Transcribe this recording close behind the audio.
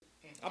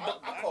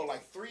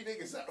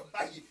niggas out.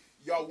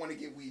 Y'all want to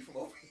get weed from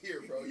over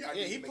here, bro. Y'all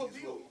he put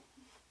people.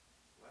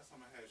 Last time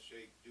I had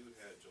shake, dude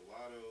had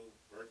gelato,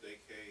 birthday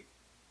cake.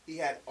 He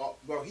had,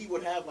 bro, he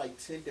would have like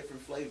 10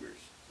 different flavors.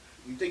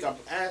 You think I'm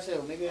ass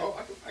hell, nigga? Oh,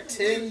 I can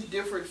 10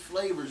 different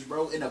flavors,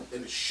 bro, in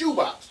a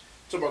shoebox.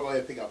 So, bro, go ahead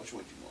and pick out which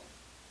one you want.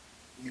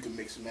 You can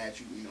mix and match.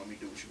 You know what I mean?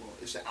 Do what you want.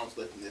 It's an ounce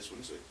left in this one.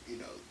 It's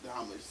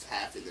how much is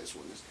half in this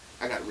one.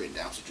 I got it written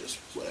down, so just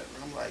whatever.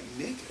 I'm like,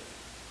 nigga.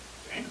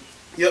 Damn.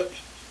 Yep.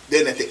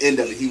 Then at the end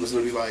of it, he was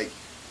literally like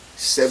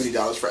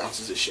 $70 for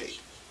ounces of shake.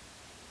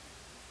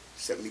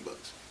 $70.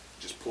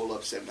 Just pull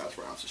up $7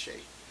 per ounce of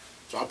shake.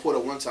 So I pulled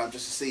up one time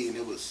just to see, and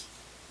it was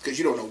because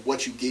you don't know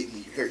what you get when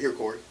you here,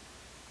 Corey.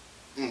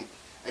 I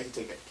can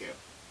take that to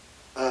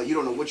Cal. You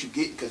don't know what you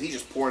get because he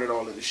just poured it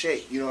all in the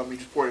shake. You know what I mean?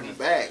 Just poured it in the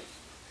bag.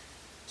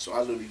 So I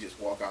literally just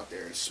walk out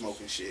there and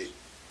smoking shit,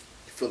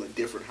 feeling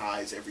different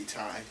highs every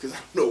time because I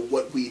don't know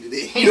what weed it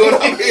is. You know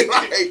what I mean?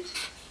 Like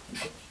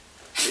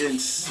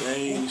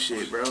insane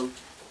shit, bro.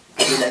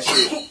 I did that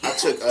shit. I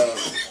took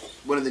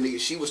one of the niggas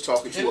she was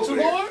talking to over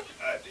there.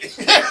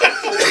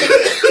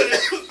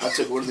 I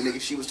took one of the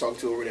niggas she was talking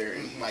to over there,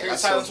 and like I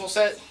silence on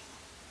set.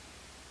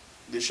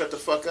 Then shut the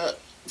fuck up.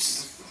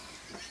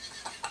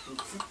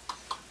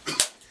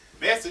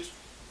 Message.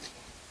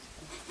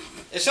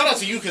 And shout out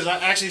to you because I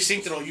actually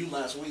synced it on you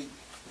last week.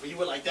 When you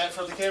went like that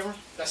from the camera,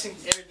 I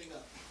synced everything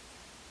up.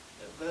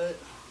 That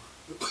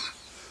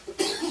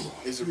good.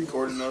 Is it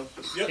recording though?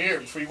 Yep. Here,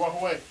 before you walk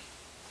away.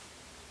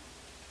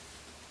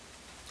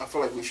 I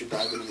feel like we should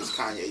dive into this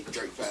Kanye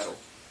Drake battle.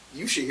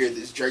 You should hear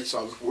this Drake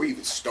song before we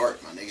even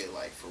start, my nigga.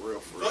 Like, for real,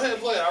 for real. Go ahead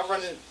and play it. I'll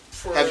run it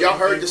for... Have y'all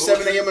heard the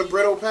 7 a.m. in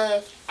Brittle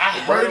Path? I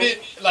heard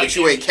it, like, but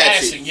you ain't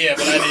catch it. Yeah,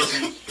 but I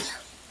didn't,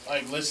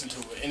 like, listen to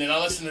it. And then I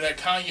listened to that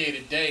Kanye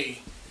today.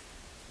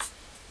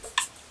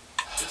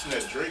 Listen to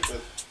that Drake,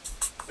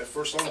 that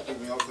first song threw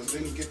me off, because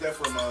didn't you get that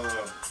from,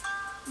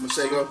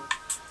 Masego?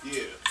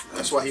 Yeah.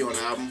 That's why he on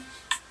the album.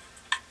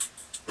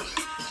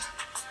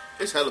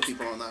 There's hella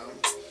people on the album.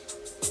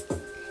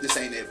 This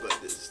ain't it, but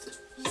this.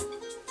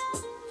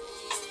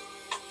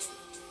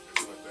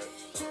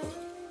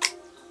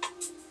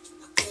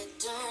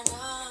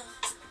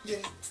 Yeah.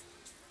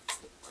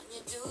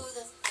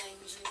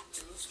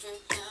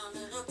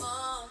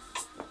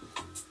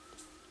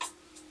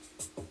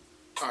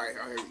 Alright,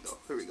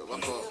 here we go. My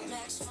fault.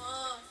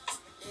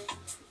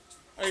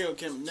 Alright, yo,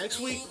 Kim. Next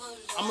week,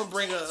 I'm gonna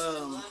bring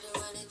a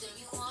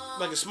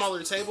like a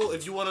smaller table.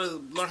 If you want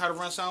to learn how to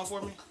run sound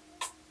for me.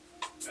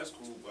 That's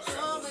cool, but I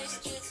gotta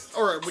next week.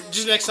 Alright, but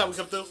just next time we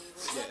come through.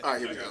 Yeah.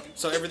 Alright, here we go.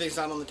 So everything's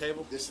not on the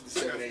table. This is the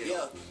 7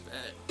 a.m.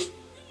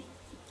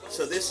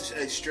 So this is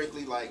a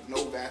strictly like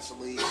no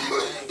Vaseline.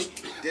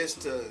 This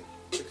to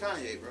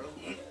Kanye, bro.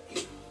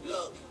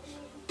 Look,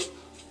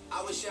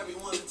 I wish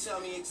everyone could tell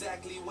me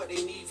exactly what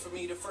they need from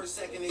me. The first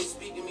second they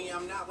speak to me,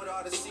 I'm not with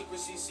all the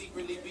secrecy,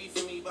 secretly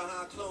beefing me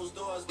behind closed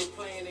doors, but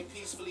playing it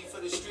peacefully for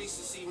the streets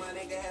to see. My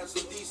nigga have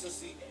some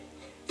decency.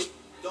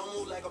 Don't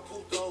move like a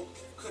puto.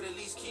 Could at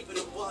least keep it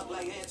a buck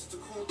like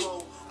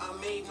Antetokounmpo.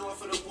 I'm made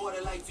north of the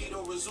border like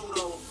Vito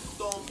Rizzuto.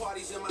 Throwing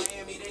parties in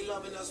Miami, they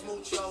loving us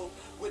mucho.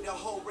 With the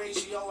whole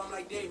ratio, I'm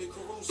like David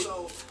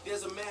Caruso.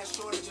 There's a mass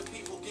shortage of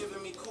people giving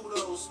me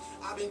kudos.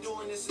 I've been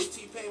doing this since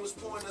T-Pain was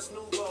pouring us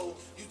Nouveau.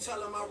 You tell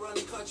them I run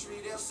the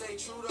country, they'll say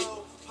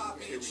Trudeau.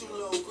 Poppy and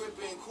Chulo,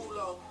 gripping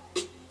Kulo.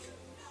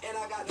 And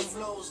I got the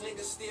flows,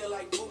 niggas still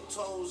like boot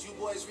toes. You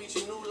boys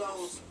reaching new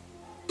lows.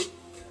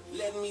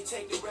 Letting me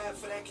take the rap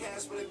for that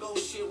Casper the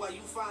Ghost shit while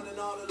you finding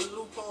all of the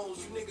loopholes.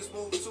 You niggas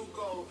move too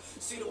cold.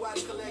 See the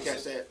watch collection.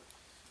 Catch that.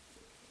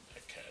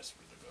 That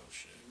Casper the Ghost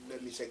shit.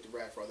 Let me take the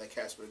rap for all that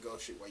Casper the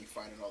Ghost shit while you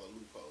finding all the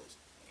loopholes.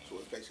 So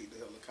it's basically the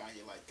hell of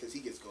Kanye, like, because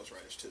he gets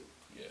ghostwriters too.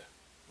 Yeah.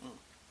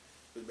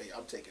 But baby,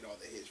 I'm taking all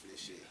the hits for this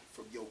shit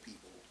from your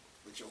people.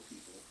 With your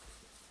people.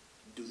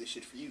 Do this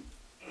shit for you.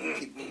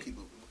 Keep moving.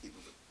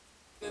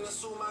 And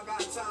assume I got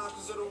time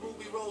cause of the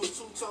Ruby Rose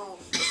two-tone.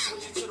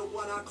 Switch it to the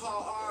one I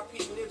call R.P.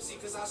 Nipsey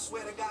cause I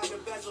swear to God the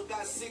bezel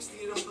got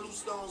 60 of them blue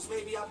stones.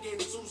 Maybe I'm getting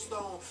 2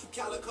 stone.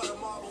 Calicut a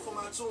marble for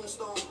my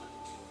tombstone.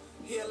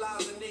 Here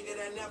lies a nigga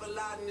that never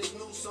lied in his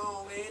new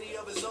song or any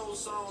of his old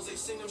songs. They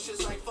sing them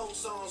shits like folk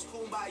songs.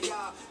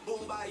 Kumbaya,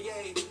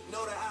 boombaye.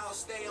 Know that I'll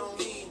stay on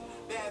me.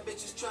 Bad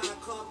bitches trying to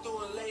come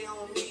through and lay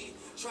on me.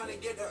 Trying to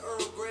get the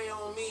Earl Grey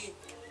on me.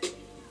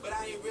 But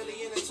I ain't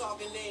really into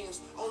talking names.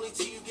 Only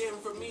tea you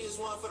getting from me is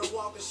one for the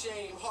walk of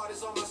shame. Heart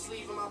is on my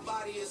sleeve and my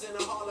body is in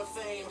the Hall of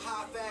Fame.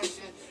 High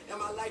fashion, and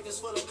my life is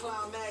full of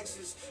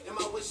climaxes. And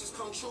my wishes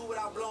come true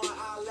without blowing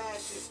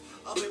eyelashes.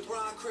 Up in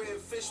Bron crib,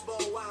 fishbowl,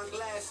 wine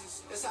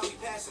glasses. That's how we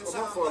passing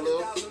time.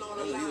 100,000 on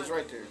the line.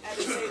 Right there. At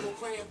the table,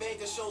 praying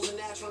Baker shows a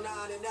natural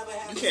 9 and never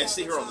had. You can't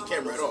see her on the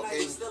camera at all, can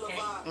you?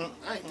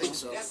 I ain't think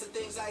so. That's the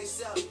things I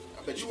accept.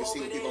 I bet you can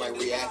see people like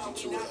reacting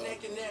to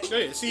it.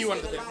 Yeah, see you on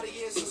the table.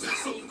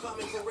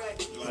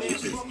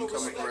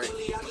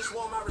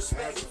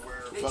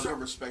 Fucking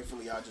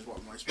respectfully, I just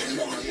want my respect.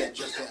 Yeah,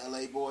 just the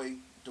LA boy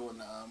doing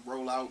the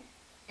rollout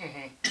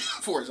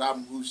for his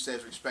album, who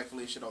says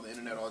respectfully shit on the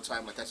internet all the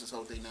time. Like that's his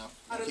whole thing now.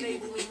 I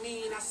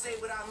say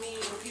what I mean.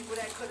 When people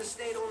people that could have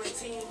stayed on the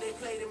team. They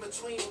played in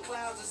between.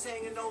 Clouds is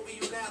hanging over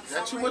you now. Is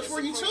that too much for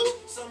you too?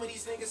 Some of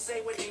these niggas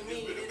say what they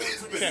mean. It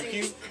ain't what Damn, it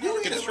you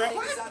seems. get a strap?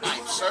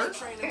 Nice, sir.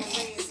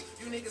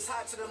 You niggas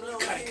hot to them little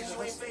kids,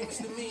 you ain't famous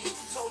to me.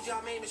 Told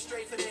y'all I'm aiming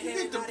straight for the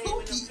head, get the not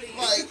aiming to pookie, please.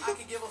 like- I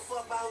can give a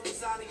fuck about who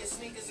designing your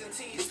sneakers and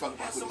tees. Fuck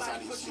about Have who somebody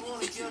designing put you your on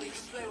a sneakers guilty, and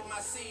you play with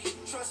my seed.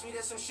 Trust me,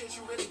 there's some shit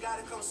you really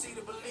gotta come see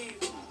to believe.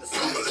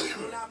 Some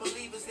people not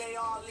believers, they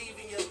all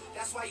leaving you.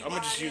 That's why you I'm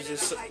gonna just use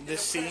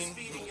this scene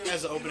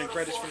as the opening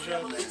credits for the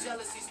show.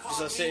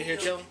 Just sitting here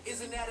chilling.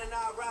 Isn't that an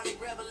ironic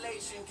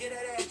revelation? Get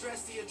that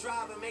address to your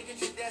driver, make it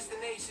your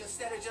destination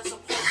instead of just a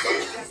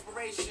place of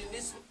desperation.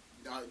 This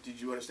Did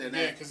you understand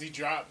Yeah, that? because he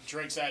dropped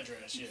Drake's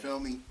address. You Yeah. feel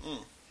me?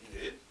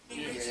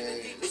 reaching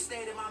the deepest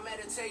state of my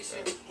meditation.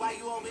 Why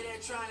you over there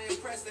trying to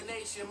impress the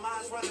nation?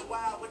 Mine's running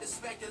wild with the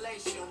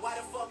speculation. Why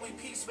the fuck we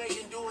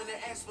peacemaking doing the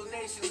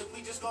explanations if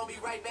we just gonna be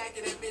right back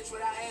in that bitch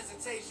without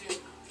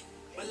hesitation?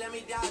 But let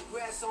me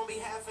digress on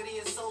behalf of the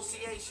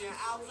association.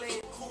 I'll play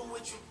it cool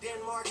with you,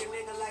 Denmark, a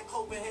nigga like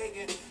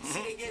Copenhagen.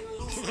 See they getting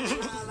loose with the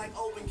line like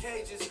open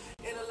cages.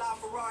 In a La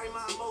Ferrari,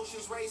 my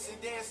emotions racing.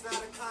 Dance, not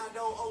a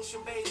condo,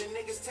 ocean bathing.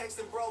 Niggas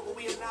texting bro, but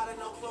we are not in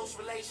no close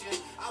relation.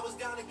 I was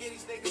down to get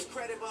these niggas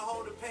credit, but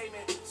hold the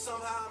payment.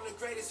 Somehow I'm the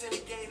greatest in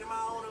the game, to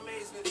my own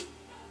amazement.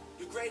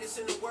 The greatest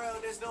in the world,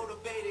 there's no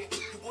debating.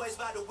 You boys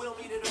about to will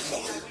me to the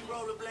beat like we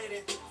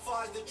rollerblading.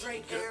 Far as the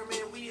Drake era,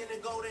 man, we in the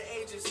golden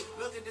ages.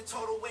 Look at the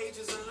total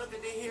wages and look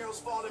at the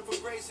heroes falling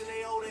from grace in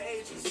their older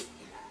ages.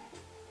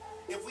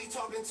 If we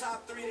talking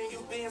top three, then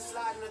you been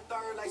sliding the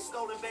third like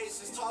stolen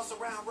bases. Toss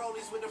around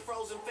rollies with the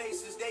frozen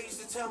faces. They used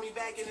to tell me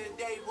back in the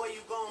day, boy,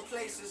 you going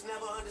places.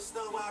 Never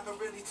understood why I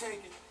could really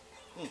take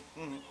it.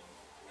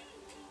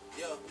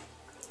 Yeah.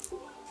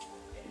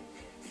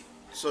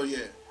 So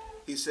yeah,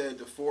 he said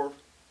the fourth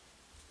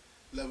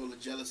level of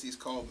jealousy is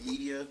called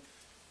media.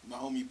 My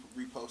homie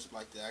reposted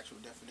like the actual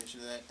definition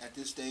of that. At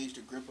this stage,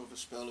 the grip of the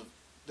spell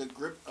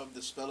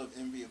of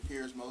envy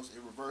appears most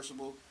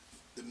irreversible.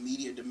 The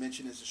media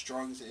dimension is the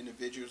strongest in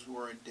individuals who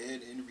are in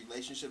dead end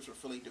relationships or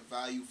feeling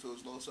devalued,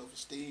 feels low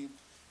self-esteem.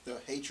 The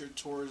hatred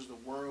towards the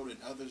world and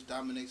others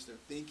dominates their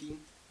thinking.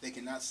 They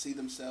cannot see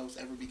themselves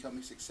ever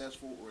becoming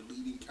successful or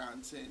leading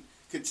content,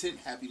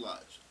 happy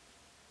lives.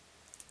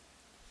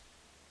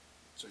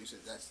 So he said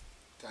that's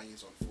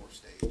Kanye's on the fourth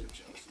stage of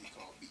jealousy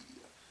called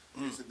media.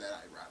 Isn't that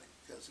ironic?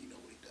 Because you know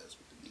what he does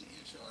with the media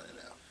and showing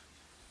it out.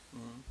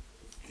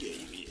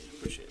 Yeah.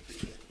 Appreciate it.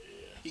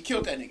 Yeah. He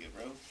killed that nigga,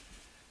 bro.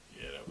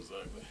 Yeah, that was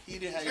ugly. He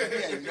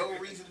had no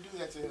reason to do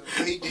that to him.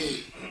 But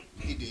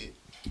he did.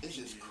 It's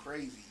just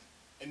crazy.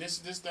 And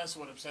that's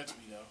what upsets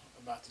me though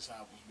about this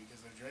album,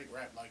 because if Drake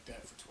rapped like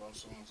that for 12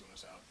 songs on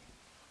this album,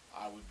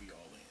 I would be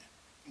all in.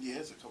 Yeah,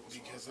 it's a couple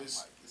Because songs it's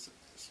I'm like, it's a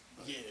mess.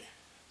 But yeah,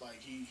 like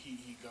he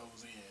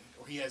goes in,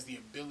 or he has the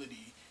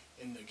ability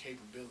and the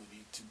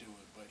capability to do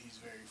it, but he's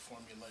very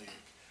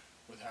formulaic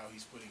with how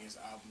he's putting his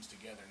albums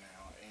together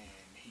now,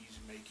 and he's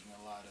making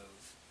a lot of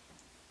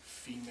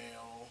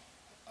female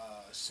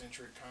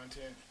centric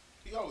content.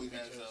 He always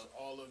has Because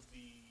all of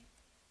the,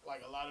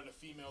 like, a lot of the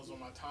females on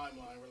my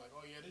timeline were like,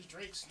 oh yeah, this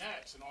Drake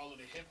snaps, and all of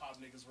the hip hop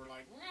niggas were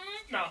like,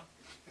 no.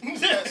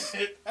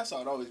 That's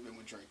how it always been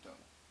with Drake though.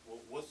 Well,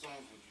 what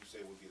songs would you say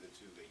would be the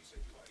two that you said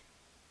you like?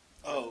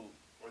 Oh.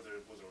 Or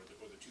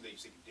the two that you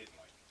said you didn't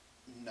like?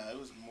 No, it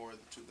was more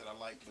the two that I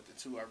liked, but the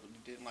two I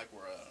really didn't like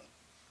were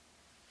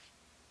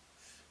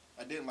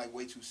I didn't like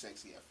Way Too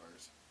Sexy at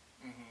first.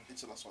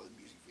 Until I saw the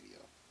music video.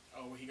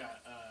 Oh, he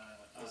got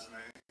What's the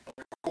name?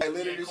 I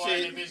literally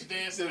Quiet shit. Bitch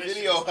Dancing, The that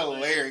video shit was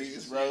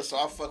hilarious, bro. So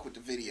I fuck with the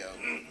video.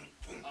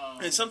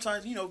 And um,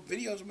 sometimes,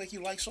 videos will make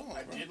you like songs,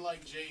 I bro. did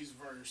like Jay's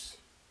verse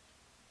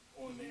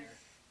on there,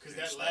 because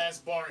that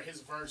last bar of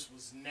his verse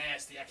was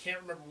nasty. I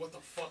can't remember what the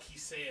fuck he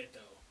said though.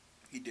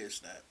 He did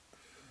snap.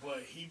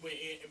 But he went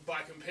in,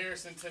 by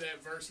comparison to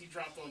that verse he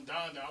dropped on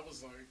Donda, I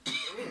was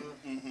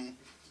like,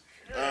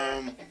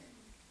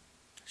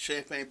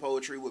 Champagne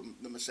Poetry with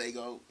the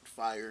Masego,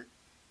 fire.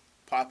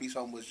 Poppy's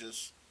Home was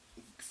just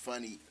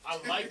funny. I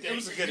like that. It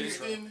was a good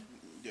intro.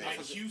 Yeah.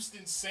 That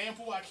Houston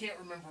sample, I can't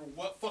remember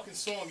what fucking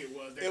song it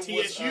was. That It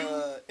TSU?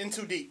 was In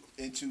Too Deep.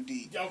 In Too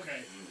Deep.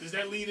 Okay. Does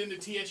that lead into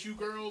TSU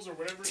Girls or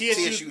whatever?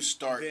 TSU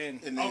start then-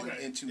 and then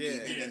Okay. In Too Yeah.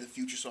 Deep, and Yeah. then the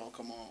Future song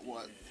come on.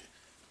 What?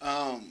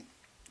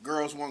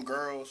 Girls Want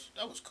Girls.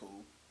 That was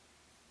cool.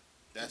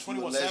 That's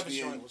 21 you a Savage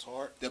lesbian. joint was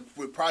hard.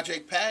 With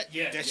Project Pat.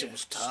 Yeah. That shit yeah.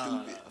 was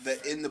tough. Stupid.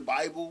 The In the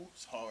Bible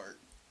is hard.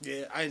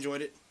 Yeah, I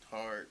enjoyed it.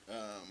 Hard.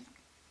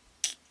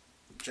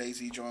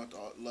 Jay-Z joined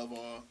Love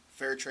All.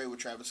 Fair Trade with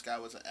Travis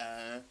Scott was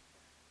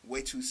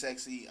Way Too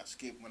Sexy. I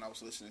skipped when I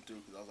was listening through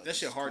because I was like, That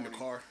shit this is hard in the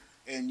corny. car.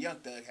 And Young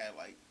Thug had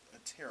like a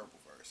terrible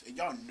verse. And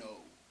y'all know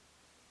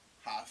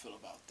how I feel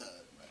about Thug,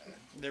 man.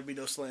 There be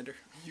no slander.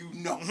 You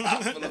know how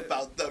I feel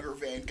about Thugger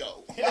Van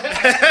Gogh.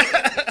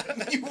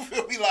 You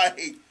feel me?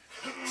 Like,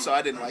 so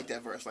I didn't like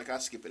that verse. Like, I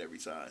skip it every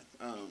time.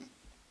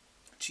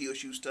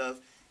 TSU stuff,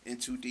 In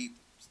Too Deep,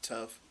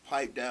 tough.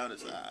 Pipe Down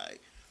is alright.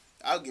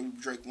 I'll give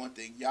Drake one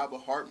thing.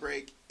 Yaba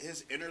Heartbreak,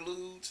 his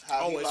interludes, how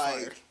Always he like,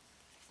 fire.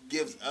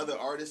 gives other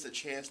artists a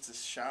chance to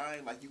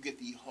shine. Like, you get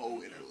the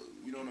whole interlude.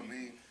 You know what I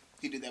mean?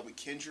 He did that with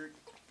Kendrick.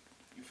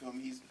 You feel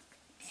me? He's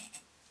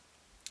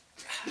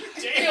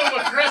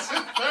Damn,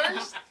 aggressive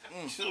thirst.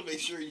 should make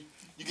sure you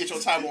get your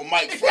time on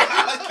mic.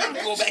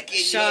 Go back in.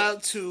 Shout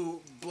out to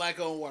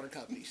black-owned water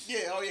companies.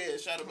 Yeah, oh yeah,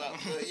 shout him out.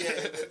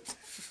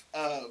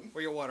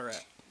 Where your water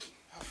at?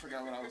 I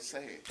forgot what I was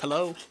saying.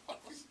 Hello?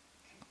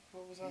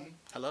 What was I?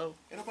 Hello?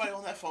 Ain't nobody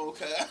on that phone,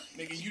 cuz.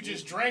 Nigga, you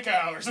just drank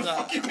ours. The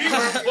Nah. fuck you mean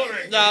we're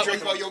pouring? Nah,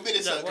 Drink all your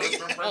minutes up,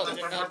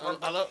 nigga.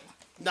 Hello?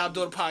 Now I'm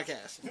doing a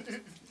podcast.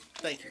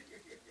 Thank you.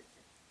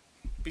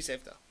 Be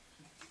safe, though.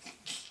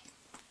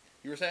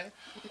 You were saying?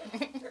 I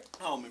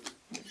don't remember.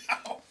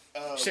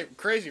 Shit,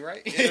 crazy,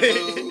 right?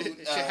 Interlude,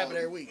 Shit happen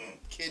every week.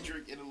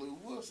 Kendrick interlude.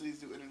 Who else did he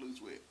do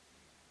interludes with?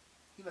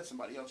 He let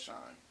somebody else shine.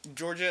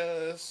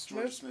 Georgia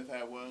Smith? Georgia Smith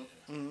had one.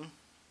 Mm-hmm.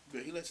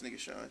 But he lets niggas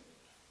shine.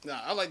 Nah,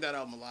 I like that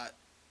album a lot.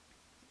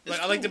 It's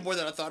I liked it cool. more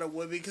than I thought it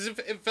would be because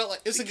it felt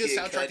like it's a good Kid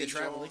soundtrack to Cudi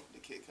traveling. joint- The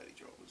Kid Cudi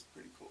joint was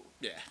pretty cool.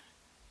 Yeah.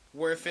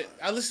 Where if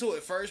I listened to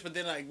it first, but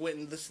then I went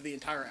and listened to the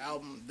entire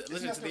album. Isn't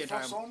Listened that to the their entire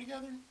first song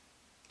together?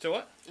 So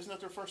what? Isn't that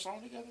their first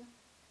song together?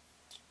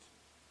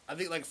 I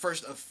think like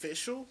first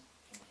official.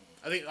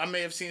 I think I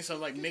may have seen some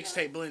like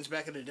mixtape blends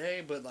back in the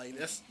day, but like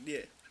that's yeah.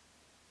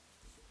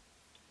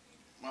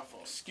 My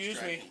fault. Excuse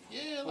Distracted. me.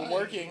 Yeah, We're like-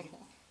 working.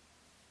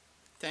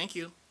 Thank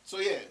you. So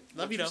yeah,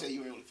 Love what you, though. Say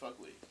you ain't really fuck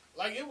with it.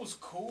 Like, it was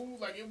cool.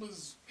 Like, it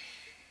was...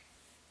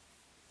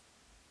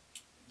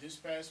 This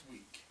past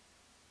week,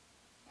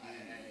 I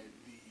had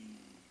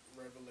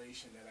the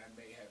revelation that I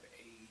may have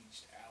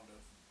aged out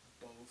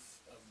of both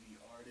of the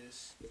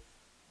artists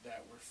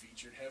that were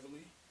featured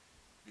heavily,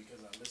 because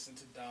I listened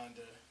to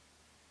Donda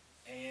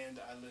and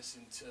I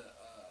listened to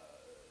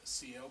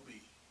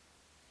CLB.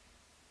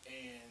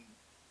 And,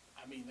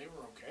 I mean, they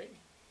were okay.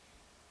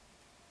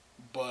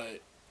 But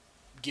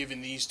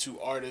given these two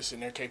artists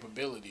and their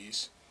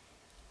capabilities,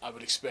 I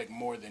would expect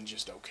more than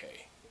just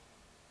okay.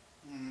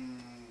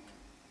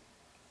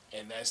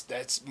 And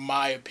that's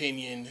my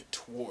opinion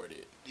toward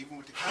it. Even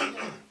with the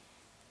Kanye.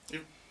 Yeah.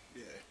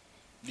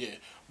 Yeah.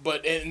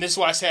 But, and this is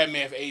why I say I may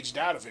have aged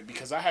out of it,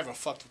 because I haven't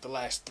fucked with the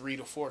last 3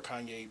 to 4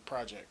 Kanye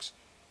projects.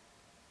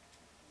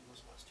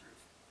 What's last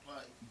three?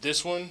 Like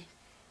This one,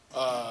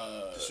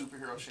 the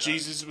superhero shit.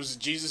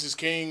 Jesus is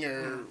King,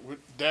 or with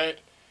that,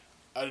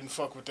 I didn't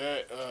fuck with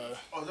that.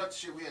 Oh, is that the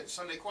shit we had?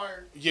 Sunday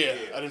Choir? Yeah,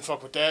 I didn't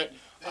fuck with that.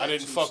 They I had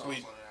didn't two fuck songs with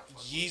on it I fucked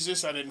with.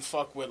 Yeezus. I didn't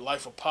fuck with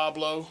Life of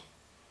Pablo.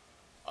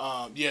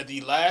 Yeah,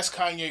 the last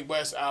Kanye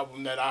West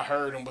album that I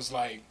heard and was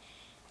like,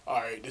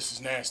 alright, this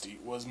is nasty,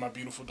 was My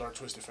Beautiful Dark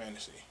Twisted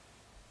Fantasy.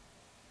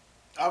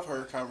 I've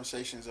heard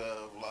conversations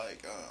of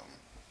like,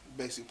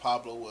 basically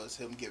Pablo was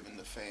him giving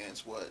the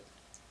fans what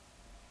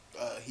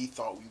he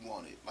thought we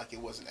wanted. Like, it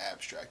wasn't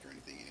abstract or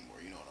anything anymore,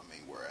 you know what I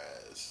mean?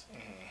 Whereas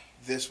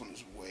this one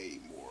is way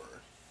more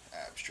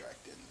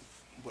abstract than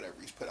whatever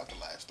he's put out the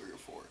last 3 or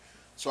 4.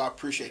 So I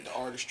appreciate the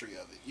artistry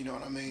of it, you know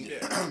what I mean?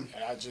 Yeah. And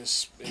it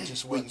just With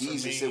wasn't for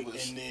Yeezus, me. it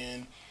was And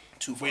then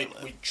too far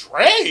left. with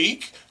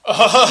Drake,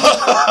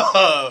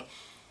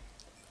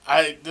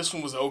 this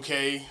one was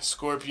okay.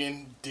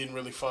 Scorpion, didn't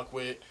really fuck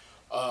with.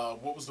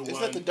 What was the Is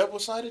one? that the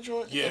double-sided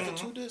joint? Yeah. The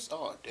 2 discs?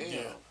 Oh, damn.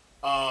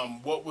 Yeah.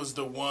 What was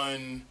the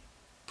one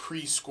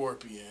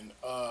pre-Scorpion?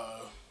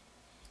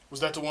 Was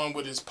that the one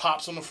with his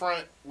pops on the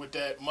front with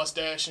that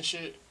mustache and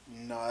shit?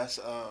 No, that's,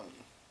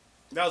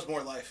 That was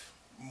More Life.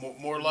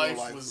 More Life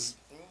Life was.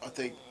 I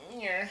think,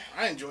 Yeah.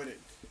 I enjoyed it.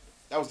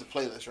 that was the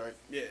playlist, right?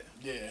 Yeah.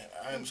 Yeah.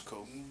 That was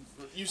cool.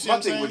 You see My what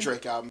I'm thing saying? with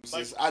Drake albums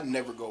is I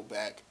never go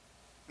back.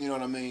 You know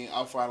what I mean?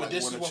 I'll find But like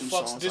this one is or what 2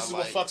 fucks. songs This is I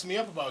what like. fucks me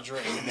up about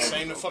Drake. And the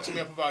same that fucks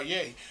me up about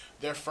Ye.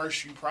 Their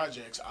first few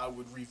projects, I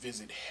would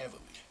revisit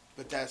heavily.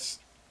 But that's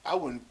I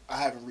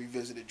haven't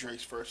revisited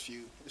Drake's first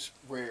few. It's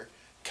rare.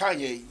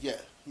 Kanye, yeah.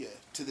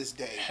 To this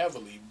day,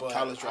 Heavily, but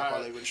College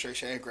Dropout, Late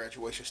Registration, and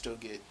Graduation still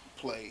get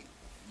played.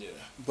 Yeah.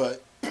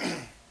 But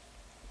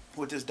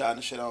with this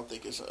Donda shit, I don't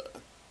think it's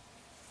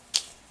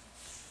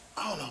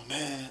I don't know,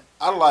 man.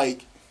 I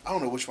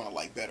don't know which one I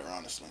like better,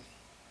 honestly.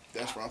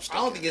 That's where I'm stuck. I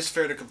don't think it's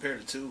fair to compare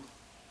the two.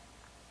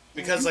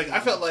 Because like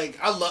I felt like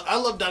I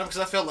love Donda because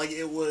I felt like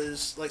it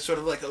was like sort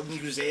of like a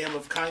museum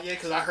of Kanye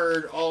because I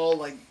heard all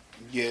like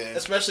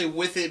especially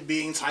with it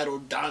being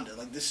titled Donda,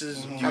 like this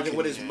is project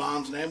with his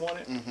mom's name on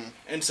it,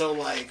 and so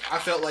like I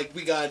felt like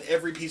we got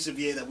every piece of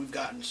Ye that we've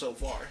gotten so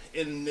far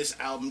in this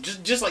album,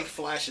 just like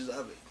flashes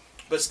of it,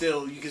 but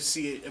still you can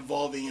see it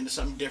evolving into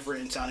something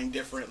different and sounding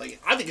different. Like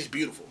I think it's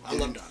beautiful. I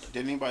love Donda.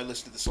 Did anybody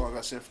listen to the song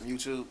I sent from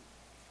YouTube?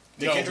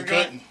 No, we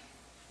couldn't.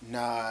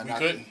 Nah, We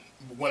couldn't.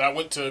 When I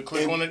went to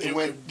click on it, it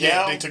went yeah,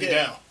 down? they took it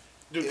down.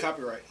 Dude,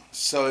 copyright.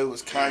 So it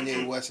was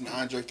Kanye West and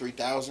Andre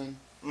 3000.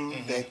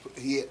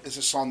 It's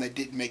a song that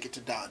didn't make it to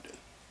Donda,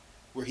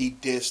 where he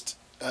dissed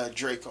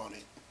Drake on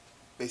it.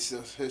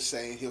 Basically, he's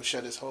saying he'll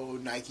shut his whole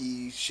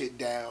Nike shit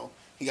down.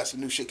 He got some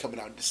new shit coming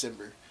out in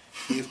December.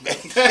 So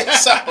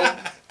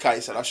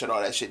Kanye said, "I'll shut all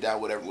that shit down,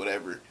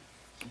 whatever."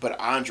 But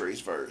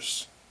Andre's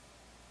verse,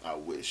 I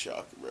wish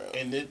y'all could, bro.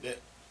 And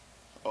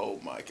Oh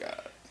my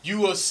god.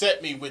 You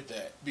upset me with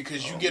that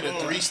because you get a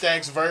 3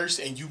 Stacks verse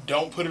and you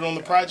don't put it on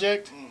the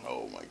project.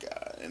 Oh my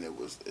god! And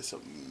it's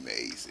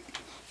amazing.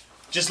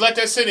 Just let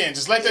that sit in.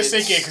 Just let that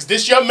sink in because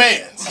this your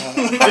man's.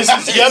 This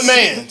is your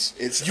man's.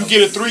 You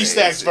get a 3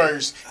 Stacks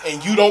verse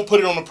and you don't put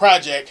it on the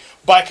project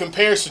by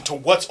comparison to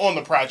what's on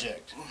the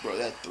project. Bro,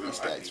 that 3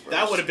 Stacks verse.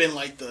 That would have been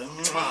like the.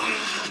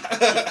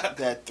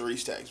 That 3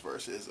 Stacks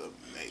verse is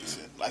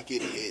amazing. Like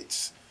it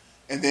hits.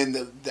 And then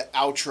the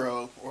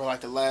outro, or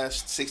like the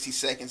last 60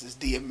 seconds, is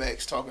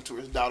DMX talking to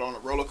his daughter on a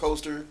roller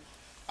coaster.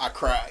 I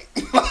cried.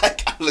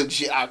 Like,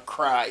 I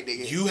cried,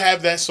 nigga. You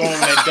have that song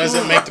that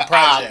doesn't make the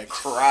project. I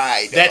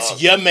cried.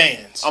 That's your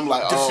man's. I'm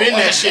like, defend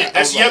that shit.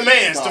 That's your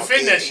man's.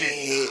 Defend that shit.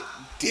 Hit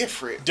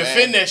different.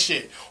 Defend that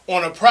shit.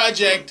 On a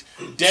project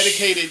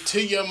dedicated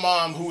to your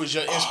mom, who is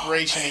your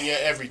inspiration and your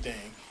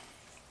everything.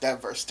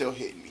 That verse still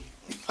hitting me.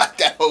 Like,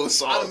 that whole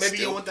song. Maybe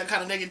you don't want that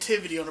kind of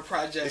negativity on the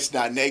project. It's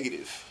not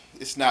negative.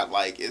 It's not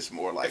like, it's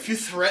more like. If you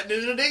threaten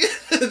it a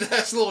nigga,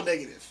 that's a little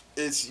negative.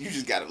 You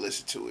just gotta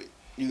listen to it.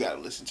 You gotta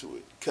listen to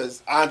it.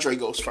 Because Andre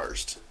goes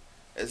first.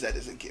 As that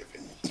is a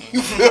given.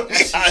 You feel me?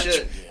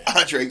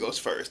 Andre goes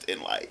first.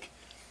 And like,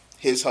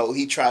 his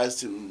verse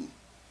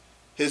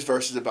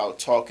is about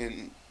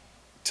telling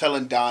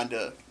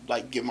Donda,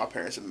 like, give my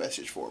parents a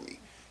message for me.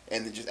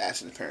 And then just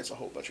asking the parents a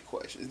whole bunch of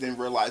questions. Then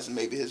realizing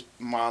maybe his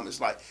mom is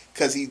like,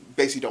 because he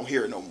basically don't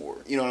hear her no more.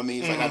 You know what I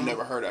mean? It's like, I've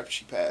never heard her after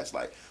she passed.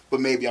 Like, but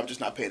maybe I'm just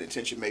not paying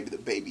attention. Maybe the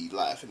baby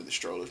laughing in the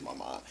stroller is my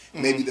mom.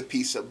 Maybe the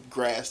piece of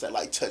grass that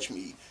like touched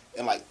me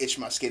and like itched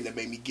my skin that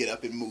made me get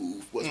up and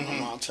move was my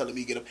mom telling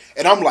me to get up.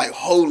 And I'm like,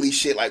 holy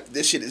shit, like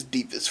this shit is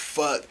deep as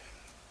fuck.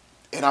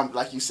 And I'm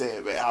like you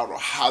said, man, I don't know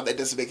how that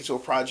doesn't make it to a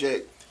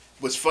project.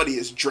 What's funny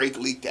is Drake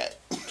leaked that.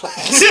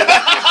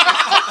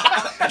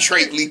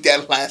 Drake leaked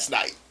that last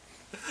night.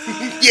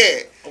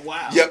 Yeah.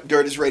 Wow. Yep,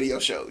 during his radio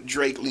show.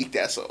 Drake leaked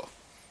that song.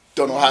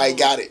 Don't know how he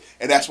got it.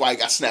 And that's why it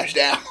got snatched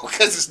down.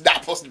 Because it's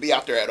not supposed to be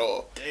out there at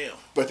all. Damn.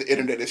 But the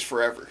internet is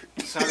forever.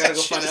 So I gotta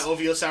go find that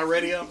OVO Sound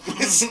Radio?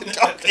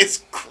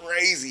 It's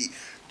crazy.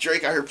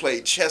 Drake out here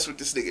playing chess with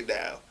this nigga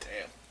now.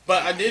 Damn.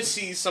 But I did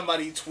see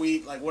somebody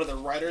tweet, like one of the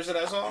writers of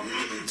that song,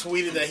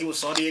 tweeted that he was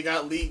salty it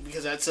got leaked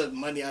because that took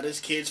money out of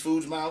his kid's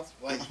food's mouth.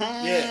 Like,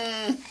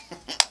 yeah.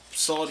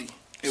 Salty.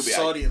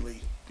 Salty it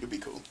leaked. It'll be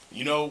cool.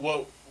 You know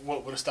what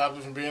would have stopped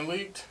it from being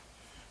leaked?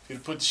 If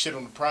you'd put the shit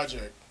on the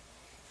project.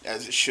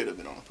 As it should have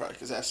been on the project,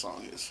 because that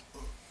song is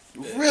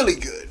really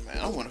good, man.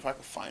 I wonder if I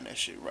can find that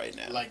shit right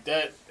now. Like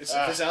that. If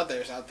it's out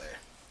there, it's out there.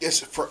 It's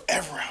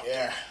forever out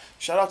there.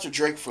 Shout out to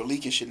Drake for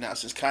leaking shit now,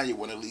 since Kanye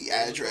want to leak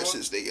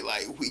addresses. They get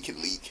like, we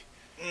can leak.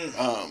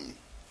 Well,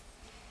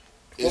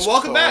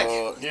 welcome back.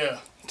 Yeah.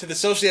 To the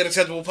Socially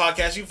Unacceptable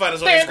Podcast. You can find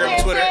us on Instagram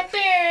and Twitter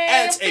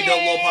at A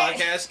Dope Low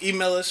Podcast.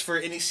 Email us for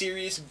any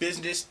serious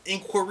business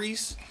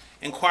inquiries,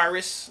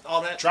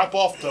 all that. Drop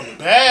off the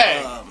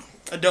bag.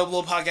 A Dope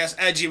Low Podcast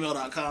at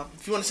gmail.com.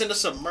 If you want to send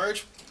us some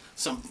merch,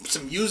 some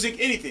music,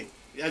 anything.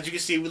 As you can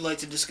see, we'd like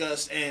to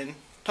discuss and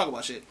talk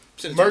about shit.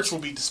 Merch will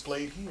be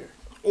displayed here.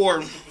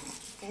 Or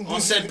on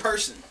said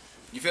person.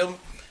 You feel me?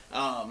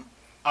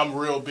 I'm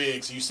real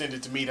big, so you send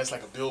it to me, that's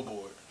like a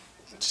billboard.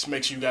 Just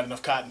make sure you got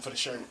enough cotton for the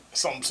shirt.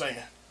 That's all I'm saying.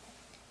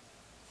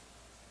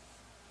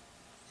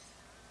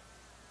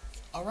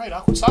 All right,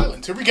 awkward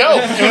silence. Here we go.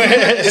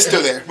 It's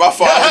still there. My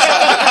fault.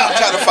 I'm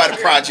trying to find a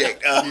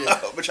project. I'm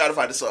trying to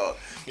find a song.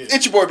 Yeah.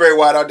 It's your boy Barry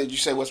White. Did you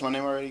say what's my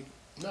name already?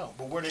 No,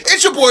 but where they...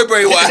 It's your boy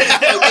Barry White.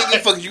 What the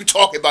fuck you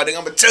talking about, nigga?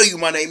 I'm gonna tell you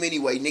my name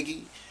anyway,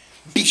 nigga.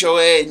 Beat your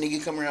ass,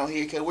 nigga. Come around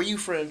here, cat. Where you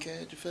from,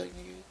 cat? The fuck,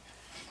 nigga?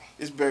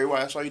 It's Barry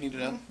White. That's all you need to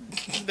know.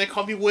 They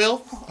call me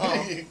Will.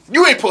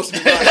 You ain't supposed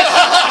to be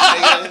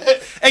lying.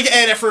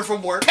 AKA that friend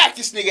from work. Pack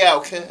this nigga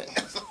out, cat.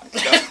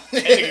 That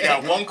nigga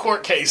got one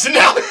court case and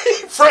now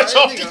fresh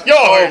off the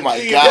yard. Oh my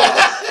god.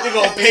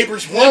 Nigga on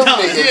papers one time.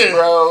 Niggas,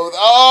 bro.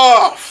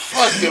 Oh,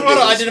 fuck them. Hold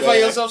on, identify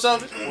yourself,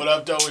 something. What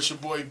up, though? It's your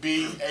boy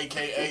B,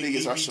 aka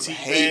EBT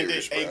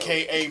Bandit,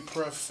 aka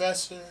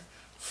Professor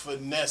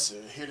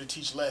Finesser, here to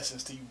teach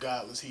lessons to you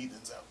godless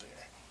heathens out there.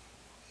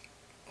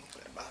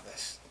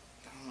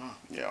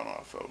 Yeah, I don't know how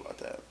I feel about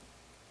that.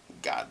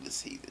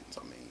 Godless heathens,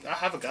 I mean. I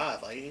have a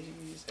god. Like,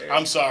 he's there.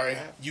 I'm sorry.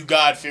 You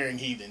God-fearing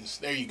heathens.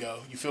 There you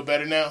go. You feel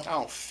better now? I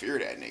don't fear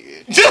that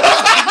nigga.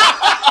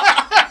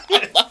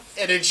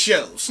 And it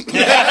shows.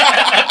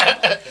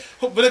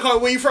 But they call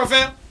it, where you from,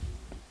 fam?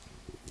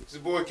 It's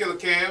your boy Killer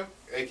Cam,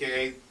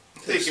 a.k.a.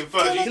 Thick and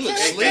Fuzzy, He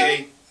looks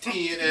a.k.a.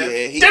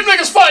 TNF. Them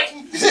niggas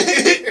fighting!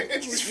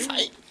 He's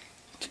fighting.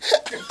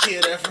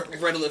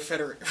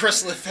 TNF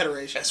Wrestling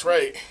Federation. That's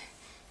right.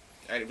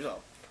 Alright, we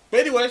all. But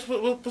anyways,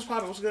 what's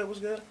poppin'? What's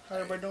good? How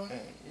everybody doing?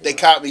 They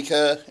caught me,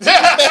 cuz.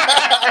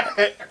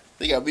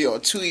 They got me on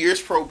 2 years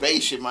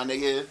probation, my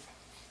nigga.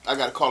 I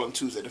gotta call them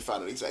Tuesday to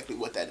find out exactly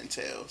what that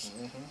entails.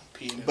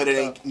 But it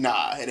ain't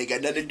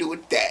got nothing to do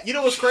with that. You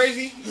know what's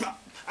crazy?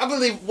 I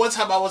believe one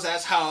time I was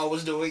asked how I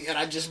was doing, and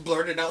I just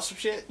blurted out some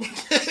shit.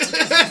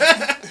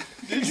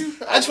 Did you?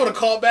 I just want to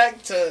call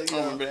back to. I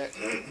don't remember that.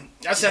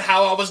 I said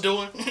how I was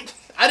doing.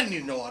 I didn't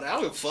even know all that. I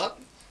don't give a fuck.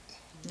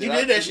 You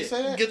did that shit.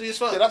 Say that? Guilty as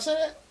fuck. Did I say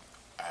that?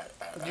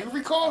 You I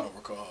recall? don't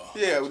recall.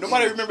 Yeah,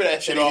 nobody remember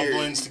that shit It all here.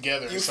 blends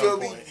together You at feel some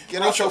me? point.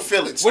 Get out your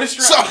feelings. What is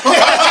so,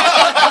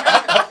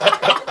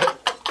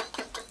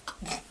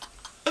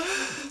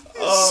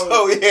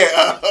 so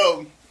yeah,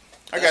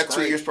 I got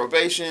 2 years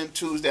probation.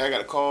 Tuesday I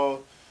got a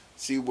call,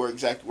 see where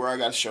I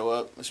got to show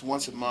up. It's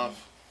once a month.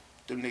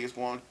 Them niggas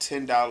want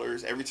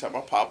 $10 every time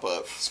I pop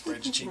up.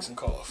 Spread your cheeks and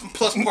cough.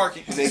 Plus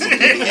parking. They gonna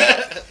be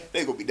that.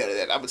 They gonna be done at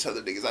that. I'm gonna tell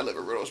them niggas I live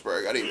in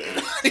Riddlesburg. I need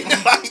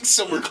to like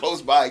somewhere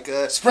close by,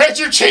 cuz. Spread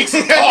your cheeks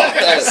and cough.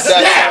 Get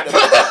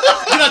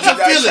out your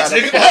feelings,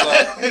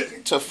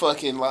 nigga. To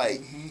fucking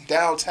like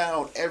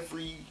downtown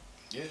every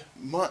Yeah.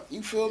 month.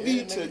 You feel me?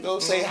 Yeah, To nigga. go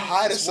say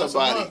hi to It's once a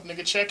somebody. month,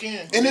 nigga, check in.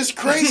 And it's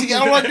crazy.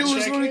 All I do is Check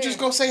literally in. just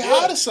go say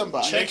hi to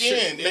somebody. Check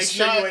in. Make It's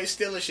sure not, you ain't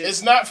stealing shit.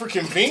 It's not for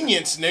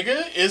convenience,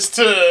 nigga. It's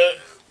to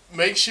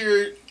make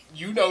sure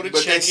you know to But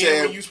they check in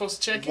said when you're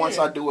supposed to check Once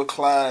in. I do a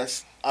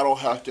class, I don't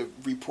have to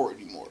report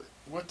anymore.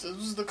 What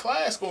is the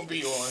class gonna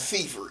be on?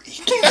 Thievery.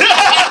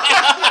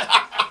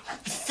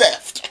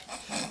 Theft.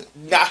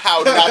 Not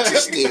how not to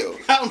steal.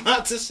 How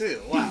not to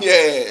steal. Wow.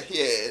 Yeah.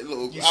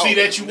 Little, You see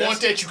that you want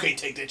that, you can't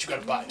take that, you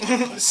gotta buy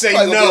it. Say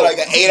like no. like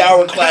an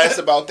 8-hour class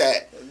about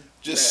that.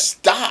 Just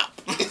stop.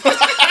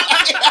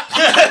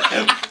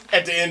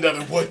 At the end of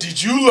it, what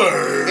did you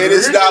learn? And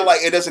it's not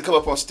like it doesn't come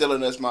up on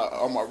stealing as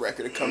on my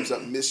record. It comes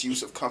up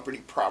misuse of company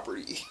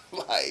property.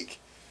 Like,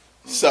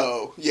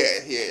 so yeah,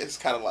 it's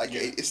kind of like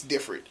it's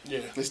different. Yeah.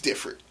 It's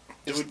different.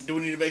 Do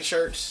we need to make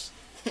shirts?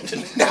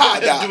 Nah.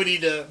 Do we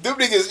need to Them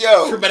niggas,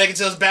 yo. everybody can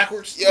tell us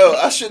backwards? Yo,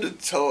 I should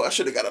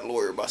have got a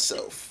lawyer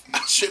myself. I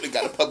should have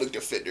got a public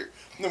defender.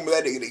 Remember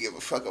that nigga didn't give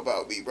a fuck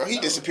about me, bro. He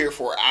disappeared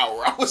for an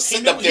hour. I was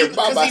sitting up there by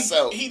 'cause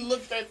myself. He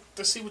looked at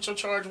to see what your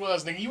charge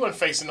was, nigga. You wasn't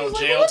facing no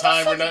jail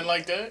time or nothing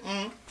like that.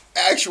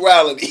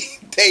 Actuality,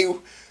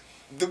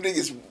 them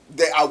niggas,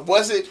 I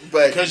wasn't,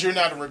 but Because you're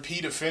not a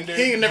repeat offender.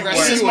 He ain't never you got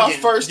weren't- this is you my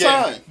again. first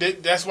time.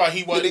 That's why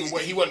he wasn't. Nigga-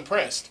 He wasn't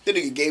pressed. The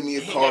nigga gave me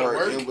a He gotta card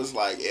work. and was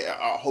like, "Yeah,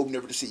 I hope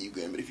never to see you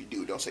again, but if you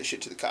do, don't say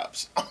shit to the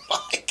cops." I'm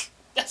like,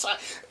 that's how,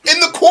 in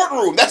the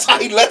courtroom. That's how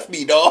he left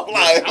me, dog.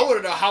 Like, I want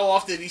to know how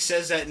often he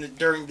says that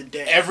during the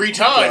day. Every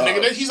time, Dog.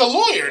 nigga. He's a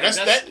lawyer.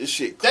 This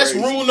shit That's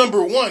crazy. rule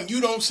number one.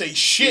 You don't say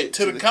shit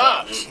to the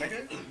cops,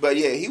 nigga. But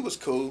yeah, he was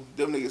cool.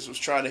 Them niggas was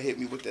trying to hit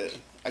me with the,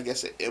 I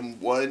guess, an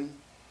M1,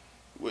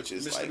 which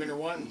is Misdemeanor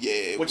like, 1?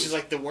 Yeah, Which is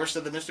like the worst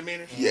of the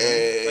misdemeanors? yeah,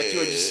 Like you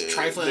were just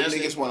trifling Them as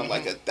niggas they- wanted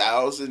like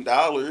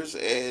 $1,000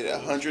 and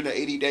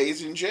 180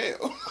 days in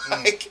jail.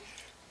 Like,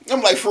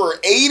 I'm like, for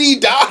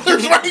 $80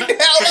 right now, like y'all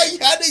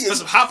For niggas.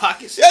 some hot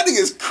pockets. That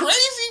nigga's crazy,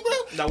 bro.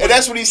 Now, And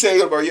that's what he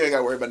said, bro. You ain't got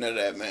to worry about none of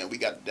that, man. We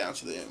got it down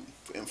to the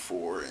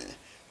M4, and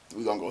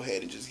we're going to go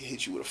ahead and just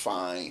hit you with a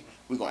fine.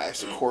 We're going to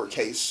ask the court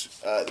case,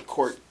 the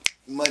court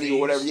money or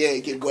whatever. Yeah,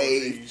 get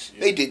waived. fees,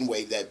 yeah. They didn't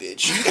waive that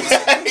bitch.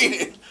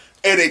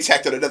 And they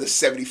tacked on another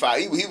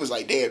 75. He was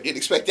like, damn, didn't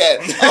expect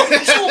that.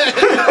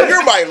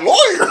 You're my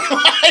lawyer.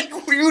 Like,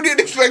 you didn't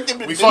expect him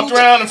to We do fucked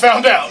around and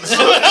found out.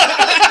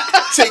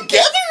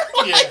 together?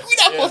 Like, Yeah, we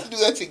not yeah. supposed to do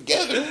that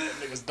together.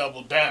 Niggas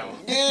doubled down.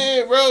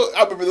 Yeah, bro.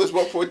 I remember there was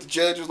one point the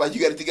judge was like,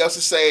 "You got anything else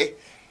to say?"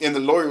 And the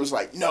lawyer was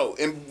like, "No."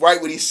 And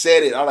right when he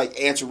said it, I like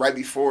answered right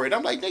before it.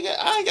 I'm like, "Nigga,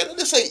 I ain't got nothing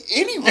to say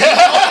anyway."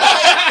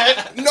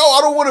 Like, no, I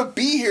don't want to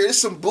be here. It's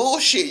some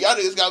bullshit. Y'all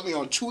niggas got me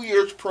on 2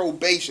 years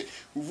probation,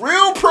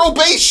 real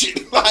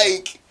probation.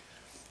 Like,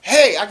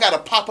 hey, I gotta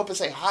pop up and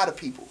say hi to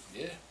people.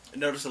 Yeah,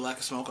 Notice the lack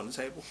of smoke on the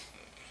table.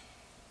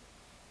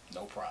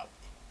 no problem.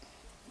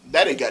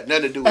 That ain't got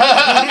nothing to do with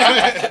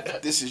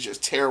it. This is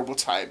just terrible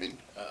timing.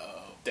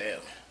 Damn.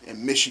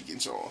 And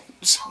Michigan's on,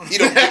 so he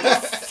don't give a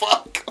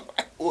fuck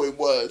who it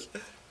was.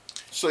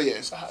 So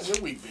yeah. So how's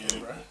your week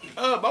been,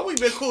 bro? My week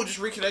been cool. Just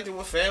reconnecting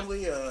with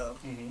family.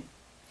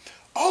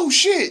 Oh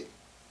shit!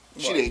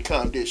 She What? didn't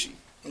come, did she?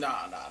 Nah.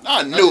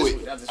 I Not knew this it.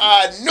 week, not this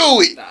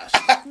week.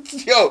 I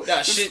knew it.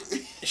 Yo,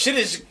 Shit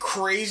is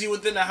crazy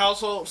within the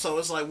household, so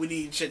it's like we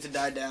need shit to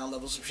die down,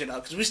 level some shit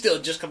out, because we still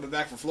just coming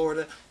back from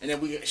Florida, and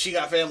then she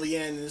got family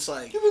in, and it's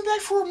like you've been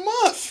back for a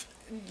month.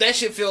 that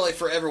shit feel like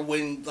forever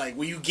when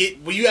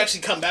you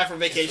actually come back from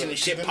vacation and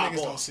shit Them pop niggas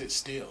don't off. sit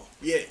still.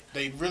 Yeah,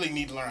 They really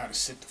need to learn how to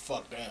sit the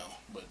fuck down.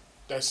 But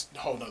that's a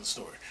whole nother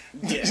story.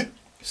 yeah.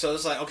 So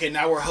it's like, okay,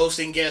 now we're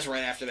hosting guests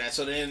right after that.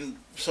 So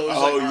it's Oh like,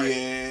 all right,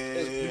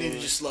 yeah. we need to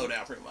just slow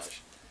down pretty much.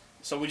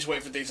 So we just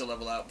wait for things to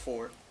level out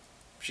before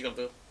she come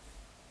through.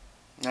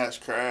 That's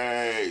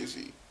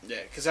crazy.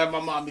 Yeah, because having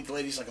my mom meet the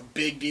ladies like a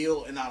big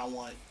deal, and I don't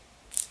want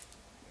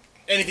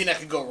anything that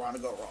could go wrong to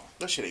go wrong.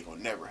 That shit ain't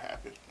gonna never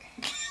happen.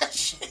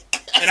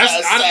 And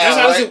that's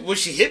honestly what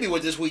she hit me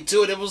with this week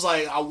too. And it was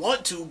like, I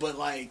want to, but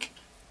like,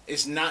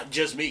 it's not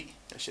just me.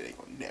 That shit ain't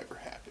gonna never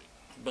happen.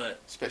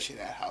 But Especially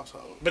that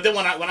household. then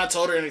when I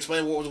told her and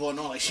explained what was going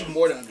on, like she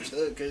more than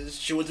understood because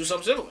she went through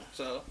something similar.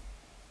 So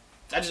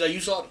I just like you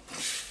saw it.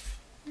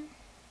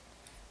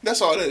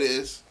 That's all it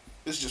is.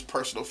 It's just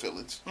personal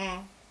feelings.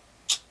 Mm.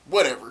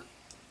 Whatever.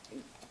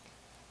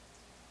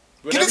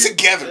 Get Whatever- it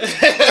together. Go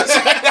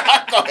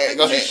ahead. Go Get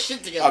your ahead.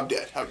 shit together.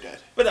 I'm dead.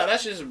 But no,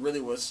 that's just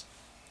really what's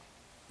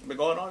been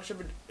going on.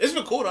 It's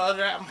been cool though. Other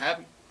than that, I'm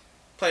happy.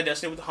 Play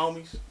Destiny with the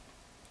homies.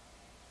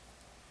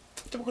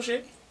 Typical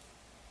shit.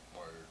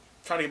 Word.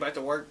 Trying to get back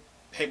to work.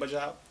 Hate my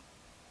job.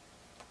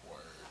 Word.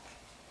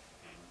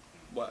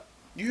 What?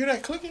 You hear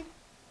that clicking?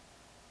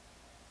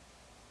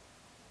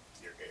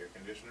 Your air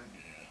conditioner?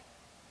 Yeah.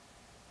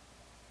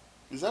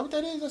 Is that what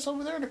that is? That's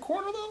over there in the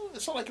corner, though?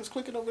 It sounds like it's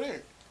clicking over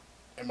there.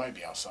 It might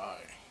be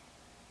outside.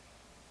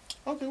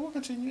 Okay, we'll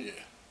continue. Yeah.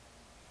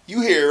 You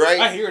hear it, right?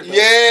 I hear it, though.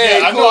 Yeah,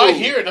 Yeah, I cool. know. I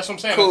hear it. That's what I'm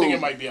saying. Cool. I think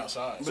it might be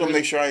outside. So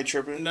make sure I ain't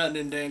tripping. Nothing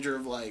in danger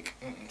of like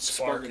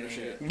Sparking and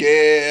shit.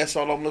 Yeah, that's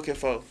all I'm looking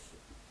for.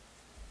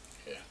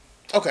 Yeah.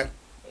 Okay.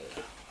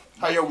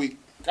 How your week?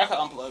 I can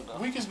unplug though.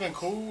 Week has been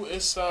cool.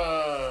 It's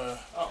Oh,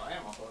 I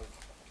am unplugged.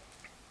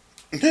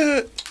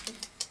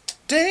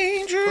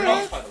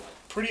 Danger.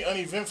 pretty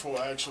uneventful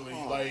actually.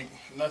 Oh. Like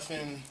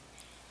nothing's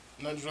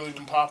really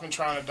been popping.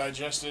 Trying to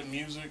digest it.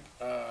 Music.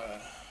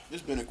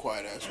 It's been a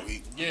quiet ass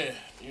week. Yeah,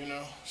 you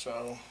know.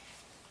 So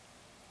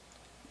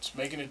just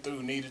making it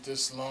through. Needed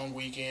this long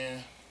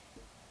weekend.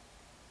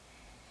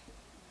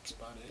 That's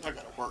about it. I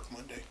gotta work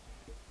Monday.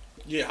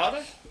 Yeah,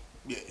 holiday?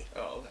 Yeah.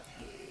 Oh, okay.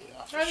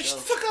 Yeah, for Alright, sure.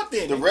 fuck up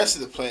then. The rest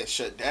of the plant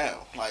shut down.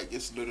 Like,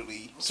 it's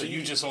literally So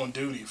you just on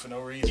duty for no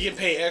reason. You get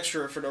paid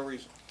extra for no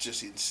reason.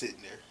 just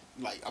sitting there.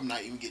 Like, I'm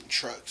not even getting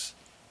trucks.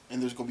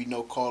 And there's going to be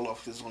no call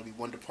off because there's going to be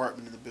one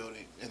department in the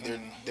building. And they're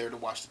there to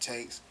watch the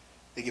tanks.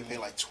 They get paid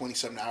like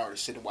 20-something an hour to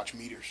sit and watch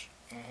meters.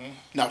 Mm-hmm.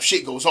 Now, if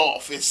shit goes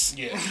off, it's...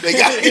 Yeah. They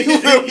got... You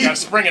feel me? Got to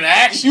spring into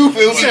action. You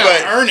feel me? You But,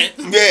 gotta earn it.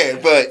 yeah,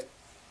 but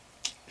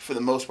for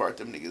the most part,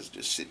 them niggas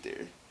just sit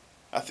there.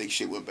 I think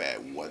shit went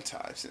bad one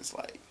time since,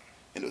 like...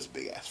 And it was a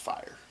big-ass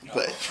fire.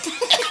 But...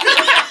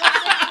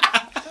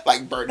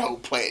 like, burned the whole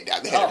plant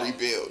down. They had to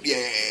rebuild.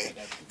 Yeah.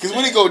 Because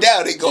when it go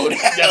down, it go down.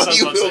 That's what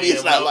You I'm feel saying, me?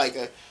 It's yeah, not well, like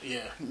a...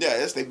 Yeah. Yeah,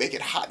 that's they make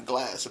it hot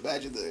glass.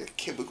 Imagine the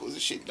chemicals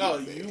and shit. Oh,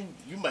 there.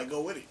 you might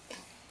go with it.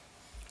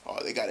 Oh,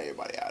 they got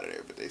everybody out of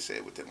there, but they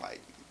said within like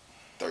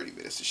 30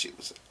 minutes the shit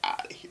was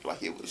out of here.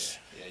 Like it was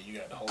Yeah, you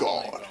got the whole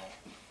gone. thing gone.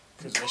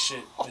 Because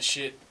the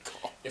shit,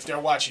 if they're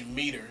watching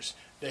meters,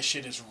 that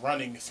shit is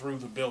running through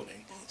the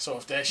building. So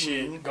if that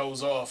shit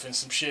goes off and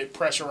some shit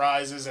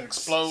pressurizes and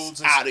explodes,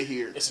 it's out of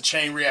here. It's a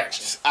chain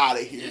reaction. It's out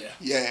of here.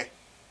 Yeah.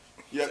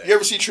 You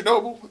ever see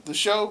Chernobyl, the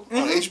show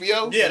on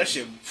HBO? Yeah, that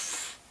shit.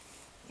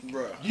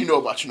 Bruh. You know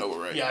about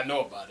Chernobyl, right? Yeah, I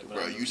know about it. But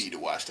Bro, you need to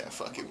watch that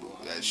fucking movie,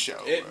 that show.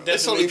 It Bro.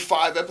 It's definitely- only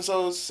 5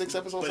 episodes, 6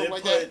 episodes, But something it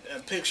like that. put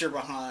a picture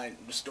behind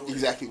the story.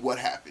 Exactly what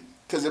happened.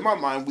 Because in my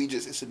mind,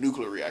 it's a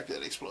nuclear reactor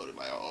that exploded.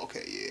 Like, oh,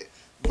 okay, yeah.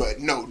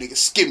 But no, nigga,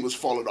 skin was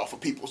falling off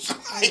of people's.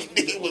 Like,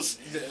 nigga, it was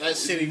That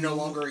city no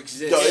longer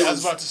exists. Yo, it I was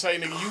was about to say,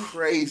 nigga,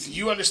 crazy.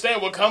 you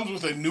understand what comes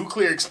with a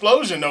nuclear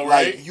explosion, though,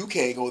 right? Like, you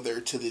can't go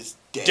there to this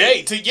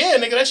day.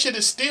 Nigga, that shit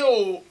is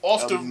still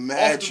off the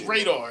Imagine.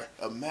 radar.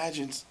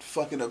 Imagine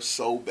fucking up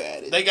so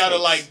bad. They gotta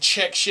like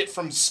check shit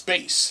from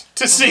space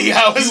to see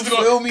how it's You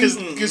feel going, me?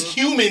 because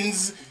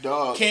humans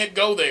Dog, can't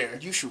go there.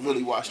 you should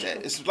really watch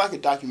that. It's like a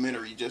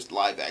documentary, just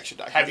live action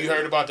documentary. Have you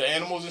heard about the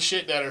animals and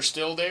shit that are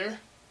still there?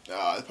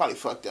 It's probably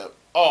fucked up.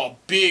 Oh,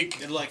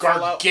 big, It, like,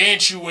 fall out?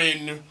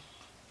 gargantuan,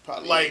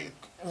 Probably like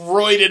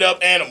roided up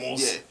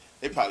animals. yeah,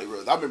 they probably were.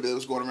 I remember it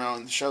was going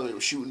around the show. They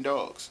were shooting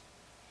dogs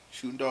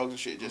and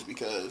shit, just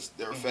because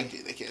they're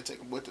affected. They can't take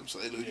them with them, so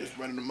they literally just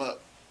running them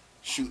up,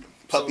 shooting them,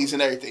 puppies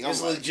and everything. I'm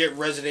It's like, legit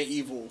Resident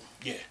Evil.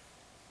 Yeah.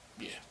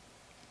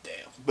 Damn.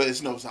 but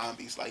it's no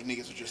zombies. Like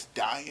niggas are just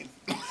dying.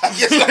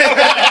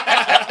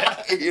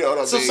 You know what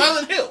I mean? So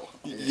Silent Hill.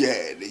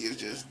 Yeah, niggas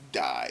just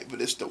die,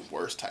 but it's the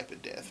worst type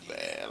of death,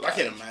 man. Like, I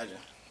can't imagine.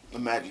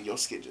 Imagine your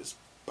skin just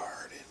burning.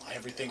 Like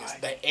Everything is,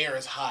 like, the air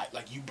is hot.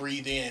 Like, you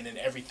breathe in and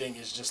everything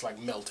is just like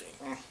melting.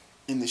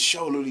 And the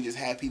show literally just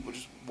had people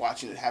just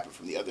watching it happen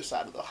from the other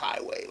side of the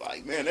highway.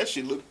 Like, man, that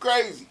shit look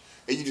crazy.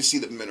 And you just see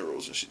the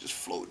minerals and shit just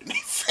floating in their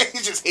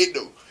face, just hitting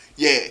them.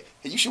 Yeah,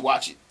 and you should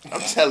watch it.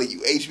 I'm telling you,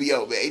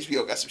 HBO, man.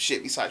 HBO got some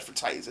shit besides for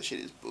Titans. That shit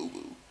is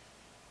boo-boo.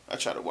 I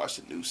try to watch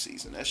the new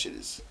season. That shit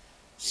is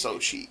so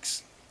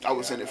cheeks. I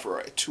was in it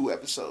for 2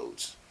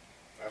 episodes.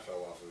 I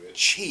fell off of it.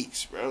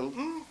 Cheeks, bro.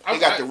 I They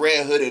got the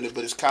red hood in it,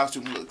 but his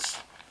costume looks...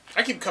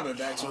 I keep coming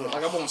back to it.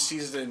 Like I'm on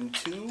season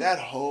 2. That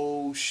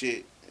whole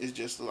shit is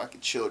just like a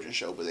children's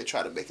show, but they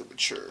try to make it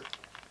mature.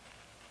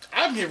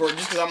 I'm here for it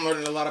just because I'm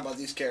learning a lot about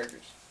these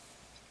characters.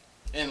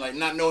 And like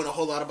not knowing a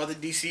whole lot about the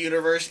DC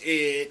universe,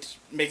 it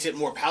makes it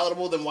more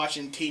palatable than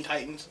watching Teen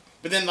Titans.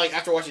 But then like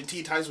after watching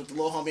Teen Titans with the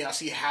little homie, I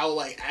see how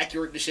like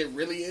accurate the shit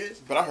really is.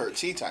 But I heard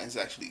Teen Titans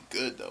is actually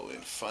good though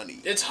and funny.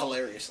 It's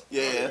hilarious.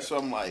 Yeah, so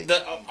I'm like,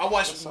 I watched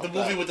What's the up,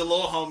 movie Doc? with the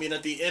little homie, and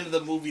at the end of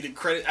the movie, the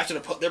credit after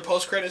their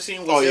post credit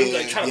scene was Oh, them yeah,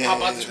 like trying to yeah,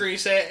 pop out the yeah. screen and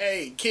say,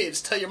 "Hey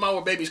kids, tell your mom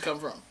where babies come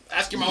from.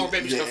 Ask your mom where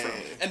babies come Yeah. from,"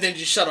 and then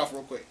just shut off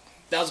real quick.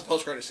 That was a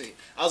post credit scene.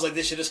 I was like,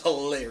 "This shit is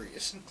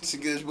hilarious." it's a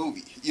good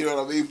movie. You know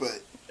what I mean?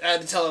 But I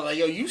had to tell her like,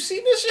 "Yo, you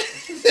seen this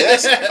shit?"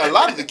 that's, a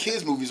lot of the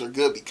kids' movies are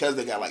good because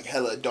they got like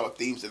hella adult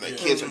themes and the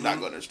kids are not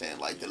Mm-hmm. gonna understand.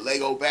 Like the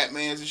Lego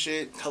Batmans and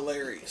shit.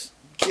 Hilarious.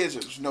 Kids,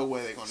 there's no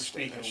way they're gonna understand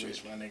Speaking that of which,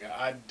 shit. my nigga,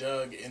 I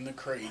dug in the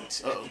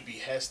crates at the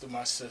behest of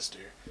my sister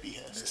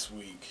this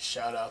week.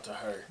 Shout out to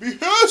her.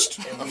 Behest.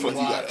 And we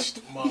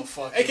watched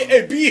motherfucking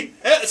AKA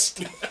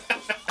behest.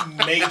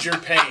 Major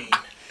Pain.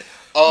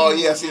 Oh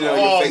yeah, I see that on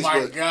your Oh my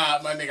Facebook.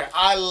 god, my nigga,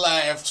 I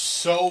laughed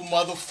so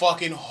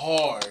motherfucking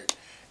hard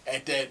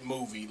at that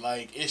movie.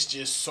 Like, it's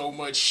just so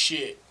much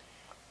shit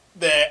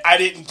that I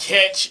didn't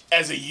catch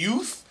as a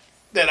youth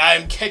that I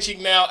am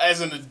catching now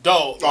as an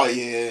adult. Oh Like,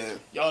 yeah,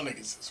 y'all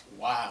niggas is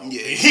wild.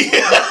 yeah.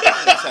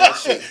 That's how that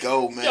shit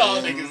go, man.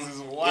 Y'all niggas is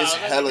wild. It's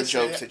That hella nigga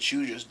jokes said, that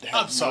you just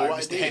have I'm sorry, no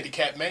Mr. idea.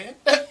 Handicapped Man.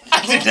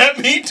 I did not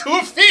mean to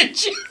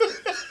offend you.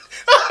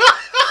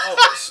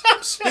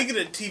 Speaking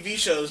of TV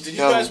shows, did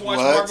you Yo, guys watch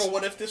what? Marvel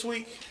What If this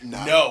week?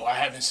 No, I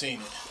haven't seen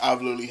it. I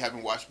literally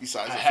haven't watched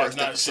besides I the have first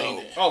not episode. seen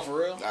it. Oh, for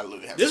real? I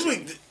literally haven't This seen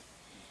week, it.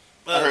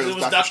 I heard it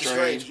was Doctor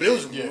Strange, but it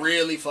was Yeah.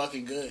 really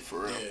fucking good. For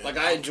real. Yeah. Like,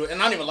 I enjoy,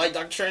 and I don't even like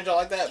Doctor Strange all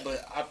like that,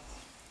 but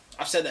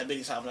I've said that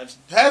many times. I just,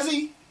 Has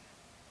he?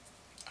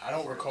 I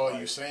don't recall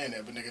you saying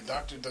that, but nigga,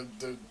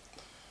 the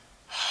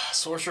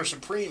Sorcerer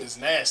Supreme is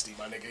nasty,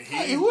 my nigga.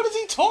 Hey, what is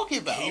he talking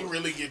about? He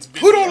really gets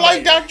busy. Who don't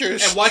like Like,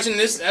 doctors? and watching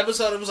this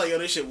episode, it was like, yo,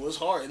 this shit was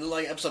hard. It looked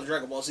like an episode of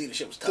Dragon Ball Z. The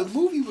shit was The tough.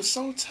 movie was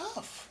so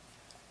tough.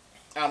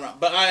 I don't know,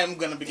 but I am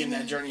gonna begin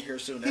that journey here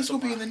soon. He's That's gonna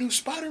what be in the new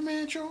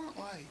Spider-Man joint,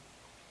 like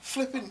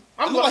flipping.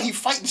 I'm Look glad- like he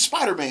fighting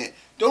Spider-Man.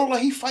 Don't look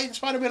like he fighting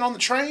Spider-Man on the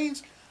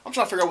trains. I'm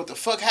trying to figure out what the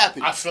fuck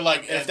happened. I feel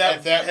like if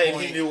at that hey,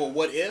 point, he knew a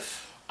what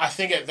if I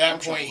think at I'm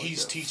that trying point to look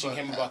he's the teaching fuck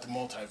him about the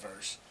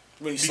multiverse.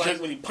 when he Because-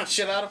 when he punched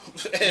shit out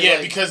of him. And Yeah,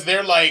 like, because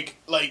they're like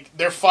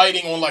they're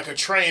fighting on like a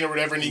train or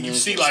whatever, and then you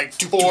see like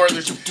four.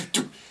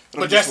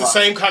 But that's the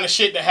same kind of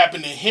shit that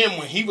happened to him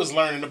when he was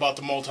learning about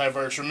the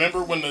multiverse.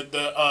 Remember when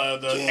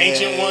the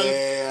ancient one?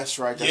 Yeah, that's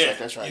right.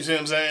 That's right. You see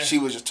what I'm saying? She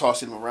was just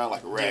tossing him around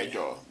like a rag Yeah.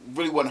 doll.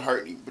 Really wasn't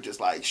hurting him, but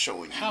just like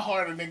showing you. How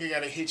hard a nigga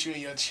gotta hit you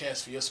in your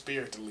chest for your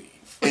spirit to leave?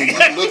 And you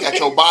look at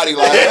your body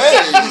like,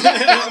 hey,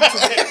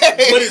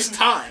 but it's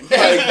time. like,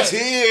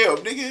 damn,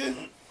 nigga.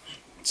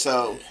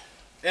 So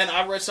And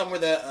I read somewhere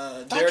that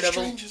Doctor Daredevil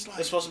Strange is like-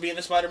 is supposed to be in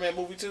the Spider-Man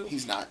movie too.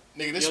 he's not.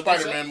 Nigga, this You don't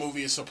think Spider-Man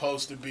movie is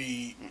supposed to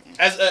be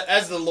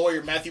As the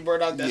lawyer Matthew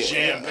Murdock, that's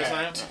Yeah. that's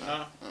not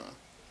him.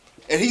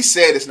 And he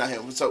said it's not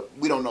him, so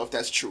we don't know if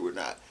that's true or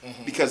not.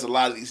 Because a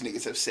lot of these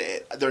niggas have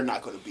said they're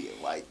not going to be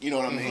in, like, you know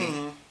what I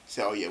mean?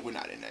 So, oh yeah, we're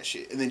not in that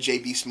shit. And then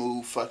JB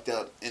Smooth fucked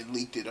up and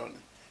leaked it on.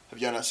 Have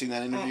y'all not seen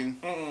that interview?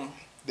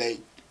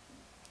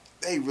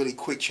 They really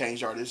quick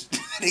change artists.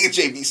 Nigga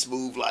JB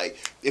Smooth, like,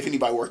 if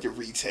anybody worked in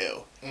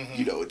retail,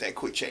 you know, with that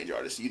quick change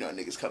artist, you know,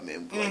 niggas come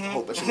in with like a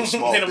whole bunch of little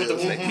small Hit 'em with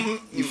bills. the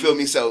You feel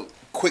me? So,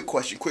 quick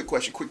question.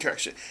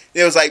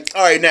 It was like,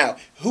 all right, now,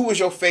 who was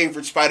your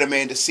favorite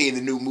Spider-Man to see in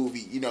the new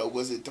movie? You know,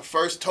 was it the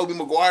first Tobey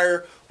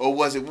Maguire, or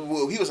was it,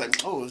 well, he was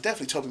like, oh, it was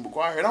definitely Tobey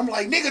Maguire. And I'm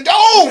like, nigga,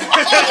 don't!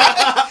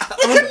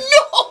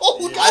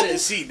 No! I didn't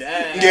see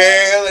that.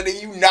 Yeah, and then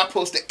you not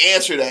supposed to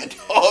answer that,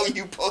 dog.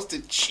 You supposed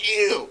to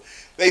chill.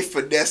 They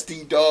finessed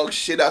the dog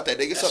shit out that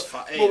nigga. That's So,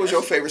 fine. what was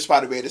your favorite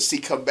Spider-Man to see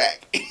come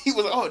back? He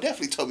was like, oh,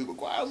 definitely Tobey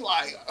Maguire. I'm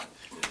like,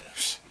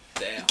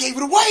 Damn. gave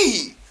it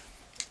away.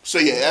 So,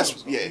 yeah,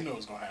 that's, You yeah. know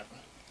what's gonna happen.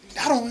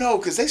 I don't know,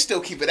 because they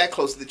still keep it that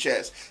close to the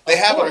chest. They Of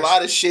have course, a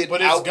lot of shit but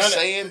it's out gonna,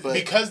 saying, but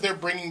because they're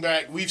bringing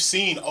back, we've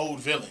seen old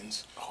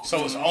villains,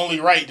 so it's only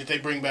right that they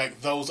bring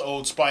back those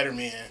old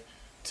Spider-Man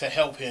to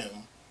help him.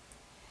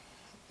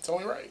 It's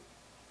only right.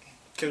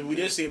 Because we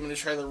did see him in the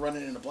trailer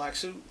running in a black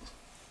suit.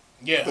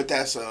 Yeah, but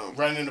that's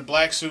running in a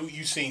black suit.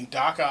 You've seen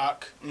Doc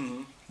Ock.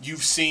 Mm-hmm.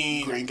 You've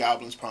seen Green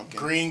Goblin's pumpkin.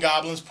 Green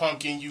Goblin's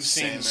pumpkin. You've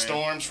seen Sandman. the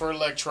storms for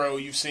Electro.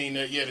 You've seen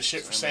the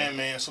shit for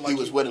Sandman. So like He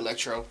was with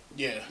Electro.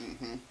 yeah.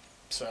 hmm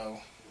So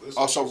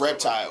Also,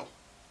 Reptile.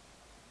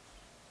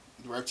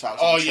 Reptile.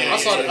 Oh, yeah, I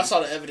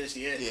saw the evidence.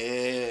 Yeah.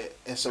 Yeah,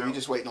 and so we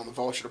just waiting on the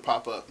Vulture to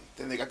pop up.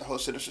 Then they got the whole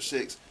Sinister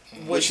Six,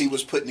 Mm-hmm. which he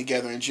was putting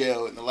together in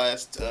jail in the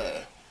last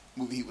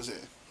movie he was in.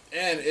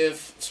 And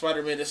if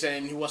Spider-Man is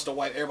saying he wants to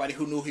wipe everybody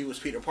who knew he was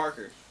Peter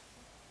Parker,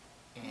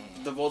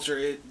 the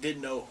Vulture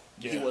did know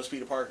he Yeah. was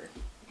Peter Parker.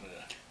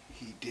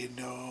 He did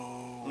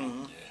know.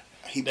 Mm-hmm.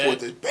 He That- pulled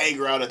the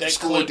banger out at the that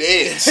school clip-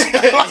 dance.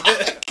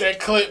 that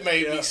clip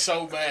made me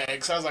so mad.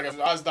 Cause I was like, if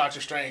I was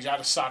Doctor Strange, I'd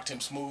have socked him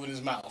smooth in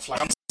his mouth.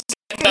 Like I'm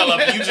hell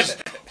up. You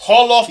just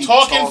haul off Keep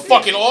talking, talking.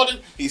 fucking all the.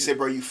 He said,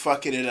 "Bro, you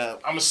fucking it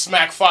up. I'ma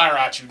smack fire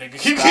at you, nigga.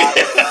 Stop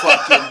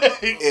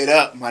fucking it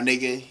up, my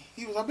nigga."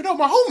 He was like, "But no,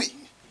 my homie,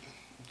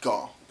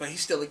 gone." But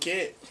he's still a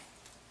kid.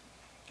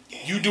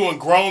 You doing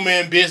grown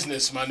man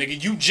business, my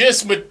nigga. You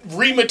just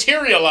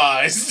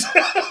rematerialized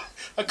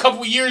a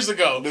couple years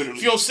ago. Literally.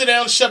 If you don't sit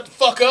down and shut the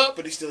fuck up.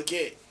 But he's still a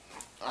kid.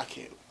 I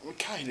can't. I'm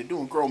kind of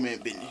doing grown man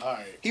business. All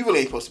right. He really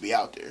ain't supposed to be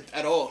out there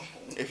At all.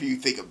 if you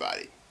think about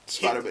it.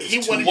 Spider-Man. he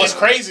is wanted too- What's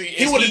crazy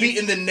He is wanted to be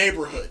in the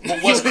neighborhood.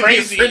 But what's He wanted to be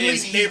crazy a friendly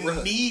is he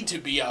neighborhood. need to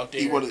be out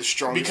there. He one of the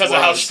strongest because of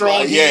how ones. strong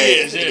Like, he yeah,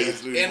 is. it Yeah.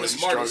 is literally And one the of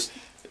smartest.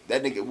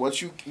 That nigga,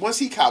 once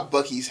he caught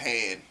Bucky's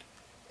hand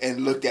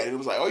and looked at it, it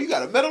was like, oh, you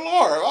got a metal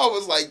arm. I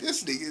was like,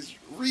 this nigga is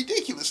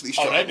ridiculously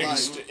strong. Oh, that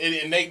nigga's...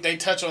 And they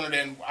touch on it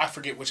in... I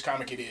forget which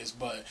comic it is,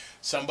 but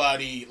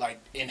somebody, like,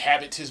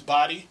 inhabits his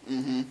body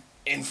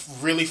and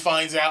really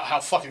finds out how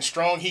fucking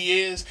strong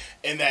he is,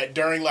 and that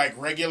during, like,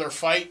 regular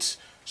fights,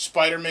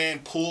 Spider-Man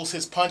pulls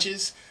his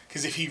punches,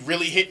 because if he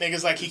really hit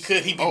niggas like he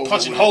could, he'd be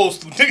punching holes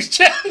through niggas'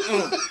 chest.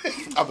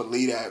 I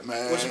believe that,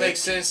 man. Which makes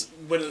sense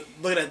with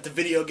looking at the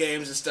video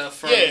games and stuff.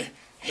 From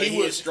he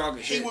was strong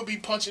as shit. He would be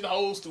punching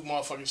holes through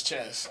motherfuckers'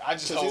 chests. I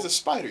just hope... he's a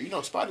spider. You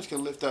know, spiders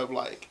can lift up,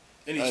 like,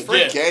 and he's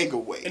gang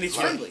away. And he's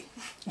like, friendly.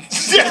 And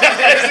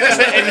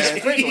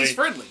he's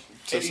friendly.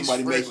 So if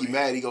somebody make you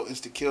mad, he go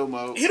instant kill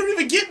mode. He don't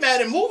even get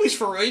mad in movies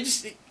for real.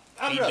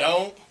 I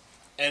don't.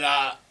 And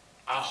I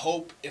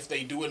hope if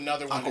they do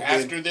another one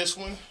after this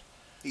one,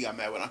 he got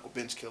mad when Uncle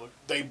Ben's killer.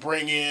 they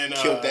bring in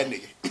Killed that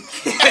nigga.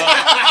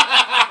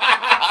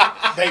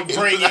 They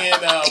bring in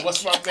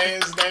what's my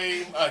man's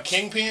name?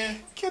 Kingpin.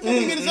 Killed that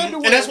nigga in his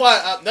underwear. And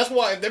that's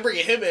why if they bring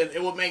him in,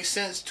 it would make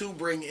sense to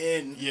bring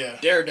in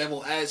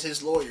Daredevil as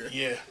his lawyer.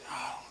 Yeah,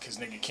 because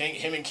nigga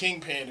him and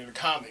Kingpin in the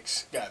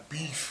comics got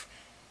beef.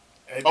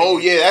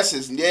 That's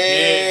his.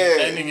 Yeah,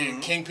 that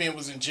nigga Kingpin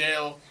was in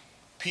jail.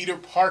 Peter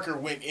Parker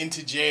went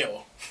into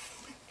jail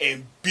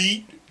and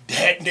beat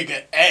that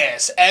nigga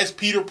ass as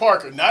Peter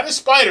Parker, not as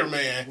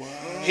Spider-Man. Wow.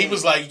 He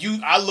was like,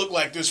 I look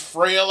like this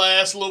frail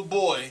ass little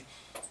boy,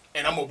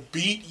 and I'm gonna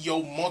beat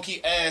your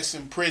monkey ass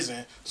in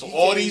prison. So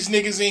all these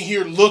niggas in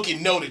here look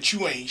and know that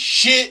you ain't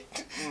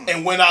shit.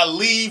 And when I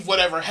leave,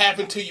 whatever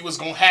happened to you is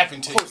gonna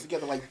happen to you. Close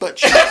together like butt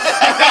cheeks.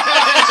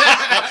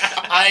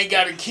 I ain't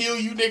gotta kill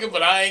you, nigga,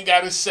 but I ain't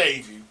gotta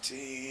save you.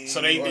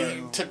 So they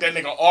took that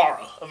nigga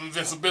aura of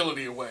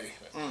invincibility away.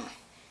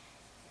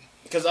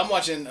 Because I'm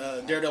watching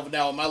Daredevil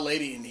now with my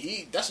lady, and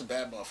that's a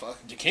bad motherfucker.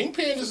 The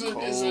Kingpin is a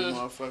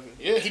motherfucker.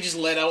 Yeah, he just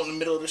let out in the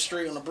middle of the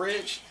street on the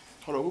bridge.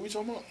 Hold on, who we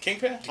talking about?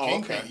 Kingpin?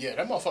 Kingpin, okay. Yeah,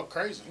 that motherfucker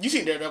crazy. You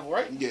seen Daredevil,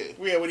 right? Yeah.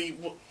 Yeah, when he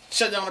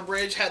shut down the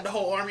bridge, had the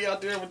whole army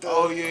out there with the...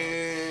 Oh,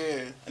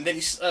 yeah. And then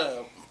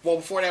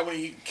before that, when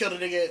he killed a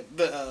nigga,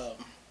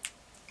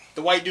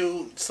 the white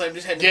dude slammed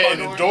his head in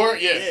the door.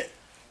 Yeah.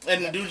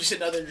 And the dude just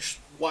sitting out there just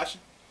watching.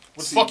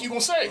 What the fuck you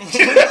gonna say?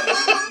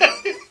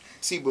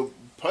 See, but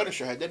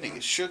Punisher had that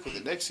nigga shook in the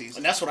next season.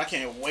 And that's what I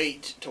can't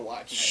wait to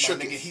watch. Shook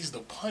nigga, he's the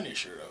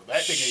Punisher, though.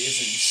 That nigga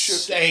is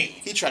insane.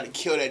 He tried to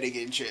kill that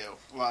nigga in jail.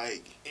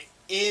 Like...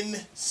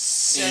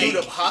 insane. Shoot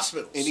up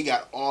hospitals. And he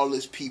got all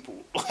his people,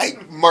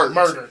 like,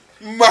 murdered.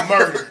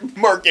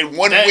 Murdered in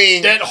one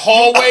wing. That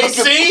hallway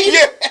scene?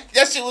 Yeah,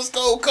 that shit was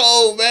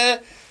cold,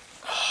 man.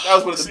 That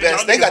was one of the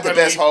best. They got the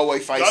best hallway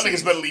fight y'all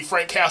scenes. Y'all niggas better leave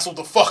Frank Castle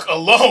the fuck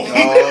alone.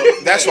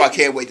 That's why I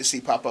can't wait to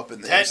see pop up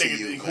in the that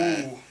MCU, nigga,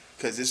 man.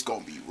 Because it's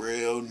going to be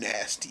real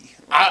nasty.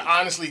 I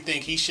honestly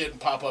think he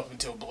shouldn't pop up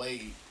until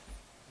Blade.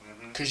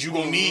 Because you're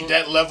going to need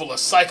that level of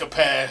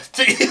psychopath.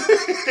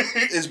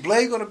 Is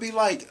Blade going to be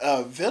like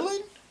a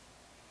villain?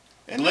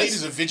 Blade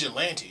is a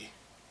vigilante.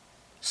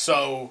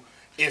 So...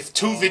 If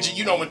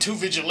when two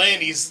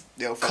vigilantes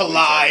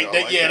collide,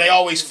 they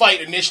always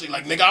fight initially.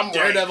 Like, nigga, I'm right.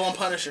 Daredevil and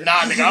Punisher.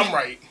 Nah, nigga, I'm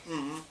right.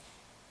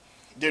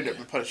 Daredevil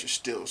and Punisher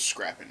still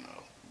scrapping,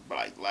 though. But,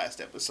 like, last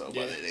episode,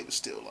 they was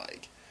still,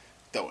 like,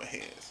 throwing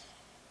hands.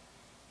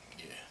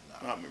 Yeah,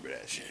 I remember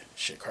that shit. Yeah,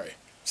 shit crazy.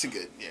 It's a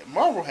good,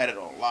 Marvel had it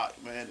on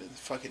lock, man. And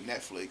fucking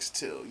Netflix,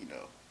 till,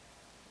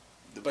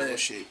 the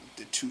bullshit,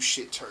 the two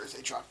shit turds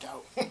they dropped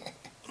out.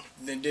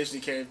 Then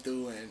Disney came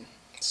through and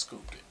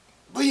scooped it.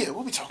 But yeah,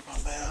 what we talking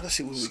about, man? Let's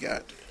see what we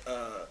got.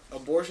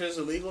 Abortion is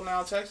illegal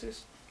now in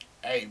Texas?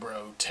 Hey,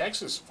 bro,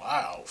 Texas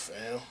wild,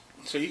 fam.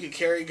 So you can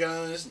carry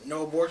guns,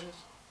 no abortions?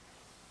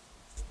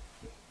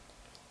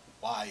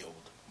 Wild,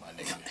 my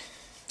nigga.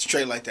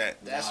 Straight like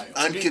that. That's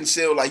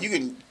unconcealed. Like, you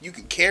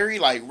can carry,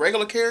 like,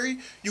 regular carry.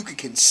 You can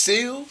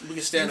conceal. We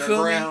can stand on the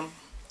ground.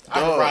 I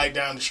can ride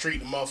down the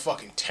street in a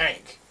motherfucking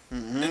tank.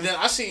 Mm-hmm. And then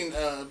I seen...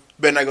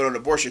 better not go to an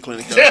abortion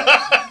clinic, though.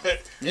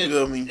 You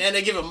feel me? And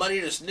they giving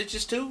money to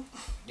snitches, too?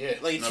 Yeah.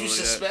 Like, if you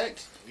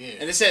suspect. Yeah.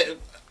 And it said...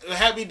 It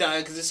had me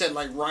dying because it said,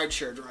 like,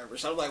 rideshare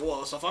drivers. So I was like,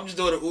 well, so if I'm just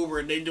doing an Uber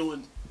and they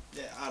doing...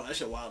 Yeah, I don't know. That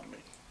shit wild to me.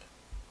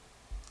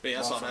 But yeah,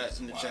 I saw that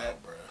in the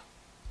chat. Bro.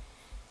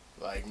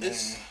 Like, man...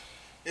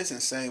 It's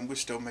insane we're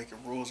still making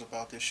rules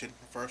about this shit in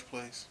the first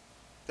place.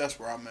 That's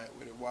where I'm at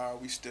with it. Why are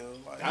we still,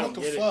 like... What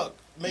the fuck?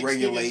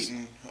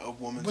 Regulating a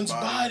woman's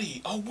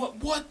body. Oh,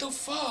 what the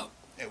fuck?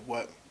 At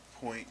what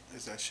point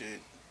is that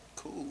shit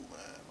cool,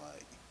 man?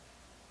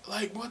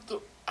 Like what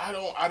the... I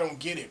don't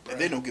get it, bro.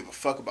 And they don't give a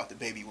fuck about the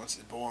baby once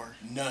it's born.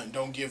 None.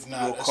 Don't give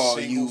we'll call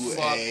you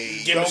fuck.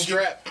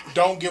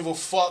 Don't give a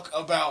fuck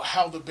about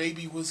how the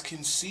baby was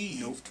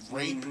conceived. Nope.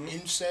 Rape,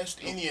 incest,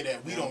 any of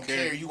that. We don't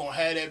care. You gonna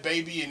have that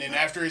baby, and then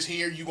after it's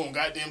here, you gonna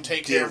goddamn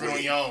take care of it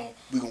on your own.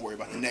 We gonna worry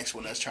about the next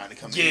one that's trying to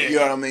come in. You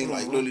know what I mean?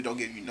 Like, literally don't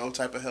give you no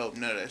type of help,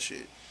 none of that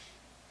shit.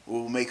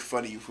 We'll make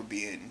fun of you for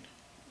being,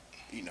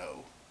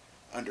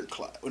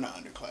 underclass. Well, not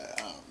underclass.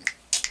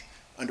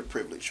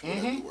 Underprivileged,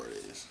 whatever the word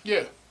is.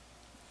 Yeah.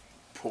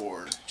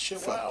 Poor, shit,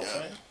 fucked wild, up.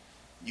 Man.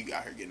 You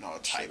got her getting all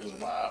type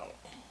of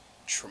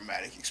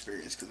traumatic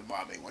experience because the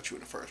mom ain't want you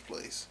in the first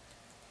place.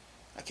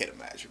 I can't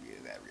imagine being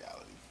in that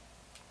reality.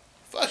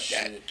 Fuck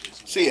that.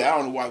 See, I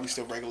don't know why we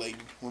still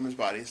regulating women's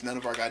bodies. It's none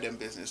of our goddamn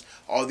business.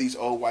 All these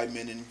old white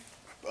men in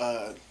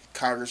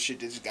Congress shit,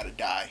 they just gotta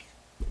die.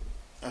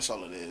 That's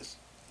all it is.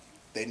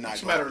 They not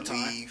It's a matter gonna of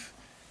time. leave.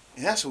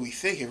 And that's what we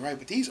thinking, right?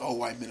 But these old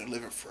white men are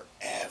living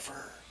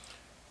forever.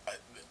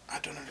 I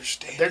don't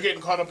understand. They're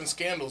getting caught up in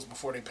scandals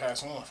before they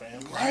pass on,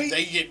 fam. Right.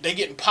 They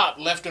getting popped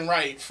left and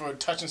right for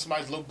touching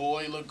somebody's little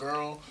boy, little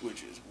girl.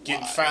 Which is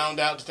getting wild. found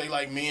out that they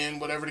like men,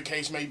 whatever the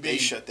case may be. They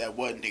shut that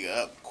one nigga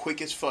up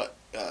quick as fuck.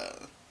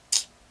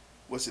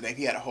 What's the name?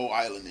 He had a whole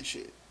island and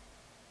shit.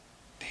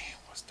 Damn,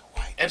 what's the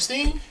white?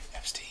 Epstein?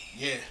 Epstein.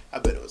 Yeah. I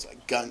bet it was a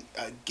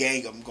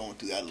gang of them going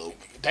through that little.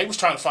 They was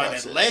trying to find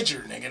process. that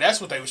ledger, nigga. That's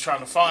what they was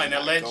trying to find. They're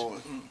That not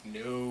ledger. going.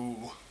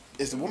 No.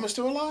 Is the woman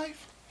still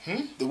alive?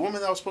 The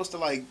woman that was supposed to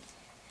like.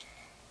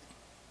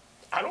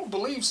 I don't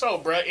believe so,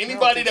 bruh.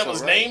 Anybody think that so,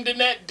 was right? named in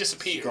that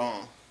disappeared.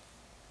 Gone.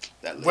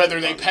 That lady Whether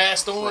they probably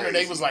passed on or they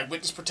crazy. was like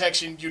witness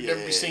protection, you'd never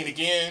be Yeah. seen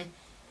again.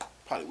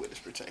 Probably witness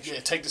protection. Yeah,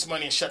 take this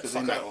money and shut the Because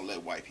they're fuck not up. gonna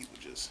let white people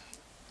just.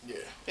 Yeah.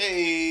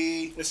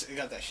 Hey. It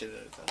got that shit at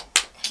it though.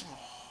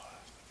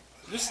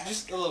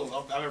 Just a little.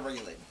 I've been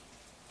regulating.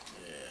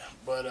 Yeah.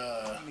 But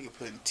Nigga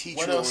putting tea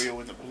What else?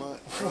 Oreo in the blunt.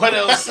 what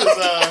else is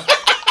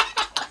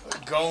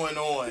going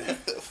on?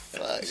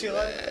 Fuck, See,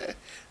 like- man.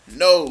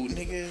 No,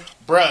 nigga.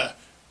 Bruh,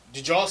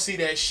 did y'all see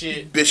that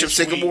shit? Bishop this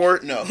week? Sycamore?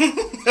 No.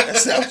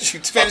 That's not what you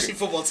Fantasy talking.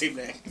 football team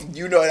name.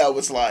 You know that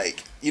was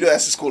like. You know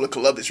that's the School of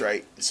Columbus,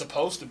 right? It's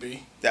supposed to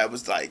be. That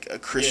was like a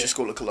Christian Yeah.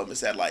 School of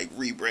Columbus that like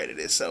rebranded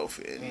itself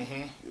and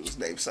Mhm. it was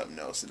named something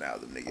else. And now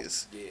them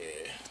niggas, Yeah.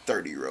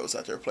 30-year-olds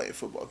out there playing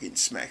football, getting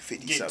smacked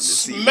 50 Getting something to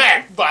see.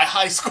 smacked by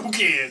high school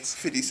kids.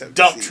 50 something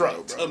Dump to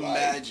trucks. bro. Like,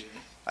 Imagine.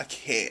 I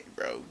can't,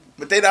 bro.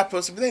 But they not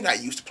supposed to. They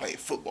not used to playing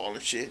football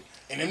and shit.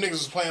 And them niggas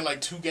was playing like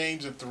 2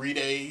 games in 3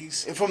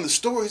 days. And from the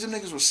stories, them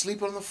niggas were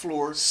sleeping on the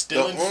floor.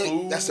 Stealing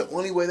food. That's the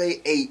only way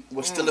they ate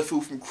was stealing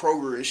food from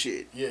Kroger and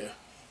shit. Yeah.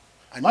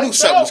 I knew Lights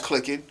something out. was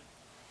clicking.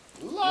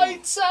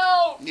 Lights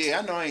out. Yeah,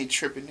 I know I ain't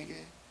tripping, nigga.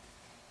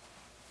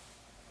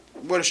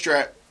 What a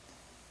strap.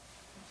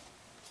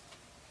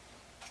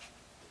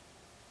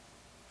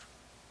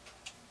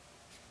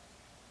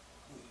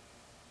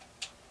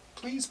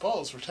 Please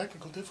pause for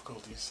technical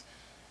difficulties.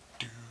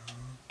 Do,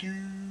 do,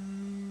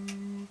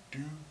 do,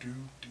 do,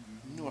 do.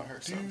 You knew I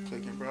heard something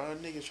clicking, bro.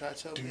 Nigga try to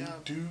tell Do, me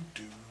out. do,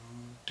 do,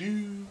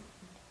 do.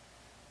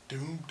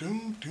 Doom,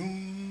 doom,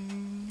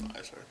 doom.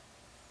 Nice, sir.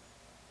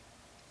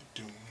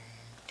 Doom,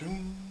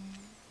 doom.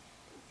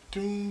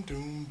 Doom,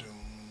 doom, doom,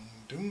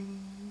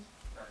 doom.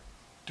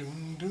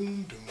 Doom,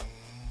 doom, doom,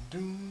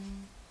 doom.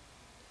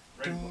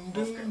 Doom,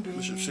 doom, doom.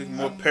 Bishop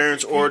Sycamore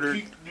parents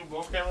ordered. Do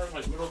both cameras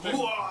like middle thing.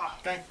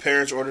 Okay.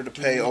 Parents ordered to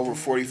pay over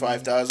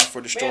 $45,000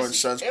 for destroying Yes,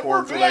 son's and porn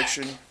we're back.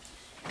 collection.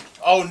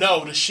 Oh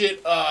no, the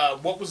shit,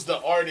 what was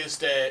the artist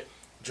that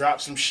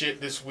dropped some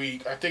shit this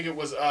week? I think it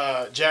was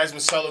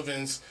Jasmine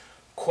Sullivan's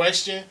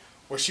question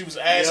where she was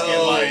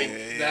asking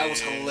like, That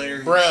was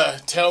hilarious.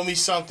 bruh, tell me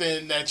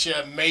something that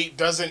your mate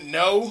doesn't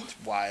know.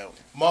 Wild.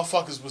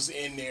 Motherfuckers was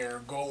in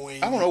there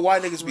going. I don't know why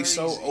niggas be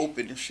so crazy.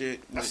 open and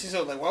shit. I see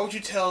something like, why would you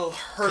tell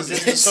her Cause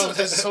this? this is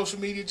a social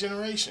media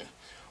generation.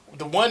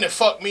 The one that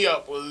fucked me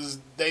up was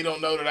they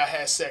don't know that I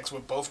had sex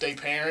with both their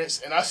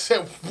parents, and I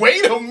said,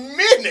 wait a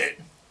minute.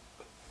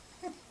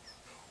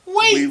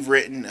 Wait. We've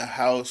written a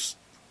house.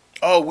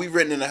 Oh, we've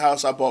written in a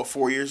house I bought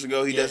 4 years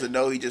ago. He Yeah. doesn't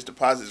know. He just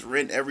deposits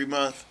rent every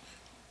month.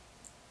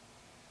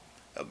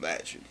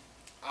 Imagine.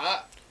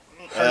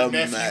 Her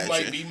nephew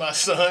might be my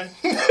son.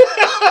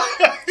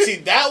 See,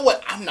 that one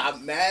I'm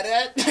not mad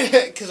at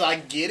because I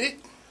get it.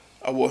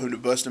 I want him to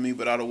bust on me,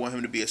 but I don't want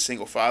him to be a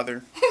single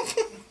father.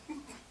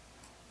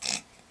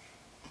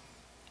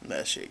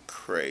 That shit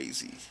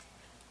crazy.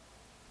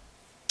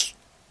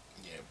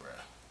 Yeah, bruh.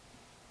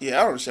 Yeah, I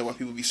don't understand why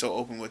people be so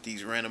open with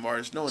these random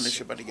artists, knowing this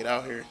shit about to get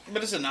out here.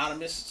 But it's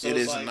anonymous. So It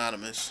it's is like,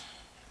 anonymous.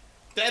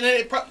 And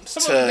then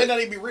some of them may not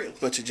even be real.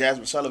 But to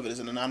Jasmine Sullivan, is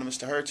it anonymous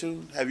to her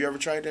too? Have you ever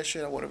tried that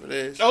shit? Or whatever it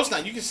is. No, it's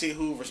not. You can see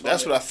who responded.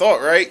 That's what I thought,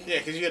 right? Yeah,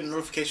 because you get a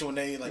notification when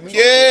they like.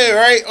 Yeah,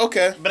 right.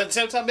 Okay. But at the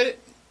same time, this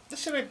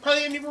shit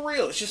probably ain't even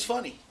real. It's just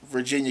funny.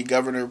 Virginia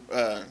governor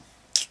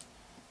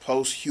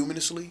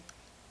posthumously.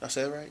 I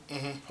said it right?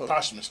 Mm-hmm.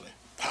 Posthumously.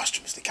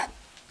 Posthumously. God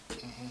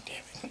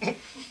damn it.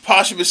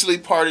 Posthumously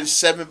pardoned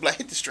 7 black.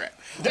 Hit the strap.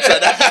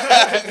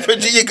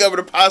 Virginia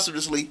governor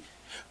posthumously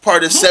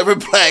pardoned 7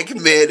 black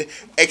men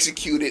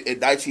executed in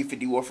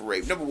 1951 for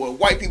rape. Number one,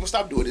 white people,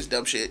 stop doing this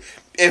dumb shit.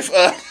 If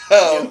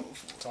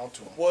Talk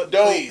to him. What?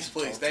 Don't- Please,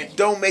 thank you.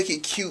 don't make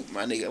it cute,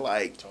 my nigga.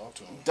 Like, Talk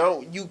to him.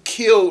 don't you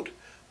killed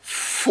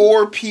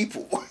 4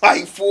 people,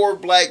 like 4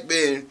 black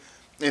men,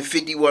 and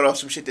 51 on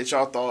some shit that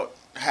y'all thought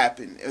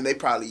happened, and they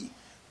probably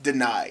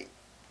denied,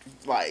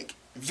 like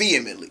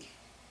vehemently.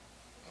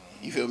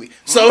 You feel me?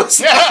 So it's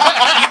You see,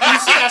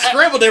 I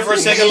scrambled there for a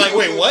second. Like,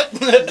 wait, what?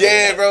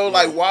 yeah, bro.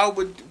 Like, why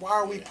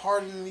are we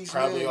pardoning these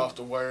Probably men? off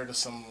the word of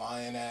some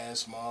lying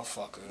ass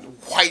motherfucker.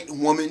 White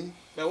woman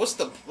Man, what's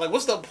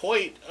the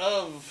point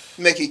of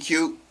make it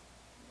cute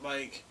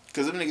like?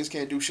 because them niggas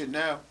can't do shit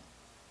now.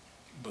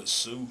 But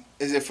sue.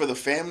 Is it for the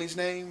family's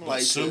name?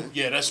 Like sue?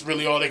 Yeah, that's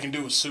really all they can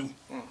do is sue.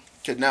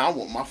 Cause now I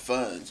want my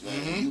funds, man.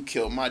 Mm-hmm. You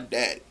killed my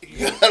daddy.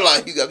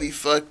 Like, you got me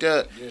fucked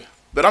up. Yeah.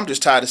 But I'm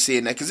just tired of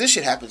seeing that, because this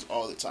shit happens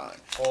all the time.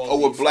 Or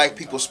where black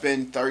people time.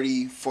 spend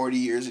 30, 40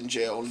 years in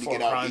jail only to For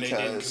get a out crime they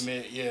didn't because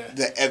commit, yeah.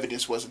 the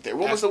evidence wasn't there.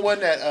 What was the one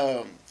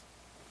that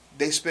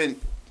they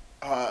spent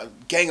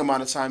gang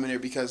amount of time in there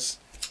because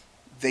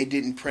they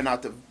didn't print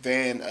out the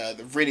van,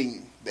 the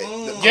renting, the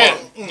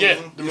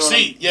the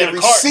receipt. Yeah, the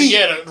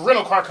receipt. The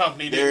rental car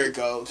company. There it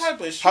goes.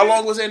 How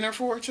long was it in there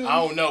for, too? I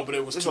don't know, but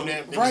it was too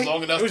damn. It right? was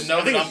long enough to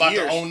know that I'm about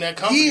to own that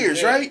company.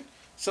 Years, right?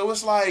 So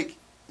it's like,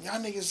 y'all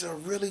niggas are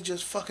really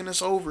just fucking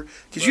us over.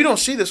 Because you don't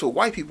see this with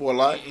white people a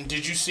lot.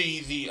 Did you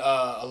see the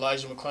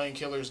Elijah McClain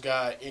killer's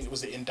guy?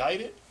 Was it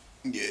indicted?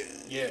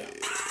 Yeah.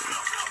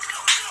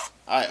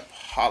 I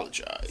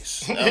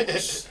apologize.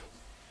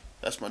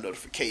 That's my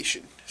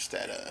notification. It's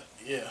that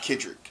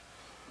Kendrick.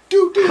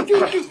 Do.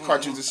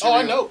 Cartoons and cereal. Oh,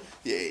 I know.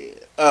 Yeah.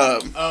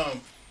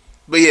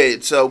 But yeah,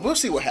 so we'll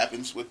see what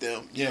happens with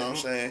them. You know what I'm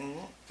saying?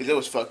 Because it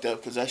was fucked up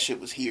because that shit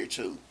was here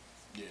too.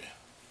 Yeah,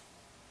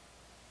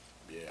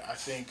 I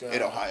think...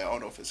 in Ohio. I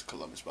don't know if it's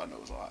Columbus, but I know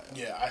it's Ohio.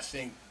 Yeah, I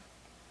think...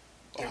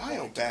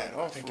 Ohio bad.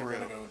 I think they're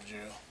going to go to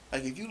jail.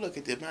 Like, if you look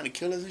at the amount of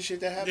killers and shit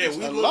that happens,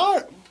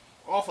 yeah,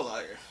 awful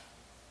out here.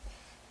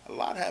 A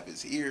lot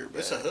happens here, man.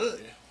 It's a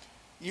hood.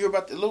 You hear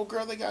about the little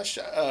girl that got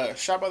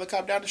shot by the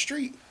cop down the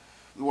street?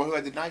 The one who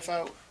had the knife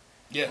out?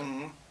 Yeah.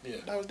 Mm-hmm. Yeah.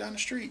 That was down the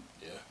street.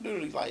 Yeah.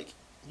 Literally, like,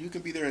 you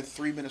can be there in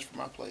 3 minutes from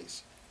my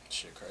place.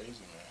 Shit crazy,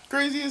 man.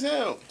 Crazy as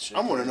hell.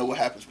 I want to know what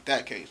happens with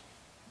that case.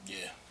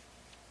 Yeah.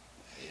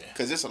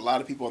 Because there's a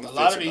lot of people on the fence.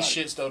 A lot of these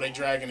shits, though, they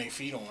dragging their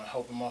feet on,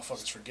 hoping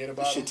motherfuckers forget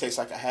about it. Shit tastes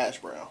like a hash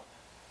brown.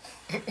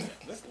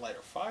 That's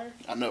lighter fire.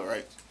 I know,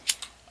 right?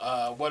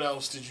 What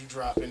else did you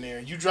drop in there?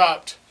 You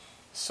dropped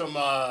some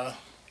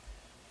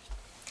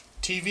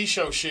TV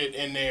show shit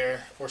in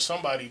there, or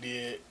somebody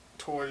did,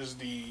 towards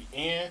the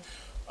end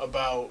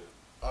about...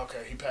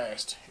 Okay, he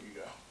passed. Here you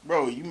go.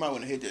 Bro, you might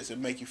want to hit this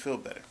and make you feel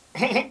better.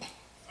 I'm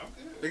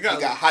good. They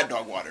got hot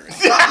dog water in it.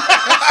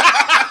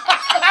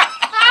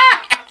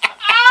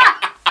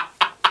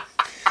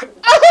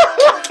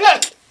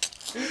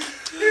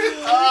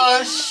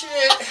 Oh,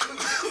 shit.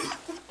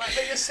 My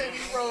nigga said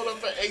he rolled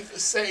up an eighth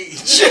of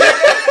sage.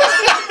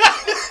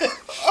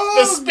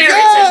 The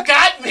spirits have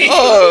got me.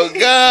 Oh,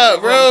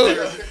 God,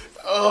 bro.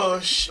 Oh,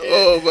 shit.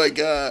 Oh, my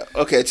God.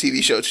 Okay,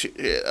 TV show shit.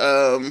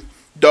 Yeah.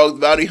 Dog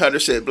the Bounty Hunter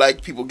said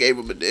black people gave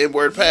him an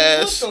N-word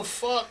pass. What the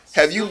fuck?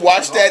 Have you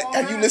watched that?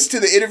 Have you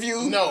listened to the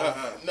interview? No.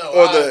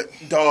 Or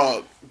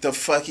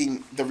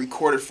the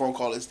recorded phone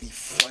call is the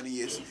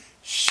funniest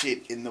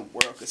shit in the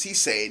world. Because he's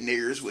saying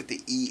niggers with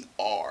the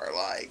E-R.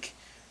 Like,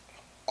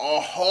 a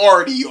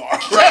hard E-R.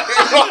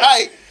 Right?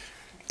 Like,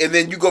 and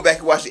then you go back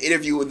and watch the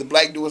interview and the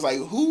black dude was like,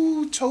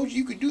 who told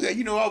you could do that?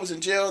 You know, I was in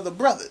jail. The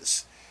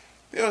brothers.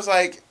 It was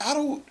like, I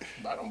don't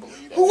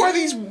believe that. Who are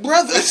these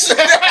brothers?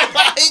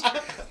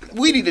 Like,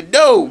 we need to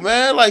know,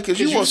 man. Like, cause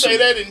you say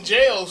that in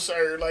jail,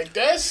 sir. Like,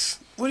 that's...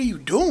 What are you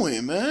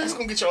doing, man? That's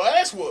gonna get your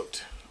ass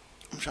whooped.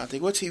 I'm trying to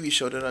think. What TV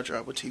show did I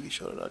drop?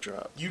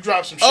 You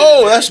dropped some shit.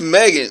 Oh, that's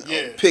Megan.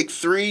 Yeah. Pick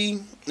 3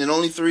 and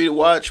only 3 to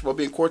watch while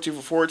being quarantined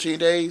for 14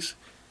 days.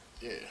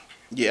 Yeah.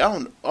 Yeah, I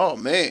don't... Oh,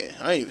 man.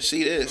 I didn't even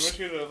see this.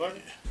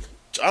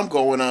 I'm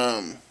going,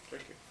 Damn.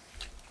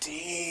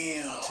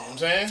 See what I'm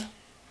saying?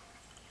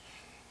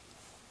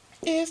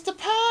 It's the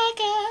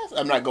podcast.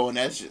 I'm not going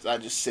that shit. I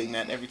just sing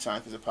that every time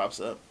because it pops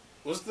up.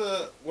 What's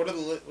the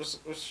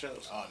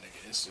shows? Oh,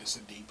 nigga, it's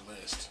a deep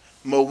list.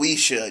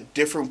 Moesha,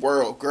 Different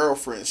World,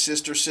 Girlfriend,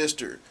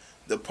 Sister,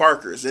 The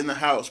Parkers, In the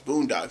House,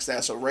 Boondocks,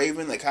 That's a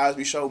Raven, The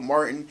Cosby Show,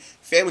 Martin,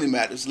 Family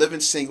Matters, Living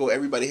Single,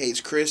 Everybody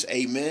Hates Chris,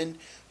 Amen,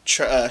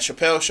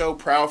 Chappelle Show,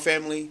 Proud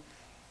Family's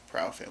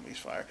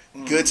fire.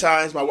 Good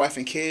Times, My Wife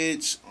and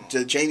Kids,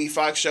 The Jamie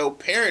Foxx Show,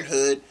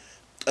 Parenthood,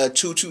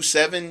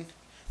 227,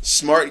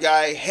 Smart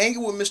Guy,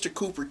 Hanging with Mr.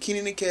 Cooper,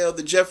 Kenan and Kel,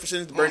 The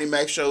Jeffersons, The Bernie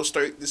Mac Show,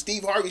 The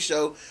Steve Harvey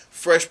Show,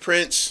 Fresh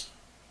Prince.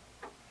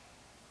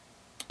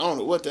 I don't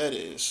know what that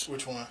is.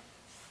 Which one?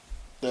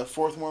 The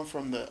fourth one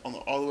from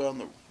all the way on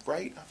the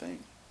right, I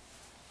think.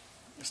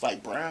 It's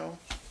like brown.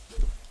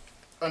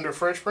 Under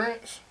Fresh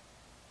Prince?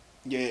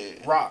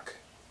 Yeah. Rock.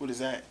 What is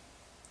that?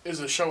 It's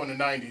a show in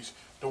the 90s.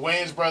 The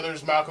Wayans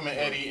brothers, Malcolm and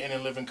Eddie, and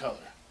In Living Color.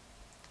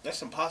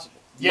 That's impossible.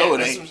 Yeah, no,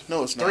 it ain't.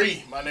 No, it's not.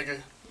 3, my nigga.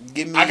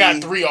 I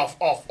got 3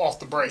 off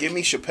the break. Give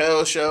me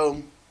Chappelle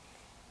Show.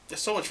 There's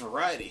so much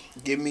variety.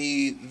 Give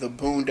me the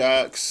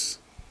Boondocks.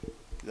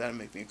 That'll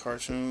make me a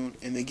cartoon.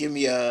 And then give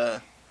me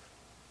that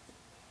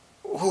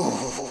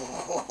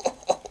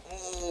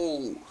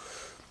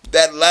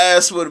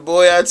last one,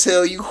 boy, I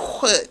tell you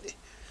what.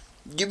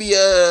 Give me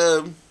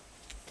I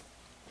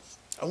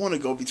want to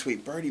go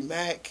between Bernie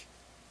Mac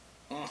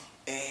and...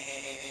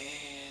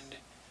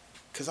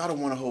 Because I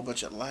don't want a whole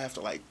bunch of laughter,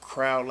 like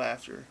crowd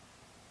laughter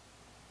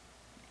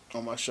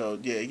on my show.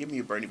 Yeah, give me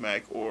a Bernie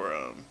Mac or...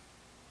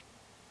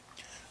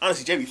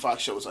 Honestly, Jamie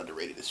Foxx show is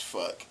underrated as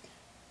fuck.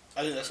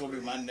 I think that's going to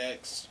be my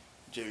next.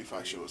 Jamie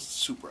Foxx show is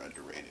super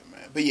underrated,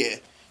 man. But yeah,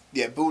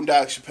 Yeah,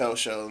 Boondock Chappelle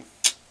Show.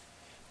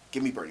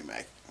 Give me Bernie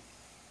Mac.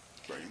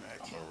 Bernie Mac.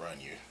 I'm gonna run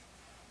you.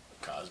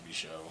 Cosby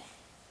Show.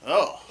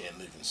 Oh. And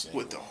Living Single.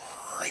 With the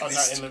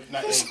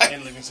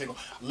in Living Single.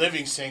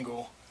 Living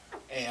Single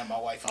and My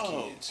Wife and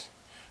Kids.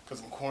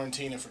 Because I'm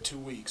quarantining for 2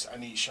 weeks. I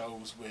need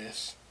shows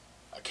with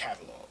a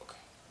catalog.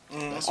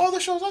 All the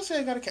shows I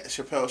said got a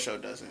Chappelle Show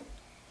doesn't.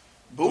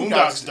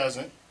 Boondocks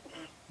doesn't.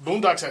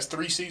 Boondocks has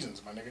 3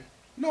 seasons, my nigga.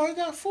 No, it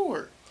got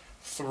 4.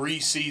 3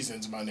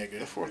 seasons, my nigga.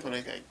 The 4th one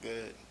ain't got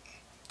good.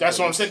 That's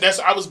what I'm saying.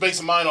 I was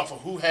basing mine off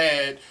of who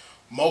had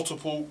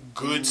multiple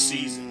good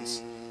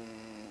seasons.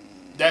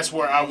 That's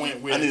where I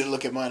went with. I need to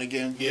look at mine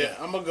again. Yeah,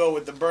 I'm gonna go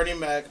with the Bernie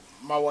Mac,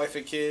 My Wife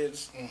and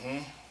Kids, Mm-hmm.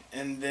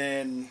 and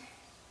then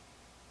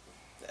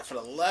for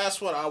the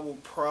last one, I will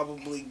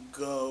probably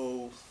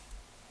go.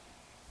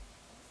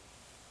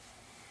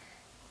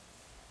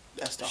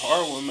 That's the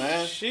hard one,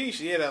 man.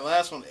 Sheesh, yeah, that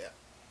last one. Yeah.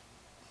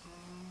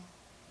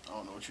 I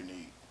don't know what you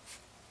need.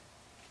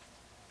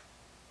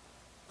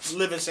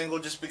 Living Single,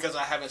 just because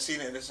I haven't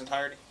seen it in its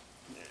entirety.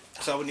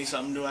 So I would need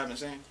something new I haven't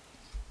seen.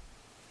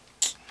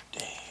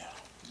 Damn.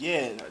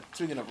 Yeah,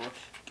 speaking of,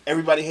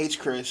 Everybody Hates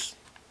Chris.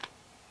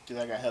 Dude,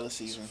 I got hella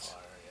seasons.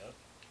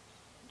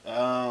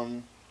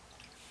 Damn,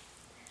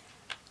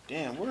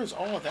 where's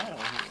all of that on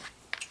here?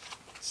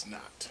 It's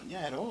not.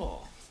 Yeah, at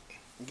all.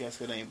 I guess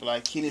it ain't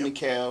Black. Keenan and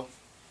Kel.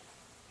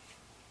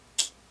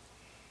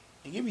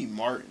 And give me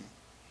Martin.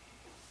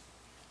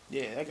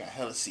 Yeah, that got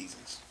hella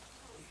seasons.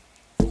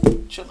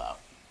 Chill out.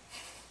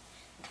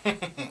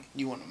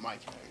 You want a mic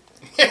and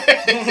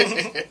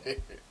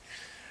everything.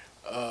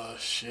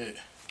 Shit.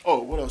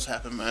 Oh, what else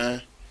happened,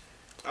 man?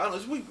 I don't know,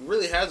 this week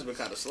really has been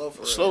kind of slow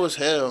for Slow as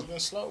hell. It's been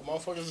slow.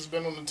 Motherfuckers has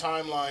been on the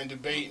timeline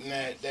debating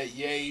that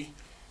Ye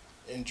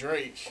and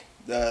Drake.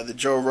 The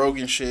Joe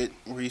Rogan shit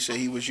where he said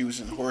he was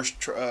using horse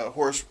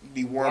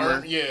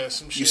dewormer. Yeah,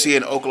 some shit. You see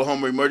in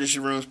Oklahoma emergency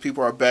rooms,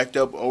 people are backed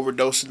up,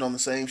 overdosing on the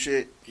same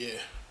shit. Yeah.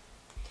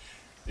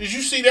 Did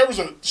you see there was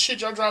a shit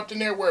y'all dropped in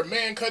there where a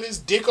man cut his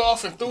dick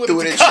off and threw it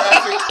in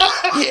traffic?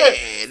 Yeah,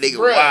 nigga,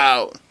 Bruh.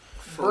 wild.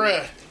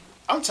 Bruh.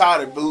 I'm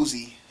tired of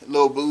Boozy.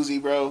 Lil Boozy,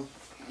 bro.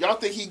 Y'all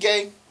think he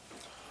gay?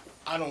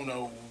 I don't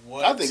know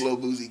what. I think Lil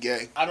Boozy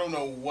gay. I don't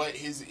know what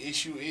his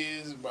issue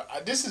is,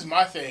 but this is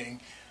my thing.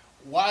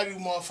 Why do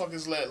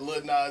motherfuckers let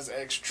Lil Nas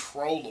X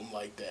troll him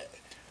like that?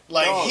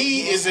 Like, No,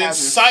 he is having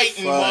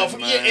inciting fun, motherfuckers.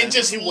 man. Yeah, and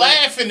just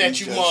laughing at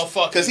you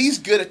motherfuckers. Because he's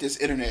good at this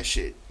internet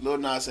shit. Lil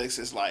Nas X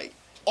is like...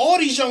 All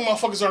these young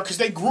motherfuckers are because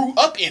they grew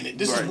up in it.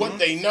 This Right. is what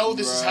they know.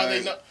 This is how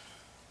they know.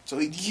 So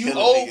he You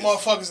old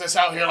motherfuckers that's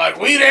out here like,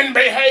 we didn't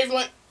behave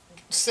like...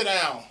 Sit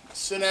down.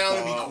 Sit down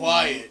and be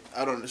quiet.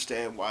 I don't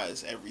understand why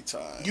it's every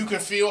time. You can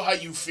feel how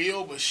you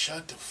feel, but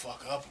shut the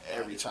fuck up.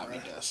 Every time he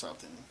does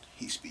something,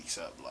 he speaks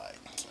up like,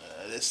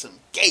 there's some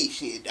gay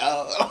shit,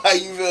 dog.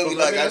 Like, you feel me?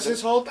 Like, that's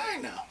his whole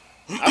thing now.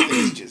 I think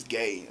he's just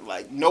gay.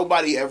 Like,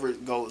 nobody ever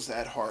goes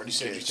that hard. You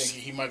said you think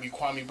he might be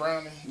Kwame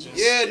Browning?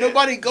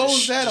 Nobody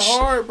goes that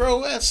hard,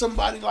 bro. That's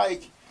somebody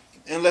like,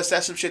 unless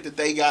that's some shit that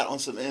they got on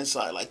some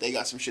inside, like they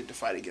got some shit to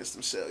fight against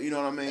themselves. You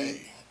know what I mean?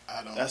 Hey,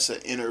 I don't. That's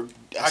an inner.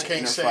 I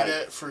can't say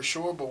that for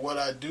sure, but what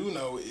I do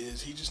know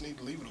is he just need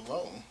to leave it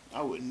alone.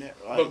 I would never.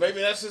 Like, But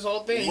maybe that's his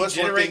whole thing. He what's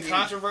one generating thing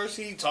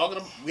controversy.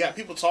 We got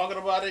people talking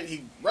about it.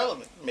 He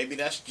relevant. Maybe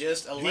that's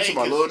just a you lane. talking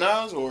about Lil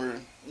Nas or?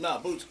 Nah,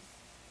 Boots.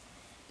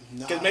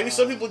 Because maybe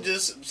some people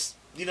just,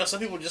 some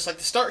people just like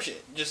to start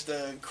shit, just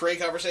to create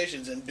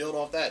conversations and build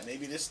off that.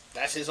 Maybe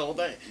that's his whole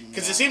thing.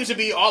 Because it seems to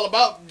be all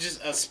about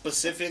just a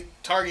specific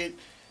target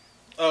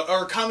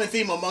or common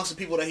theme amongst the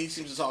people that he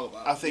seems to talk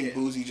about. I think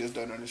Boozy just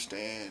don't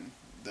understand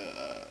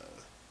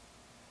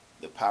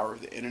the power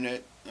of the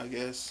internet, I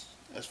guess,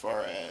 as far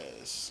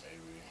as...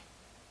 Maybe.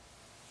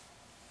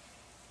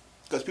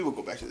 Because people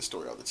go back to the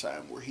story all the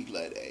time where he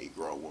let a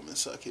grown woman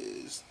suck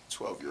his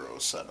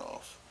 12-year-old son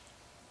off.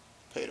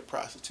 Paid a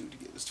prostitute to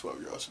get his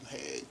 12-year-old some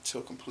head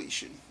till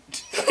completion.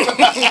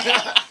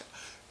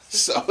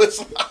 So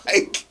it's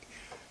like...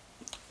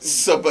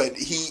 So, but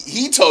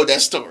he told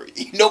that story.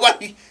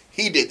 Nobody...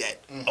 He did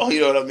that. Mm-hmm. Oh,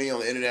 you know what I mean? On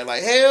the internet,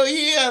 like, hell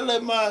yeah, I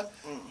let my...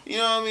 You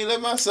know what I mean? Let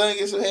my son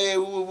get some head,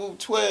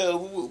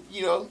 12,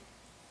 you know?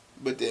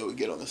 But then we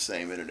get on the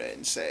same internet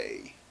and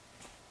say,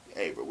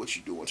 hey, bro, what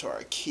you doing to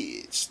our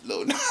kids?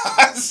 Lil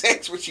Nas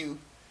X,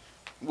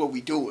 what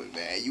we doing,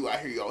 man? You out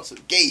here on some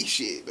gay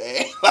shit,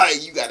 man.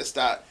 Like, you gotta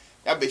stop.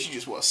 I bet you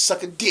just want to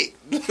suck a dick.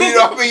 You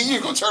know what I mean?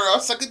 You're gonna turn around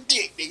and suck a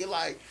dick, nigga.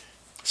 Like,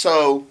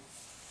 so,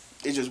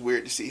 it's just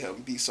weird to see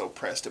him be so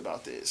pressed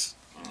about this.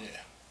 Yeah.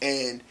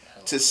 And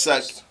to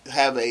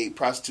have a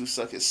prostitute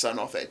suck his son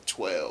off at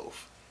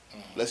 12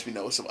 lets me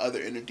know some other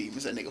inner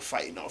demons that nigga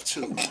fighting off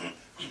too.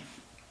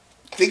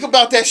 Think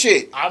about that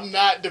shit. I'm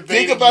not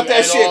debating. Think about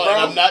that shit, all, bro.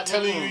 And I'm not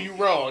telling you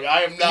wrong.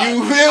 I am not.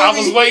 You feel I me?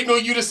 was waiting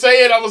on you to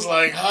say it. I was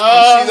like,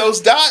 huh? You see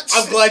those dots?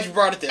 I'm glad you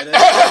brought it there.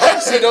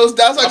 See those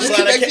dots I I'm just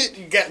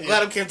connected?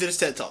 glad I came to this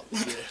TED Talk.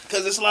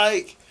 Because it's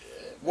like,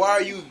 why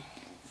are you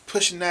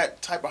pushing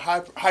that type of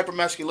hyper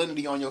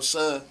masculinity on your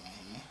son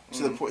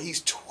to the point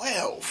he's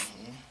 12?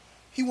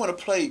 He want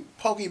to play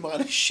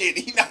Pokemon and shit.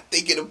 He not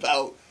thinking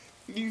about,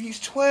 He's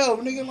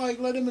 12, nigga. Like,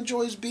 let him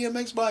enjoy his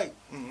BMX bike.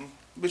 Mm-hmm.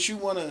 But you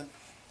want to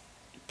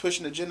push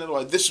an agenda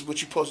like, this is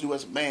what you're supposed to do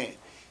as a man.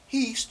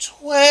 He's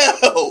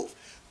 12.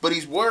 But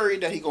he's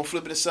worried that he going to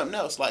flip it to something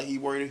else. Like, he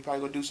worried he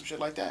probably going to do some shit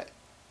like that.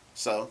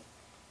 So,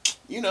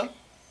 you know.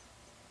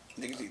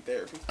 Niggas need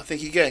therapy. I think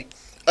he gay.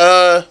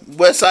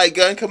 West Side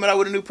Gun coming out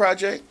with a new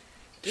project.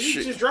 Did he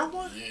just drop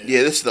one?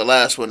 Yeah, this is the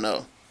last one,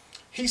 though.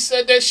 He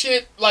said that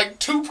shit like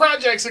 2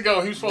 projects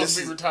ago. He was supposed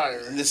to be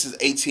retired. This is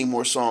 18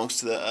 more songs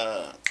to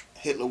the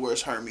Hitler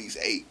Wears Hermes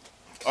 8.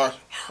 Or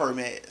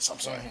Hermes. I'm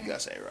sorry. You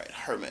got to say it right.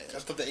 Hermes. I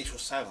thought the H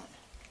was silent.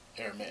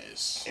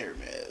 Hermes.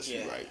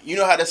 Yeah. Right. You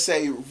know how to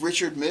say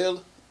Richard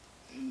Mill?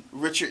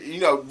 Richard, you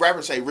know,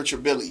 rappers say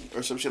Richard Billy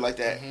or some shit like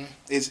that. Mm-hmm.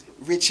 It's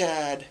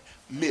Richard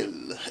Mill.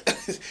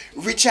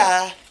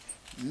 Richard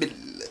Mill.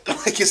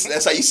 Like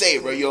that's how you say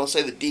it, bro. You don't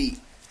say the D.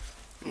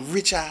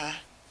 Richard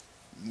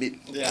Mill.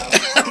 Yeah.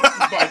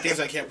 Probably things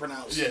I can't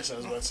pronounce. Yes, I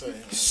was about to say.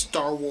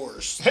 Star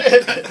Wars.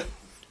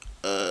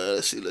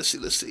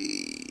 Let's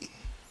see.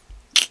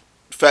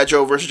 Fat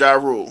Joe versus Ja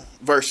Rule.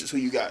 Versus, who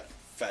you got?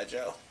 Fat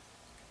Joe.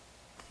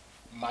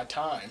 My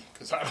time,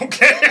 because I don't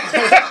care.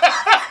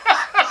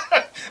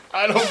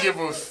 I don't give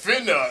a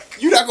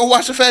finnuck. You not gonna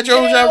watch the Fat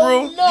Joe and Ja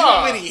Rule? No. You know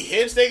how many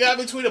hits they got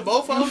between the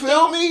both of them? You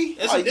feel me?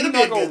 Like, it'll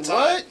be a good time.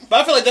 What?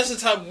 But I feel like that's the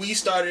time we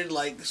started,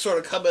 like, sort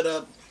of coming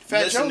up.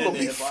 Fat Joe gonna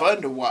be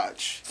fun to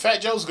watch.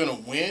 Fat Joe's gonna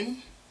win.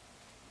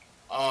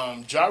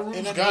 Ja Rule's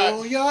and I got.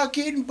 know y'all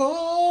getting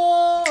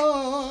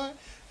bored.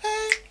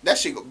 Hey. That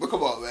shit go.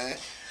 Come on, man.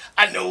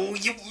 I know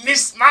you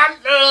miss my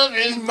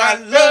loving, my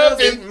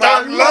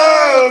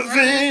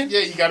loving. Yeah,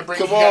 you gotta bring.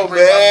 Come on,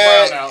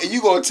 man. Out. And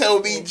you gonna tell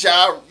me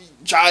Ja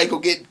ain't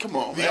gonna get? Come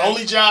on, the man. The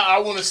only Ja I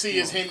want to see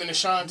is him and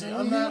Ashanti.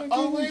 I'm not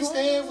always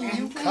there when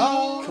you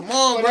call. Come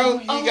on, bro.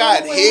 He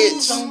got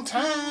hits.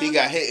 He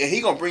got hit, and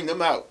he gonna bring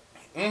them out.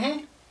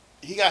 Mm-hmm.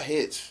 He got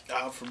hits.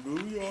 Out from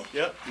New York.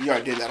 Yep. You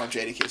already did that on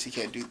Jadakiss. He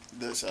can't do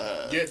this.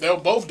 Yeah, they'll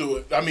both do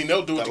it. I mean,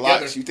 they'll do it together.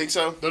 Locks, you think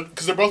so?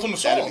 Because they're both on the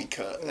song.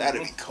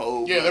 That'd be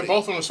cold. Yeah, they're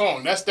both on the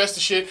song. That's the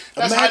shit.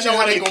 That's Imagine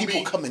how many people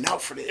be, coming out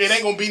for this. It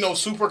ain't gonna be no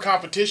super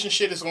competition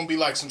shit. It's gonna be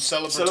like some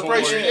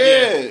celebration.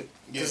 Yeah.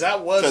 Because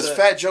that was because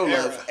Fat Joe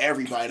loves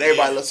everybody.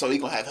 Everybody loves, so he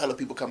gonna have hella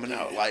people coming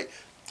out. Like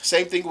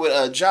same thing with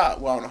Ja.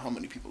 Well, I don't know how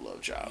many people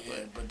love Ja,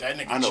 but that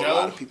nigga I know Joe, a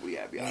lot of people.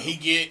 Yeah, when he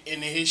get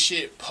into his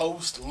shit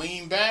post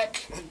lean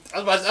back.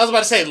 I was about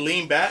to say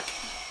lean back.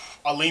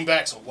 A lean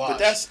back's a watch. But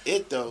that's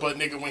it though. But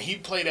nigga, when he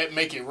play that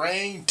Make It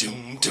Rain,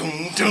 doom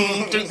doom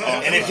doom doom,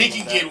 and if he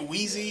can get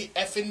Wheezy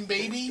effing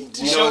baby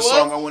to you show know what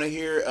song up, I want to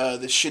hear?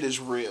 The Shit Is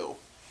Real.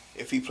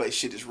 If he plays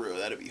Shit Is Real,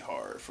 that'd be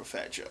hard for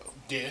Fat Joe.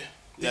 Yeah.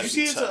 Did you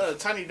see his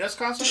Tiny Desk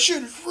concert? The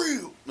shit is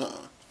real.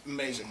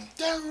 Amazing.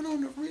 Down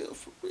on the real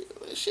for real.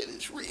 That shit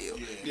is real.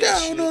 Yeah.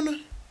 Down on the.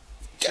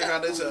 Check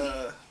out his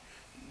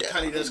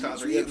Tiny Desk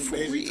concert. He had an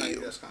amazing Tiny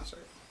Desk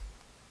concert.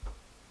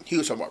 He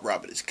was talking about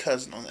robbing his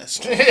cousin on that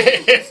song.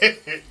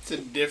 It's a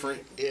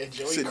different. Yeah,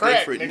 Joey it's a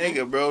Crack, different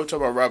nigga, bro.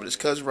 Talking about robbing his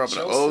cousin, robbing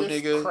an old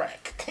nigga.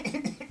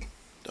 Crack.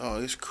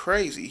 Oh, it's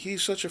crazy.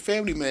 He's such a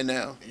family man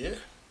now. Yeah.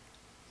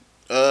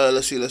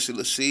 Let's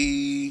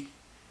see.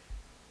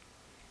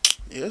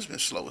 Yeah, it's been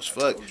slow as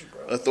fuck.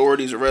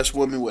 Authorities arrest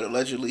woman with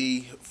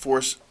allegedly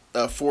forged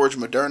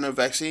Moderna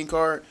vaccine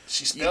card.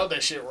 She spelled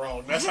that shit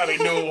wrong. That's how they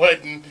knew it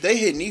wasn't. They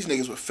hitting these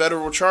niggas with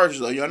federal charges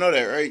though. Y'all know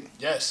that, right?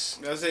 Yes.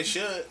 As they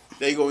should.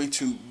 They going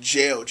to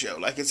jail.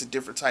 Like it's a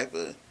different type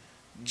of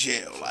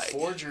jail. Like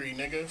forgery,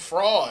 nigga.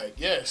 Fraud.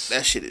 Yes.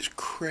 That shit is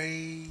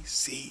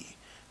crazy.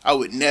 I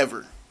would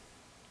never.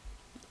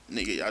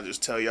 Nigga, I'll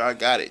just tell you I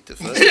got it.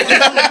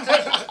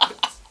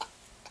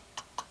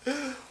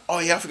 Oh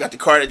yeah, I forgot the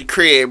card at the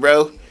crib,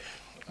 bro.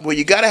 Well,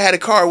 you gotta have a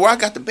card. Well, I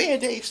got the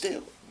Band-Aid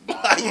still.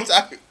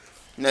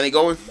 Now they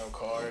going? No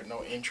card, no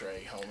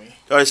entry, homie.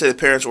 They already said the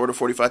parents ordered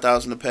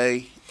 $45,000 to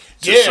pay.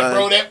 Yeah,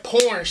 bro, that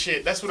porn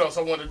shit. That's what else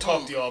I wanted to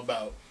talk to y'all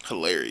about.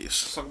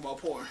 Hilarious. Let's talk about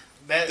porn.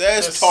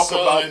 Let's talk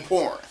about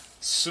porn.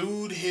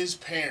 Sued his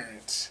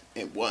parents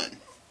and won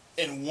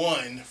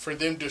for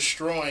them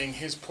destroying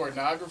his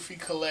pornography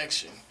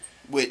collection,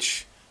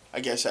 which I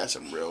guess that's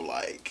some real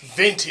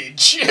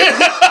vintage.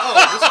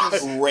 This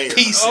was rare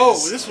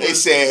pieces. They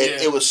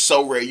said it was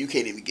so rare you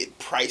can't even get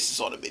prices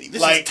on them anymore.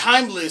 This is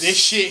timeless. This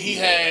shit he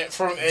had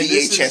from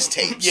VHS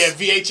tapes. Yeah,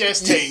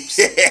 VHS tapes.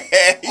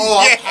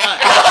 I'm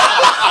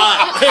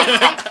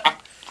hot.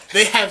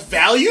 They have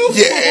value?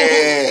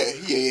 Yeah.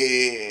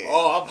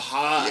 Oh, I'm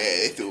hot.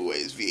 Yeah, they threw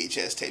away his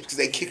VHS tapes because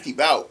they kicked him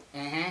out.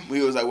 Mm-hmm.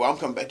 We was like, well, I'm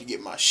coming back to get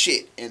my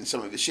shit. And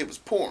some of the shit was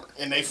porn.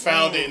 And they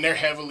found it, and they're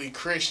heavily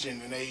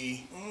Christian, and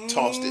they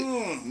tossed it.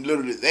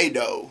 Little did they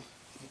know,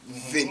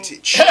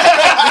 vintage.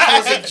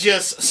 This wasn't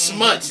just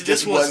smut.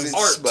 This was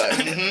art.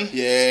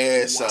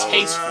 Yeah, so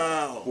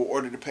tasteful. Were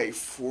ordered to pay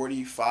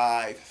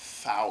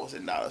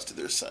 $45,000 to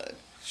their son.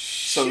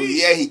 So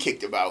yeah, he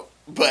kicked him out,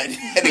 but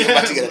that nigga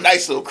about to get a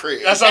nice little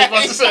crib. That's what I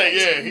was about to say.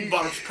 Yeah, he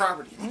bought his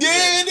property.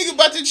 Yeah, nigga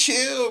about to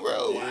chill,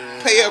 bro. Wow.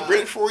 Pay up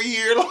rent for a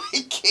year,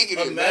 like kicking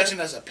it. Imagine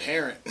as a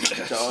parent,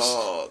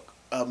 dog.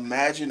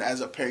 Imagine as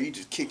a parent, you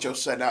just kicked your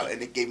son out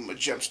and they gave him a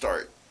jump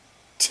start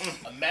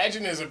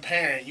Imagine as a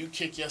parent, you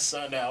kick your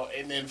son out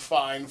and then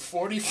find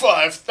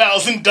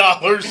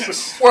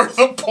 $45,000 worth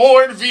of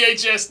porn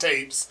VHS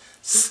tapes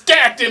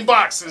stacked in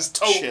boxes,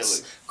 totes, Chilling.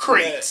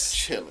 crates.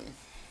 Chilling.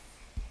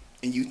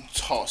 And you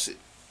toss it.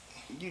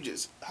 You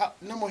just...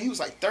 no more, he was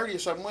like 30 or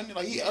something, wasn't he?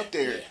 Like, he up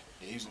there.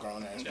 Yeah, he's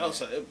grown ass. No,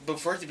 so, but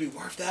for it to be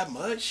worth that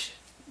much?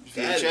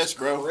 VHS,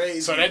 bro.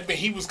 Crazy. So that mean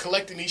he was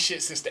collecting these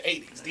shit since the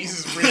 80s.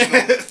 These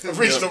is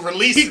original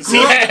releases. He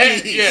grew up Yeah.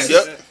 with these.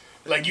 Yep.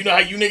 Like, you know how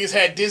you niggas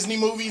had Disney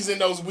movies in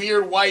those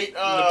weird white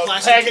The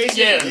plastic packages?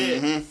 cases? Yeah.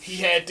 Mm-hmm. He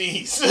had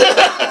these.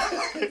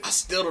 I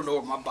still don't know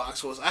what my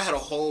box was. I had a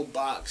whole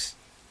box.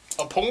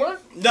 A porn?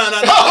 No.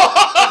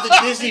 The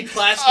Disney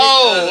plastic.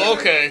 Oh,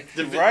 okay.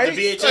 The Right?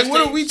 VHS Like,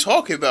 what are tapes. we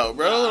talking about,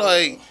 bro?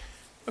 Like,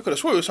 I could have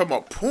sworn we were talking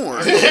about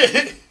porn.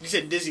 You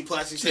said Disney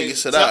plastic Nigga tapes.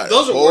 said, So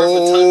those are worth a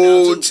ton now,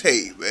 whole too.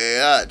 tape,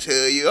 man. I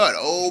tell you, I had an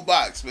old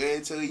box,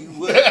 man. Tell you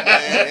what,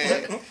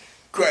 man.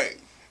 Great.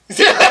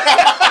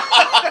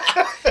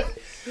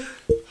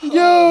 Yo,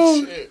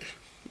 Oh, shit.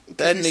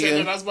 that He said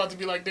that I nigga. was about to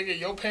be like, nigga,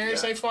 your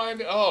parents ain't find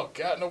it? Oh,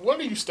 God, no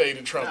wonder you stayed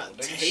in trouble. Not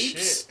Nigga,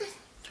 tapes. shit.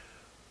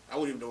 I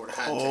wouldn't even know where to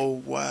hide tape.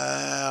 Oh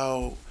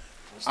wow.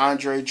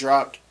 Andre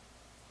dropped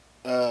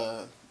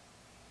a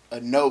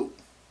note.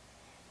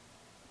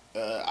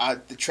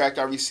 The track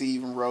I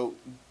received and wrote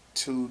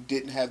to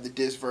didn't have the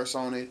diss verse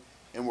on it,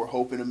 and we're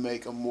hoping to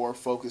make a more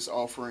focused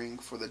offering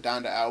for the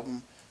Donda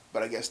album.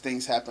 But I guess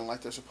things happen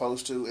like they're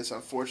supposed to. It's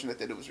unfortunate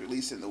that it was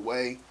released in the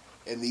way,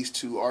 and these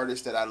two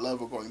artists that I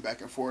love are going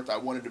back and forth. I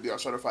wanted to be our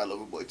certified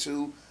lover boy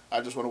too.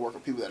 I just want to work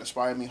with people that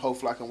inspire me.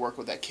 Hopefully, I can work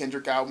with that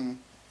Kendrick album,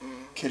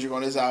 Kendrick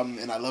on his album,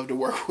 and I love to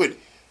work with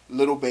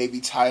Lil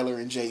Baby, Tyler,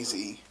 and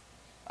Jay-Z.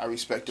 I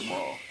respect them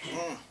all.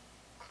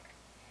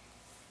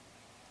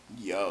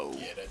 Yo.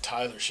 Yeah, that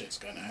Tyler shit's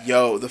gonna happen.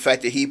 Yo, the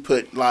fact that he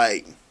put,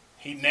 like...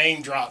 He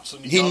name drops.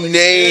 He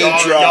name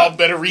dropped. Y'all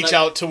better reach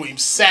out to him.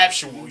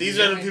 Saptual. These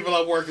you are hear the me? people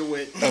I'm working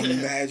with.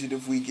 Imagine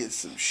if we get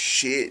some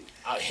shit.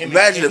 Him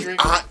Imagine and if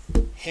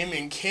Kendrick, him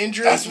and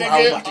Kendrick, That's where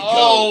I was nigga. about to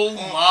go.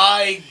 Oh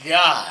my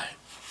god.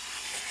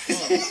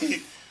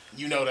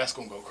 You know that's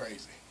gonna go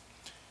crazy.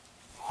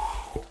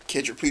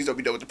 Kendrick, please don't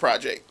be done with the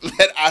project.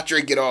 Let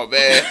Andre get on,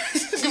 man.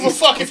 Give a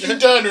fuck if you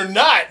done or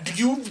not.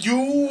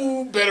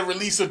 You better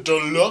release a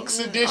deluxe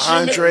edition.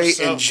 Andre or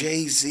something. and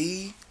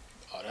Jay-Z.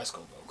 Oh, that's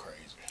gonna go crazy.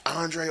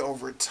 Andre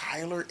over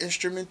Tyler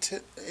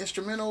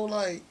instrumental,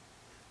 like,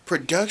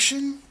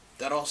 production?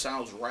 That all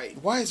sounds right.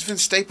 Why is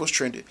Vince Staples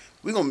trending?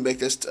 We're going to make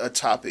this a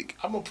topic.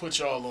 I'm gonna put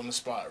y'all on the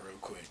spot real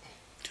quick.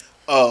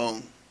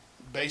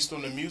 Based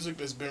on the music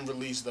that's been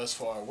released thus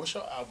far, what's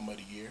your album of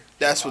the year?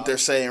 That's what they're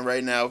saying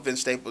right now. Vince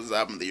Staples'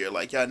 album of the year.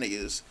 Like, y'all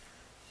niggas...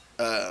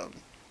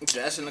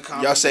 That's in the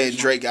conversation. y'all saying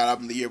Drake got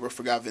album of the year, but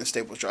forgot Vince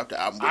Staples dropped the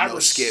album with I no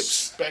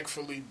skips.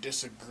 respectfully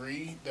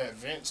disagree that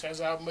Vince has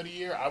album of the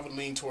year. I would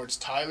lean towards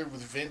Tyler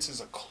with Vince as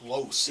a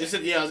close. It's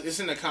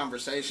in the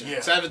conversation. Yeah.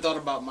 'Cause I haven't thought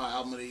about my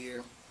album of the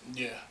year.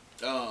 Yeah.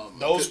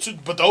 Those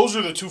Those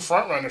are the two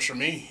front runners for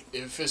me.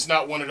 If it's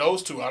not one of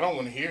those two, I don't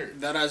want to hear it.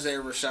 that Isaiah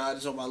Rashad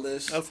is on my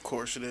list. Of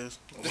course it is.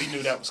 We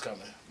knew that was coming.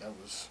 That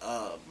was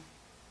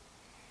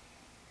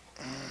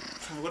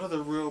What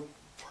other real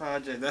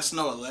project? That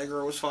Snow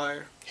Allegro was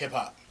fire. hip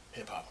hop.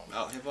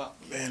 Oh, hip hop.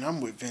 Man,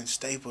 I'm with Vince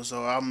Staples,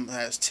 though. Album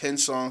has 10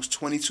 songs,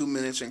 22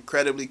 minutes,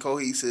 incredibly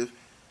cohesive,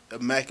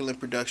 immaculate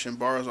production,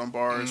 bars on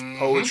bars,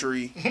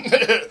 poetry.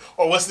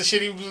 Or what's the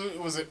shit he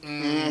was it?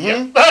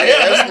 Mm-hmm.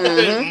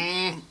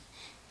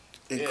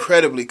 Yeah.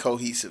 Incredibly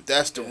cohesive.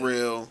 That's the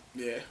real,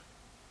 Yeah.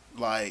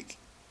 like,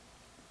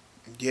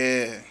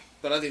 yeah.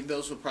 But I think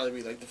those would probably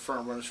be like the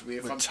front runners for me.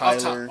 If With I'm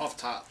Tyler. off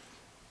top.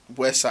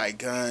 West Side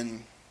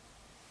Gun.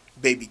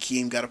 Baby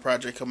Keem got a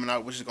project coming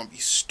out, which is going to be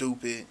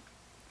stupid.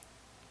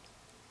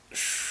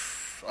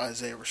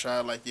 Isaiah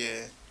Rashad, like,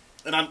 yeah.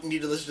 And I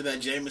need to listen to that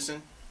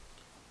Jameson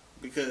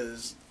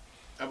because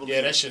I believe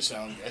Yeah, that shit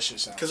sound.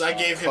 because I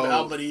gave him Cold.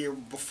 album of the year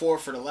before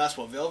for the last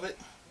one, Velvet,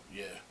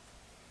 Yeah.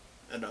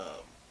 and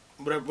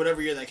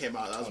whatever year that came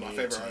out, that was my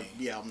favorite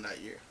 2018. album that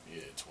year.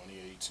 Yeah,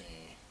 2018.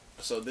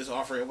 So this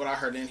offering, what I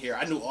heard in here,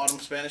 I knew all them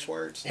Spanish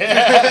words.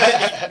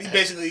 Yeah. He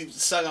basically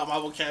sung out my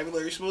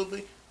vocabulary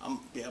smoothly. I'm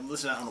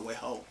listening on the way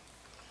home.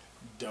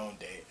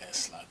 Donde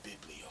es la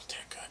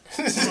biblioteca?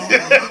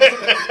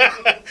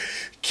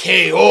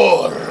 Que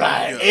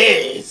hora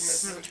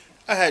es?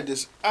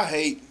 I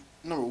hate,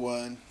 number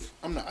one,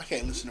 I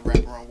can't listen to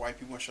rap around white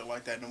people and shit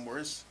like that no more.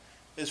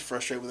 It's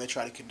frustrating when they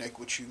try to connect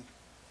with you.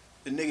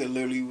 The nigga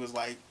literally was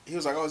like,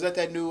 oh, is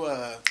that new,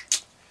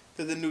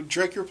 the new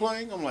Drake you're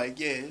playing? I'm like,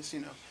 yeah, it's,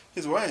 you know.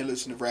 He's like, well, I ain't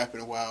listened to rap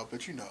in a while,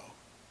 but you know,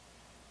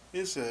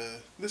 it's,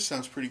 this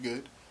sounds pretty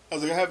good. I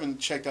was like, I haven't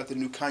checked out the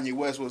new Kanye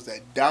West. What was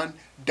that? Donda?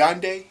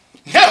 Donda?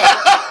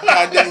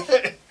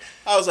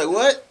 I was like,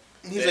 what?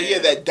 He's like, yeah,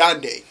 that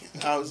Donda.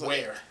 I was like,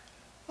 Where?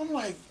 I'm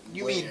like,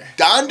 you Where? mean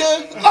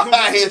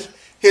Donda?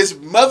 his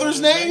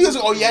mother's name? He was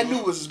like, oh yeah, I knew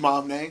it was his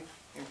mom's name.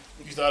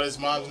 You thought his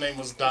mom's name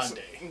was Donde?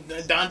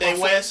 Donde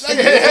West. White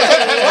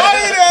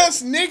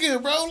ass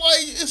nigga, bro.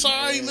 Like, it's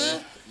alright,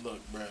 man. Look,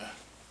 bruh.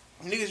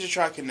 Niggas just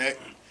try to connect.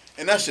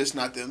 And that's just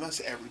not them.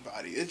 That's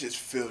everybody. It just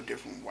feel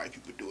different when white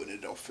people do it. And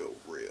it don't feel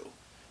real.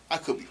 I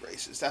could be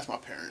racist. That's my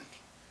parents.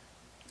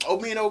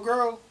 Me and old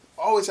girl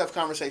always have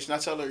conversation. I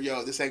tell her,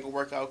 yo, this ain't gonna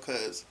work out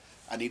because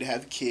I need to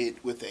have a kid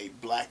with a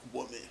black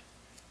woman.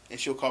 And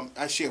she'll call me.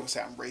 She will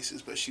say I'm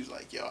racist, but she's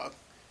like, yo,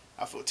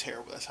 I feel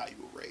terrible. That's how you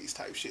were raised,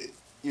 type shit.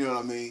 You know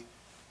what I mean?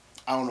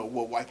 I don't know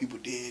what white people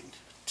did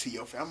to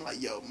your family. I'm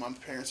like, yo, my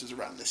parents was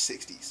around in the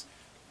 60s.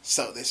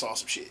 So they saw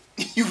some shit.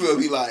 You feel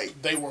me?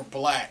 Like, they were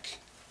black.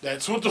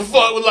 That's what the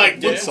fuck was like.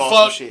 What the saw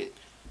fuck? Some shit.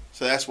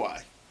 So that's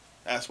why.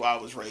 That's why I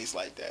was raised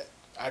like that.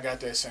 I got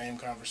that same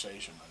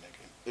conversation, my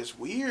nigga. It's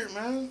weird,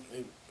 man.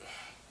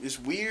 It's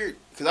weird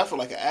because I feel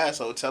like an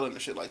asshole telling the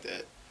shit like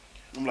that.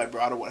 I'm like,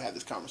 bro, I don't want to have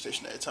this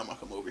conversation every time I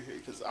come over here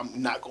because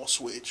I'm not gonna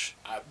switch.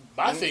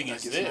 My thing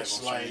is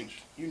this, like,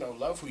 you know,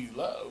 love who you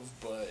love,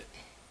 but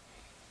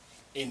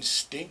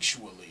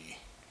instinctually,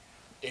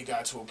 it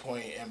got to a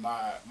point in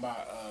my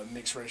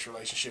mixed race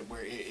relationship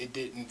where it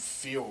didn't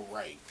feel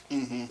right.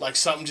 Mm-hmm. Like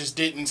something just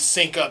didn't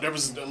sync up. There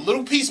was a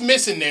little piece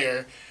missing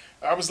there.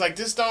 I was like,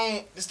 this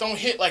don't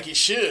hit like it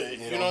should.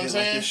 You know what I'm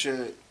saying? Like it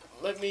should.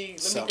 Let me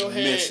go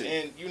ahead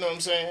and, you know what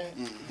I'm saying?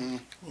 Mm-hmm.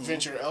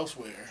 Venture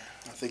elsewhere.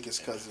 I think it's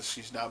because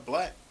she's not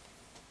black.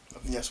 I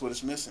think that's what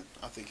it's missing.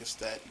 I think it's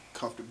that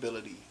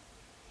comfortability.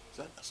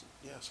 That's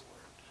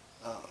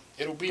a word.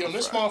 It'll be on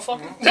this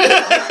motherfucker.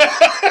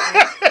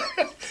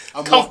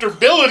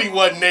 Comfortability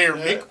wasn't there,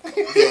 Nick.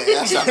 Yeah,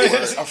 that's not a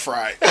word. I'm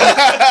fried.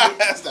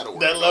 That's not a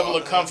word. That level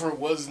of comfort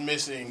was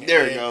missing.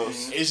 There it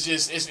goes. It's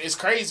just, it's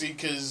crazy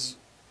because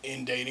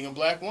in dating a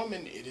black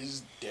woman, it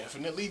is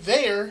definitely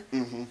there.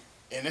 Mm-hmm.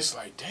 And it's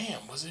like,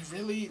 damn, was it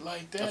really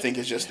like that? I think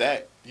it's just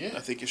that. Yeah. I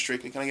think it's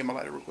strictly. Can I get my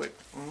lighter real quick?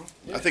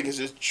 Mm-hmm. Yeah. I think it's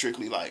just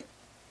strictly like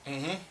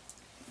mm-hmm.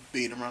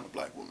 being around a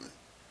black woman.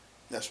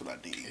 That's what I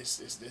need. It's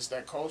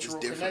that cultural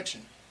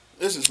connection.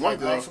 This is one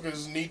girl.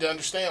 Motherfuckers need to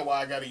understand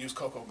why I got to use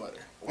cocoa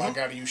butter. Why I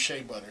got to use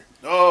shea butter.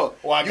 Oh,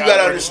 you got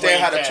to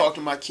understand how to talk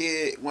to my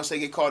kid once they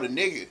get called a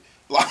nigga.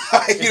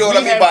 Like, you know what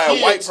I mean by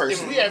a white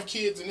person. If we have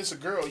kids and it's a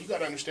girl, you got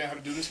to understand how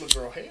to do this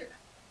little girl hair.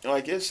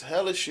 Like, it's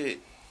hella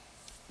shit.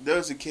 There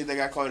was a kid that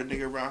got called a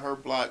nigga around her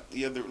block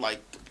the other,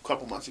 like, a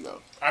couple months ago.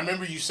 I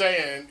remember you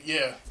saying,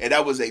 yeah. And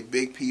that was a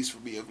big piece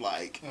for me of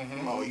like,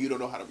 mm-hmm. oh, you don't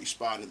know how to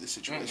respond in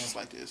situations mm-hmm.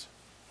 like this.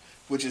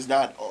 Which is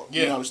not,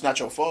 you know, it's not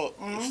your fault.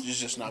 Mm-hmm. It's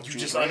just not you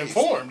just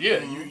uninformed, yeah.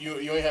 Mm-hmm.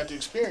 You ain't have to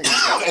experience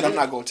that. And I'm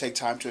not going to take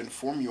time to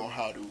inform you on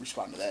how to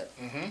respond to that.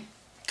 Mm-hmm.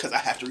 Because I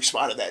have to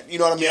respond to that. You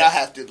know what I mean? Yeah. I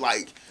have to,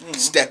 like, mm-hmm.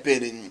 step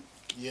in and...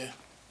 Yeah.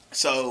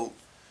 So,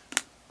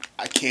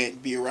 I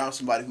can't be around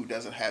somebody who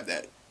doesn't have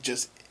that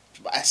just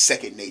a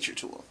second nature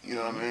to them. You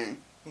know what I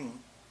mean?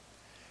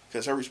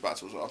 Because her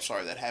response was, well, I'm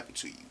sorry that happened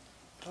to you.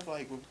 I'm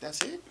like, well,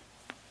 that's it?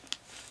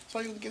 That's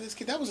all you gonna give this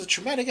kid? That was a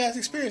traumatic ass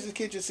experience the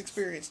kid just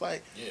experienced.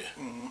 Like, yeah.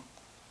 Mm-hmm.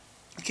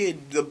 The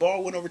kid, the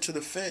ball went over to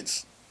the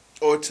fence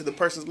or to the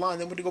person's line,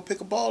 then went to go pick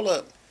a ball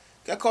up.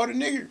 Got called a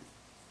nigger.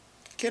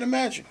 Can't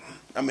imagine.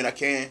 I mean, I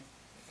can.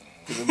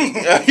 You know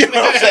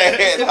what I'm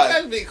saying?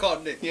 Like, being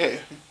called nigger. Yeah.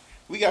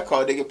 We got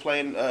called nigger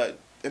playing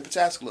in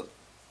Pataskala.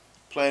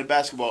 Playing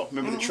basketball.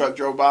 Remember the truck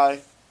drove by?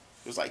 It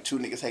was like two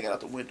niggas hanging out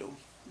the window.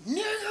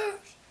 Niggers!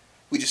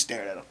 We just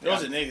stared at them. There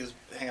wasn't niggas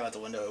hanging out the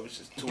window. It was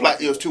just two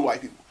it was two white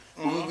people.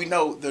 Mm-hmm. We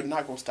know they're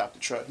not going to stop the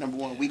truck. Number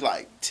one, we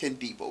like 10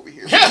 deep over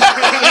here.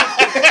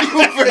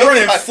 They were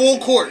in full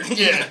court.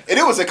 Yeah. And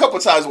it was a couple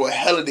times where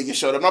hella niggas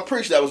showed up. And I'm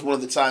pretty sure that was one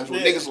of the times where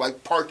niggas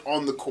like parked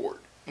on the court.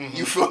 Mm-hmm.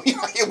 You feel me?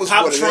 Like, it was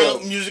Pop one Trump, of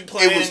them. music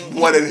playing. It was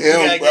one of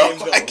them, bro.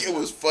 Like, it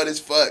was fun as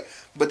fuck.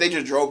 But they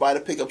just drove by the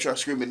pickup truck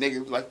screaming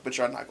nigga. Like, but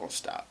y'all not going to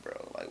stop, bro.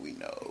 Like, we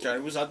know.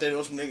 Johnny was out there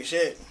doing some nigga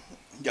shit.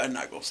 Y'all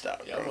not going to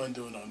stop, bro. Y'all wasn't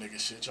doing no nigga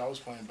shit. Y'all was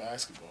playing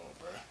basketball,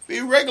 bro.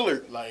 Be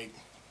regular. Like,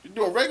 you're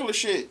doing regular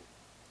shit.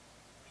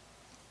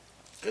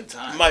 Good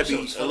time. Might be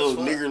a little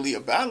niggerly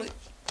about it.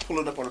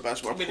 Pulling up on the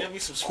basketball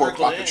court,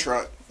 pocket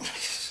truck.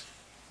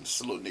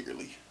 It's a little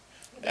niggerly.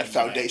 At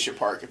Foundation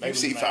Park, if you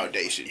see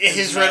Foundation. In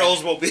his red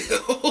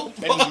Oldsmobile.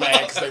 They was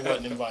mad because they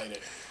wasn't invited.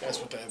 That's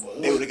what that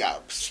was. They would have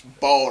got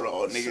balled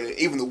on, nigga.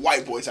 Even the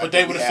white boys out but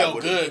there. But they would have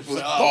felt good.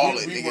 Was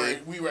balling,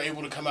 nigga. We were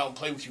able to come out and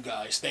play with you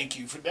guys. Thank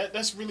you for that.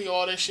 That's really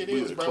all that shit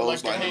we is, bro. Like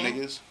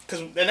niggas.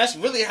 And that's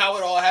really how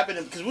it all happened.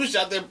 Because we was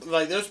out there,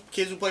 like, there's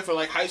kids who play for,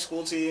 like, high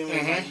school team.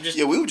 Mm-hmm. And,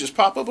 like, we would just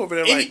pop up over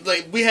there,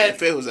 like we had.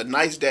 If it was a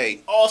nice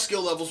day. All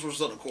skill levels were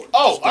on the court.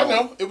 Oh, I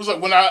know. It was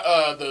like when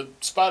the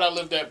spot I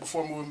lived at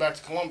before moving back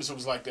to Columbus, it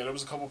was like that. There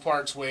was a couple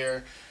parks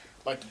where,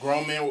 like, the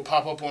grown men would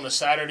pop up on a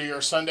Saturday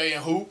or Sunday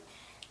and hoop.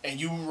 And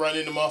you run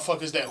into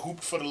motherfuckers that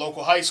hooped for the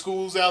local high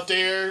schools out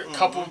there a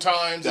couple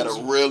times. That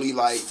are really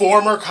like...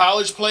 Former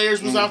college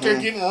players was out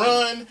there getting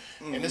run.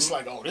 And it's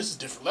like, oh, this is a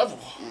different level.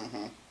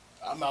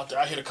 I'm out there.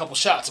 I hit a couple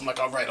shots. I'm like,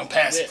 all right, I'm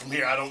passing from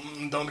here. I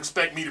don't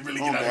expect me to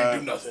really get out here and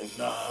do nothing.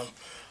 Nah,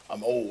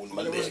 I'm old.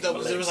 But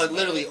there was like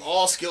literally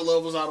all skill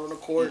levels out on the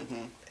court.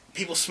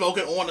 People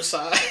smoking on the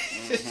side.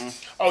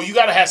 Oh, you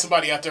gotta have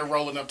somebody out there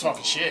rolling up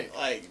talking shit.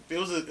 Like it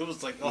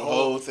was like the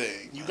whole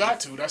thing. You got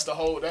to. That's the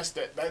whole. That's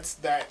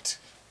that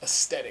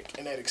aesthetic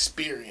and that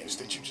experience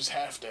that you just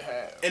have to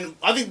have. And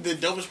I think the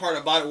dopest part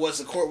about it was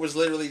the court was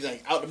literally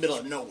like out in the middle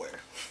of nowhere.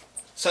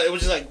 So it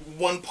was just like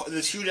one part,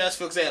 this huge ass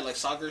field, 'cause they had like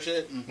soccer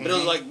shit, but it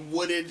was like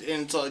wooded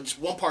and so just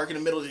one park in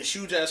the middle of this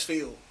huge ass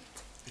field.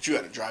 But you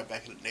had to drive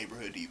back in the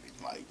neighborhood even.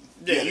 Like,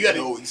 Yeah, you had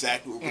to know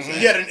exactly where it was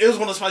at. It was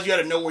one of those spots you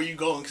had to know where you're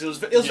going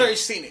because it was very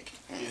scenic.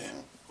 Yeah.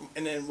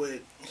 And then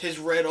with his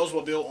red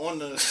Oldsmobile on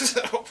the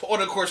on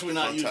the course we're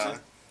not using.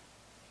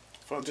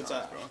 Fun Good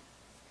time, time. bro.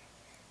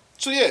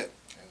 So yeah,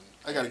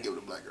 I gotta give it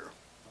a black girl.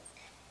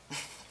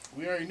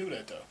 We already knew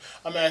that though.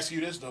 I'm gonna ask you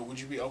this though: would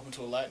you be open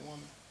to a Latin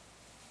woman?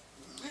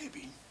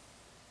 Maybe.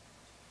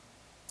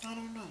 I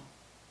don't know.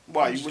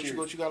 Why? I'm just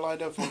What you got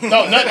lined up for?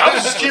 No, nothing. I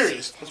was just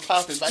curious. What's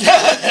popping? Like,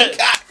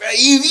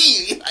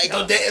 easy. Like,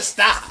 Don't dare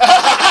stop.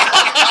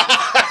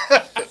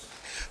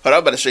 Hold on, I'm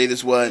about to show you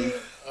this one.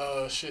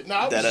 Shit. No,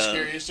 I was just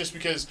curious, just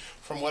because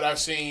from what I've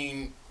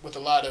seen with a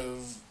lot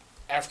of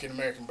African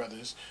American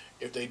brothers,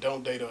 if they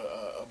don't date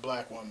a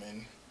black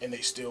woman and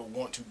they still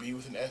want to be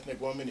with an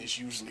ethnic woman, it's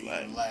usually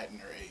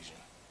Latin or Asian.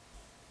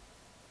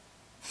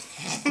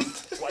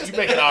 Why you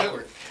make it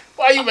awkward?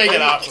 Why you make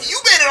it awkward? You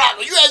made it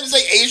awkward. You had to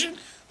say Asian.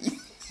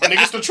 I think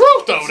it's the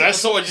truth though. That's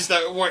so just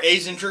that more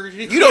Asian trigger.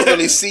 You don't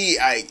really see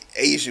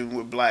Asian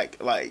with black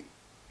men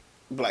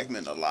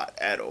a lot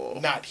at all.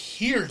 Not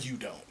here, you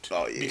don't.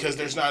 Oh yeah. Because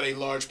there's not a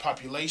large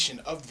population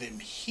of them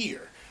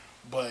here,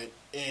 but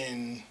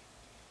in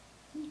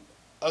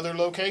other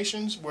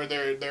locations where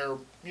they're you know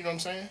what I'm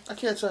saying? I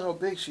can't tell how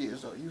big she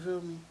is though. You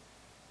feel me?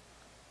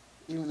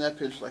 Even that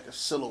picture's like a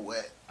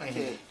silhouette.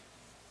 I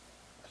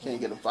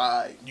can't get a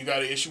vibe. You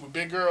got an issue with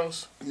big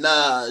girls?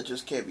 Nah, it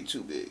just can't be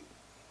too big.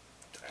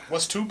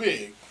 What's too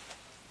big?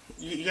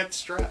 You got the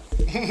strap.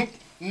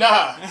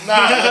 Nah,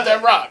 let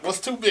that rock. What's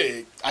too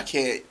big?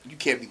 You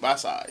can't be my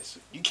size.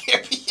 You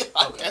can't be,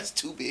 that's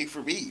too big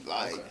for me.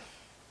 Like,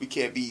 we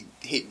can't be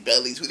hitting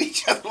bellies with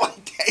each other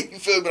like that. You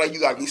feel me? Like, you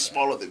gotta be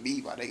smaller than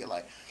me, my nigga.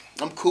 Like,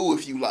 I'm cool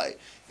if you like,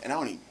 and I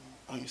don't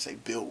even say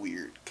built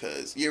weird,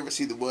 cause you ever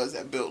see the ones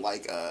that built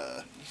like,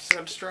 Set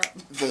up the strap.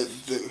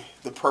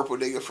 the purple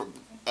nigga from,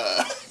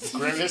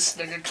 Grimace,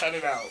 nigga, cut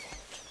it out.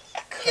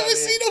 You ever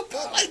see them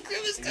built like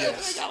Grimace?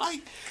 Yes. They got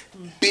like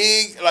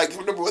big, like,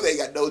 remember when they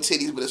got no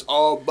titties, but it's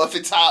all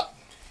buffet top,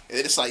 and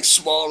then it's like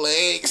small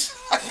legs.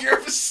 Like, you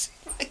ever see,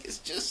 like, it's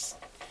just.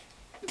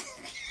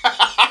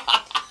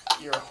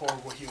 You're a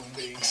horrible human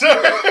being,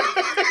 sir.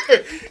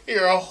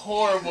 You're a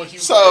horrible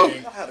human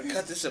being. How to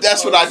cut this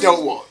that's what I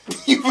don't want.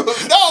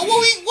 No,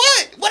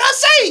 what I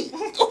say?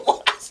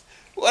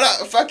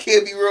 If I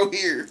can't be real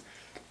here,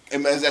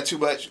 and man, is that too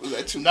much? Was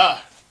that too? Nah.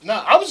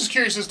 I was just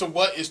curious as to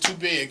what is too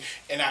big,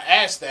 and I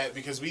asked that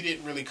because we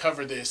didn't really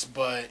cover this,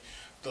 but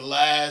the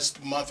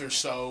last month or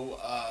so,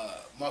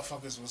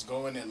 motherfuckers was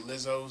going at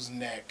Lizzo's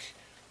neck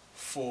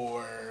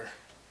for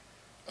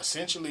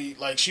essentially,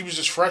 like, she was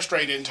just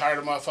frustrated and tired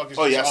of motherfuckers.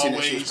 Oh yeah, just I seen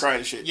always, that. She was crying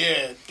and shit.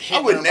 Yeah,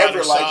 I would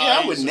never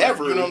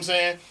never. You know what I'm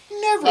saying?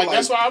 Never. Like,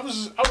 that's why I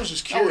was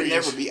just curious. I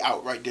would never be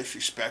outright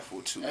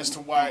disrespectful to as to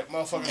why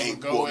motherfuckers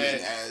would go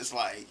at as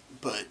like,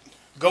 but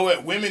go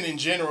at women in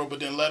general, but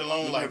then let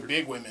alone like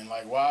big women.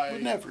 Like, why?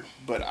 Would never.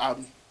 But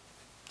I'm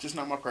just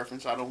not my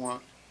preference. I don't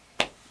want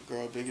a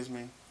girl big as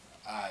me.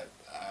 I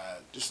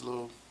just a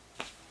little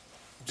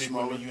big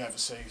smaller. women. You have a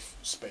safe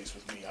space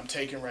with me. I'm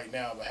taken right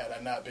now, but had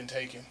I not been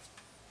taken,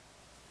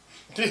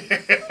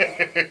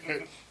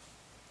 I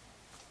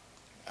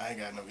ain't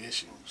got no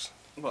issues.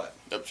 What?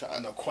 No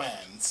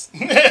qualms.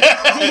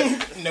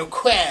 No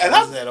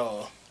qualms at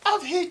all.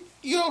 I've hit,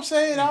 you know what I'm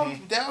saying?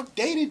 I've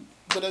dated,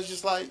 but it's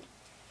just like,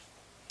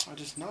 I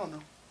just don't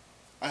know.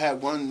 I had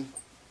there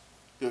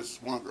was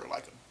one girl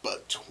like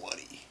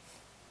 $120.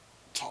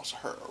 Toss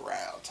her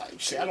around type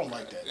shit. See, I don't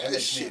like that. That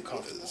makes me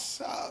uncomfortable.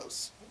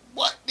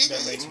 What, nigga?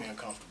 That makes me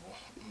uncomfortable.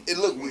 It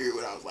looked weird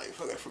when I was like,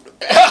 fucking from the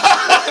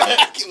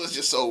back. It was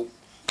just so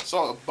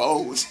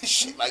bones and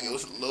shit, like it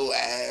was a little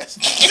ass.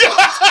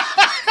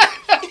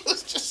 It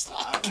was just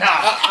like, nah.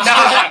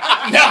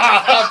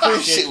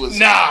 Shit was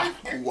wild,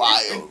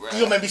 bro. You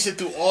gonna make me sit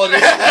through all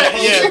this?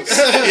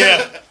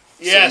 Yeah.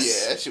 Yes. So,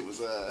 yeah, that shit was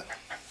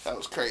that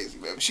was crazy,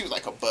 man. She was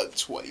like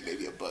 $120,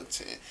 maybe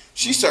 $110.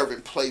 She's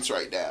serving plates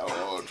right now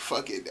on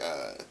fucking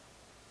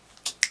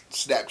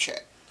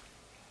Snapchat.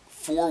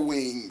 4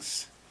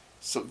 wings,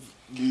 some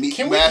meat.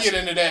 Can we get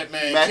into that,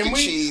 man? Mac and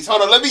cheese.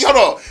 Hold on.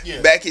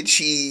 Yeah. Mac and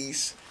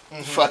cheese,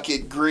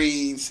 fucking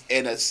greens,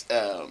 and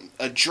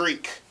a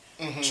drink.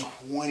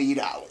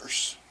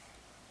 $20.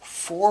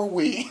 4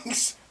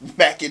 wings,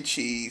 mac and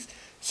cheese,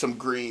 some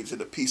greens,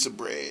 and a piece of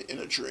bread and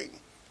a drink.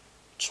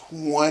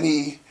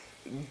 $20,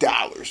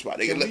 my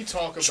nigga. Can we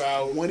talk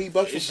about $20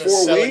 for the 4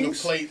 selling wings?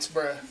 of plates,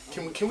 bruh?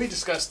 Can we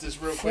discuss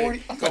this real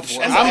quick?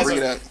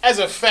 $40. As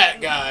a fat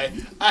guy,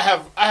 I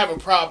have a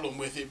problem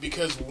with it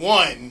because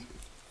one,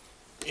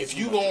 if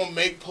you gonna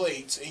make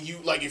plates and you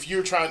like, if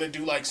you're trying to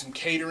do like some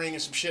catering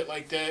and some shit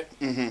like that,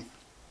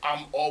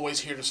 I'm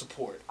always here to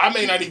support. I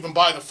may not even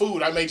buy the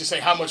food. I may just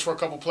say how much for a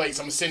couple plates.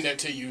 I'm gonna send that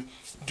to you.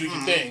 Do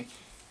your thing.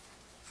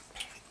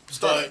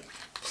 But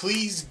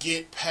please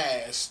get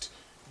past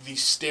the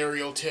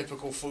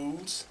stereotypical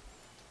foods.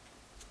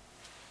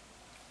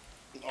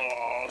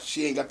 Oh,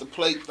 she ain't got the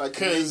plate like the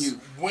Because menu.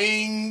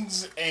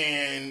 wings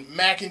and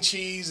mac and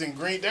cheese and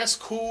green, that's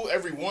cool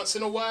every once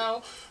in a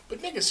while, but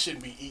niggas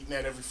shouldn't be eating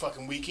that every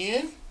fucking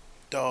weekend.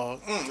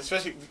 Dog.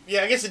 Especially,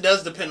 I guess it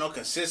does depend on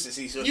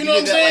consistency. So if You you know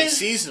did what that I'm like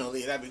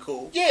seasonally, that'd be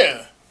cool.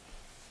 Yeah.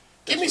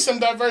 Give me some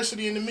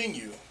diversity in the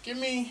menu. Give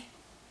me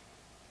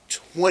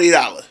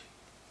 $20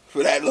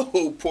 for that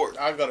little pork.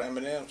 I'll go to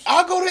M&M's.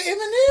 I'll go to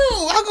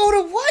M&M. I'll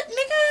go to what,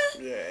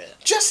 nigga? Yeah.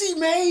 Jesse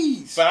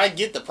Mays. But I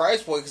get the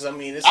price point because, I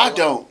mean, it's... I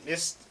don't.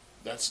 It's...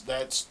 that's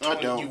I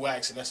 20 don't.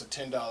 UX and that's a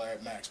 $10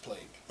 at max plate.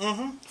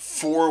 Mm-hmm.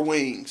 4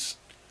 wings.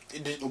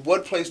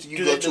 What place do you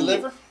Do go they to?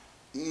 deliver?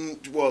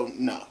 Well,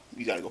 no.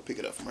 You gotta go pick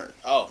it up from her.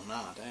 Oh,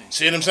 nah, dang.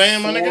 See what I'm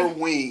saying, my 4 nigga?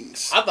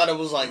 wings. I thought it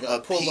was like A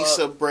pull piece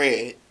up. of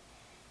bread,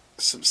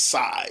 some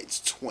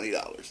sides,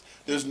 $20.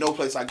 There's no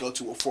place I go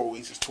to where 4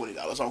 wings is $20.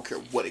 I don't care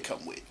what it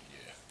come with.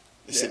 Yeah.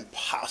 It's Yeah.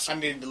 impossible.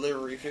 I need a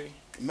delivery fee.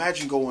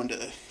 Imagine going to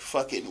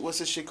fucking, what's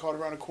this shit called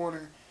around the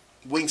corner?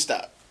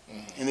 Wingstop.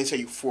 And they tell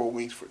you 4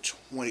 wings for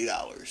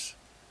 $20.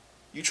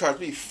 You charge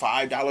me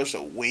 $5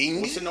 a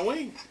wing? What's in the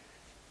wing?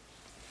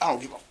 I don't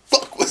give a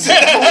fuck what's in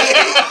that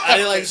wing. I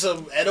need like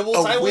some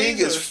edible A type wing wings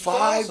is or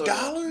sauce, or-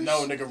 $5?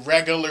 No, nigga,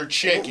 regular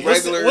chicken.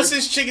 Regular- What's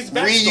this chicken's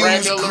back? Reused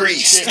Regular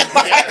grease. chicken.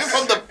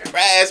 From the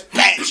brass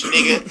patch,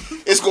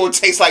 nigga. It's gonna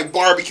taste like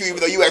barbecue even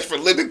though you asked for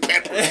lemon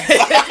pepper. Like,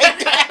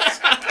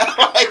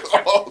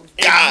 oh,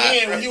 God.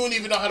 And then you don't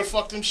even know how to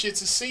fuck them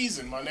shits is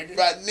seasoned, my nigga.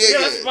 My nigga. Yeah,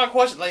 that's my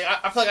question. Like,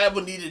 I feel like I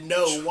would need to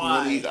know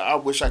why. I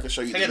wish I could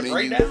show you Can I the get a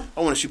menu. breakdown?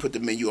 I want to put the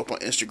menu up on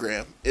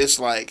Instagram. It's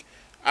like,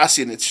 I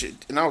seen this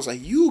shit, and I was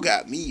like, you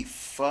got me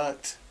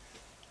fucked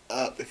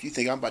up if you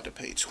think I'm about to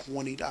pay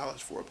 $20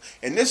 for it.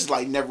 And this is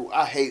like never,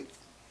 I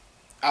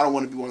don't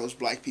want to be one of those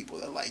black people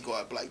that like go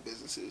at black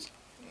businesses.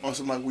 On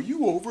some like, well,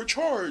 you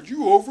overcharge, you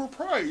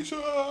overprice.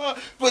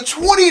 But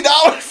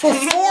 $20 for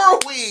 4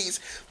 wings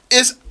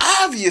is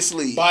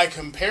obviously... By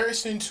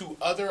comparison to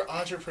other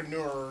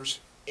entrepreneurs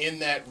in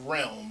that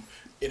realm,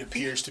 it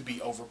appears to be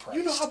overpriced.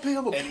 You know how big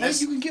of a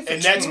plate you can get for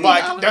and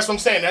 $20? that's what I'm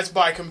saying. That's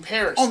by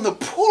comparison. On the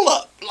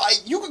pull-up,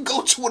 like, you can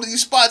go to one of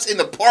these spots in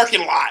the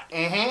parking lot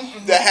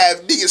that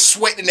have niggas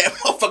sweating that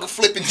motherfucker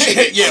flipping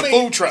chicken. Yeah, I mean,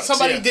 food trucks.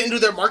 Somebody yeah. didn't do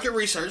their market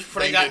research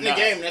before they got in did the not.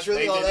 game. That's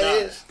really They all did that not.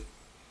 is.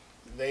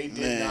 They did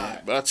Man,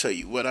 not. but I'll tell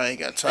you what, I ain't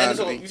got time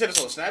to be... You said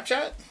it's on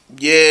Snapchat?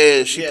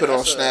 Yeah, she Yeah, put it on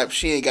that's Snap.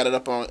 She ain't got it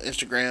up on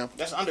Instagram.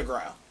 That's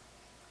underground.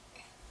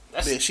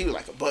 That's Man, she was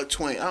like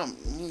 $120. I'm...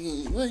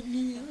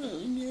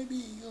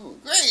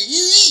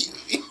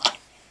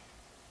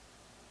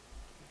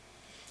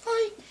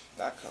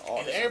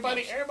 And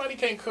everybody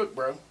can't cook,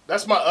 bro.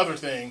 That's my other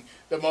thing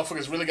that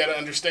motherfuckers really got to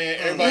understand.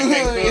 Everybody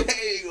can't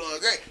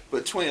cook.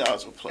 But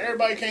 $20 a plate.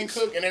 Everybody can't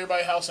cook, and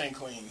everybody's house ain't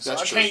clean. So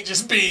That's I true. can't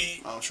just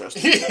be. I don't trust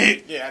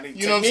it. Yeah, I need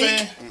You know what I'm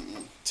saying?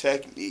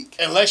 Technique.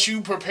 Unless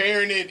you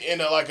preparing it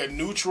in a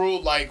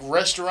neutral, like,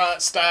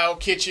 restaurant style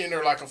kitchen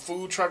or like a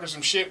food truck or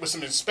some shit with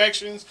some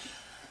inspections.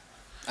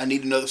 I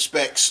need to know the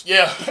specs.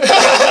 Yeah.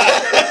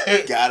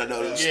 Gotta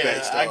know the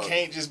specs, I dog.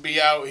 can't just be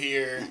out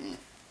here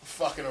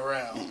fucking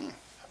around.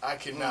 I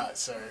cannot,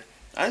 sir.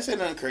 I didn't say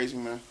nothing crazy,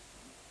 man.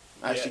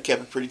 I actually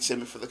kept it pretty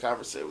timid for the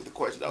conversation with the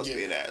question that was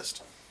being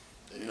asked.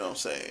 You know what I'm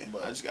saying?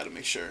 But- I just got to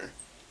make sure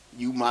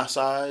you my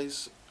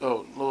size.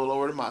 Oh, a little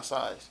lower than my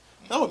size.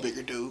 I'm a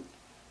bigger dude,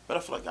 but I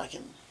feel like I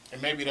can.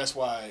 And maybe that's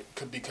why,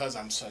 because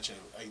I'm such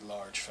a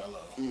large fellow,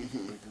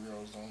 bigger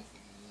girls don't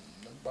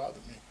bother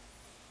me.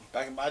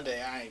 Back in my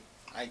day,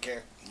 I ain't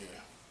care.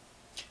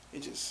 Yeah.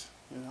 It just,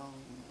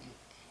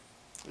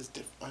 it's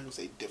I don't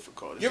say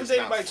difficult. It's You ever just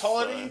date not anybody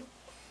taller than fun. you?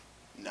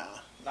 Nah,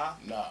 Nah.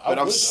 but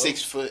I'm would, though.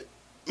 6 foot.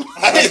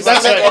 That's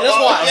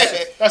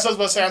why. That's what I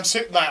was about to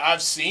say.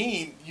 I've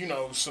seen,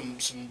 some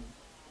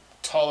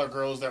taller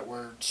girls that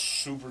were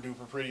super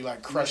duper pretty,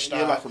 like crush style.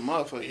 You're like a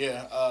motherfucker.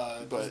 Yeah,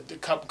 But- a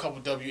couple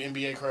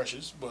WNBA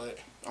crushes, but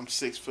I'm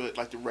 6 foot,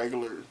 like the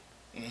regular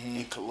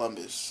in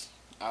Columbus.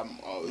 I'm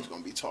always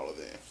gonna be taller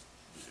than.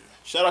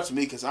 Shout out to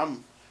me, because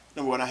I'm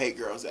number one. I hate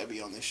girls that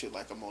be on this shit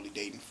like I'm only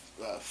dating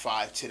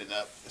 5'10" and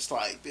up. It's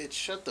like, bitch,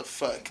 shut the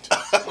fuck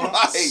up.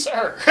 Like,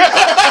 sir,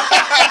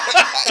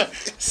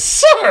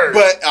 sir.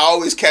 but I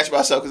always catch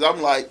myself because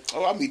I'm like,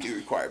 oh, I meet the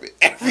requirement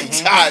every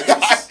time.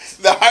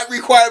 The height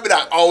requirement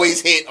I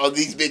always hit on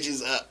these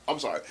bitches. I'm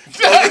sorry,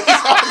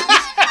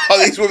 on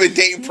these women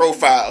dating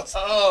profiles.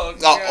 Oh,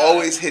 God. I'll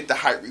always hit the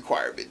height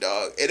requirement,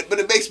 dog. But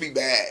it makes me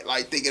mad,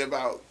 like thinking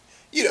about,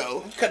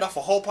 You cutting off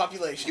a whole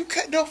population. you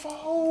cutting off a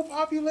whole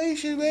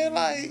population, man.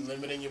 Like,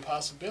 limiting your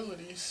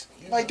possibilities.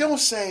 like don't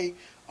say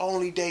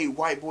only date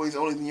white boys.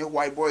 Only when your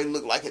white boy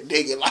look like a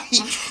nigga. Like,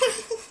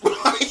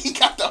 he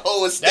got the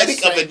whole aesthetic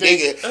of a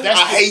nigga.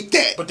 I hate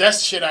that. But that's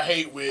the shit I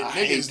hate with I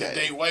hate niggas that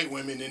that. date white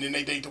women and then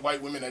they date the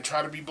white women that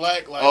try to be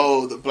black. Like,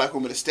 Oh, the black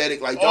woman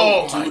aesthetic. Like,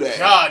 oh don't do my that.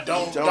 God,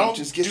 don't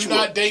just get do you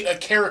not date a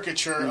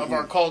caricature of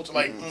our culture.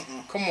 Like,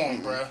 come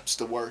on, bruh. It's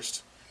the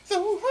worst. The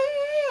worst.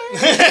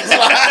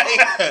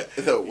 It's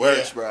like, the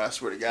worst, bro. I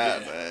swear to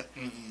God, man.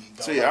 Don't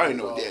So yeah, I like already it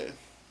know at what all. that.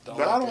 Don't But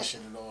like I that don't.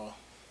 shit at all.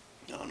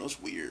 No,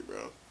 it's weird,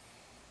 bro.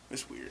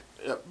 It's weird.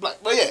 Yeah, but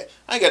yeah,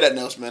 I ain't got nothing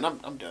else, man.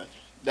 I'm done.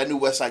 That new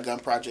West Side Gun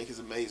project is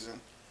amazing.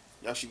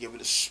 Y'all should give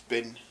it a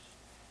spin.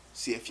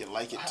 See if you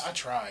like it. I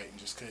tried and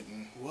just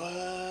couldn't.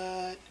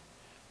 What?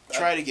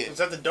 Try it again. Is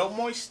that the Dope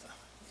Moist?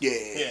 Yeah.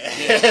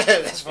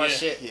 That's my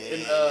shit. Yeah.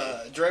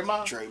 And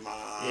Draymond?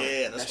 Draymond.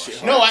 Yeah, that's my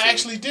shit. No, I too.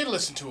 actually did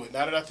listen to it.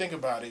 Now that I think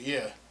about it,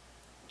 yeah.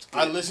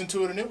 I listened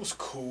to it and it was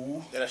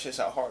cool. Yeah, that shit's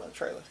out hard on the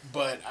trailer.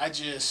 But I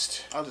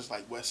just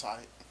like West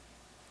Side.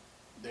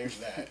 there's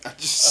that. I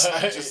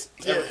just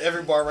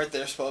Every bar right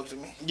there spoke to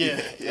me.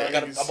 Yeah.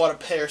 I bought a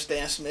pair of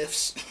Stan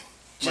Smiths.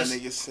 My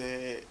nigga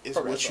said, it's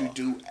what you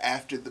do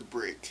after the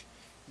brick.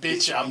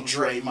 Bitch, I'm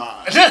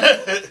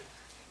Draymond.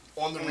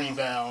 On the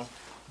rebound,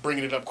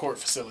 bringing it up court,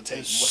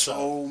 facilitating. What's up?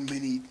 So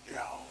many.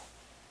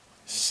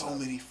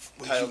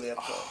 Title of the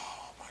episode.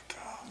 Oh my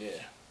god. Yeah.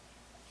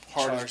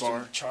 Hardest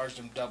bar. Charged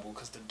them double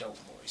because the dope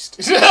moist.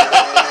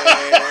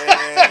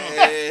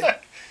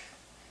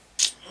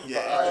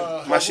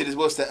 Yeah. My shit is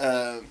what's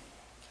the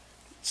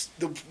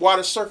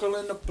water circle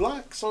in the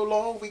block so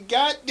long we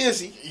got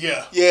dizzy.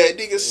 Yeah. Yeah,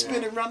 niggas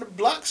spinning around the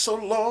block so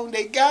long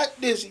they got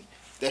dizzy.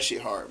 That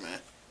shit hard, man.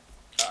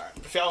 Alright.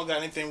 If y'all got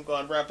anything, we're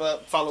going to wrap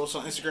up. Follow us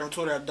on Instagram and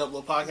Twitter at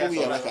Double Podcast. We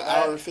got like an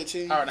hour and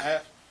 15. Hour and a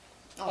half.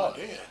 Oh,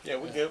 damn. Yeah,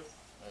 we good.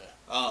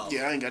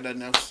 Yeah, I ain't got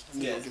nothing else.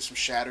 I'm Yeah. gonna get some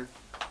shatter.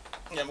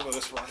 Yeah, I'm going to go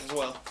this one as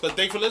well. But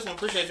thanks for listening.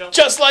 Appreciate y'all.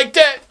 Just like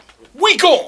that, we gone.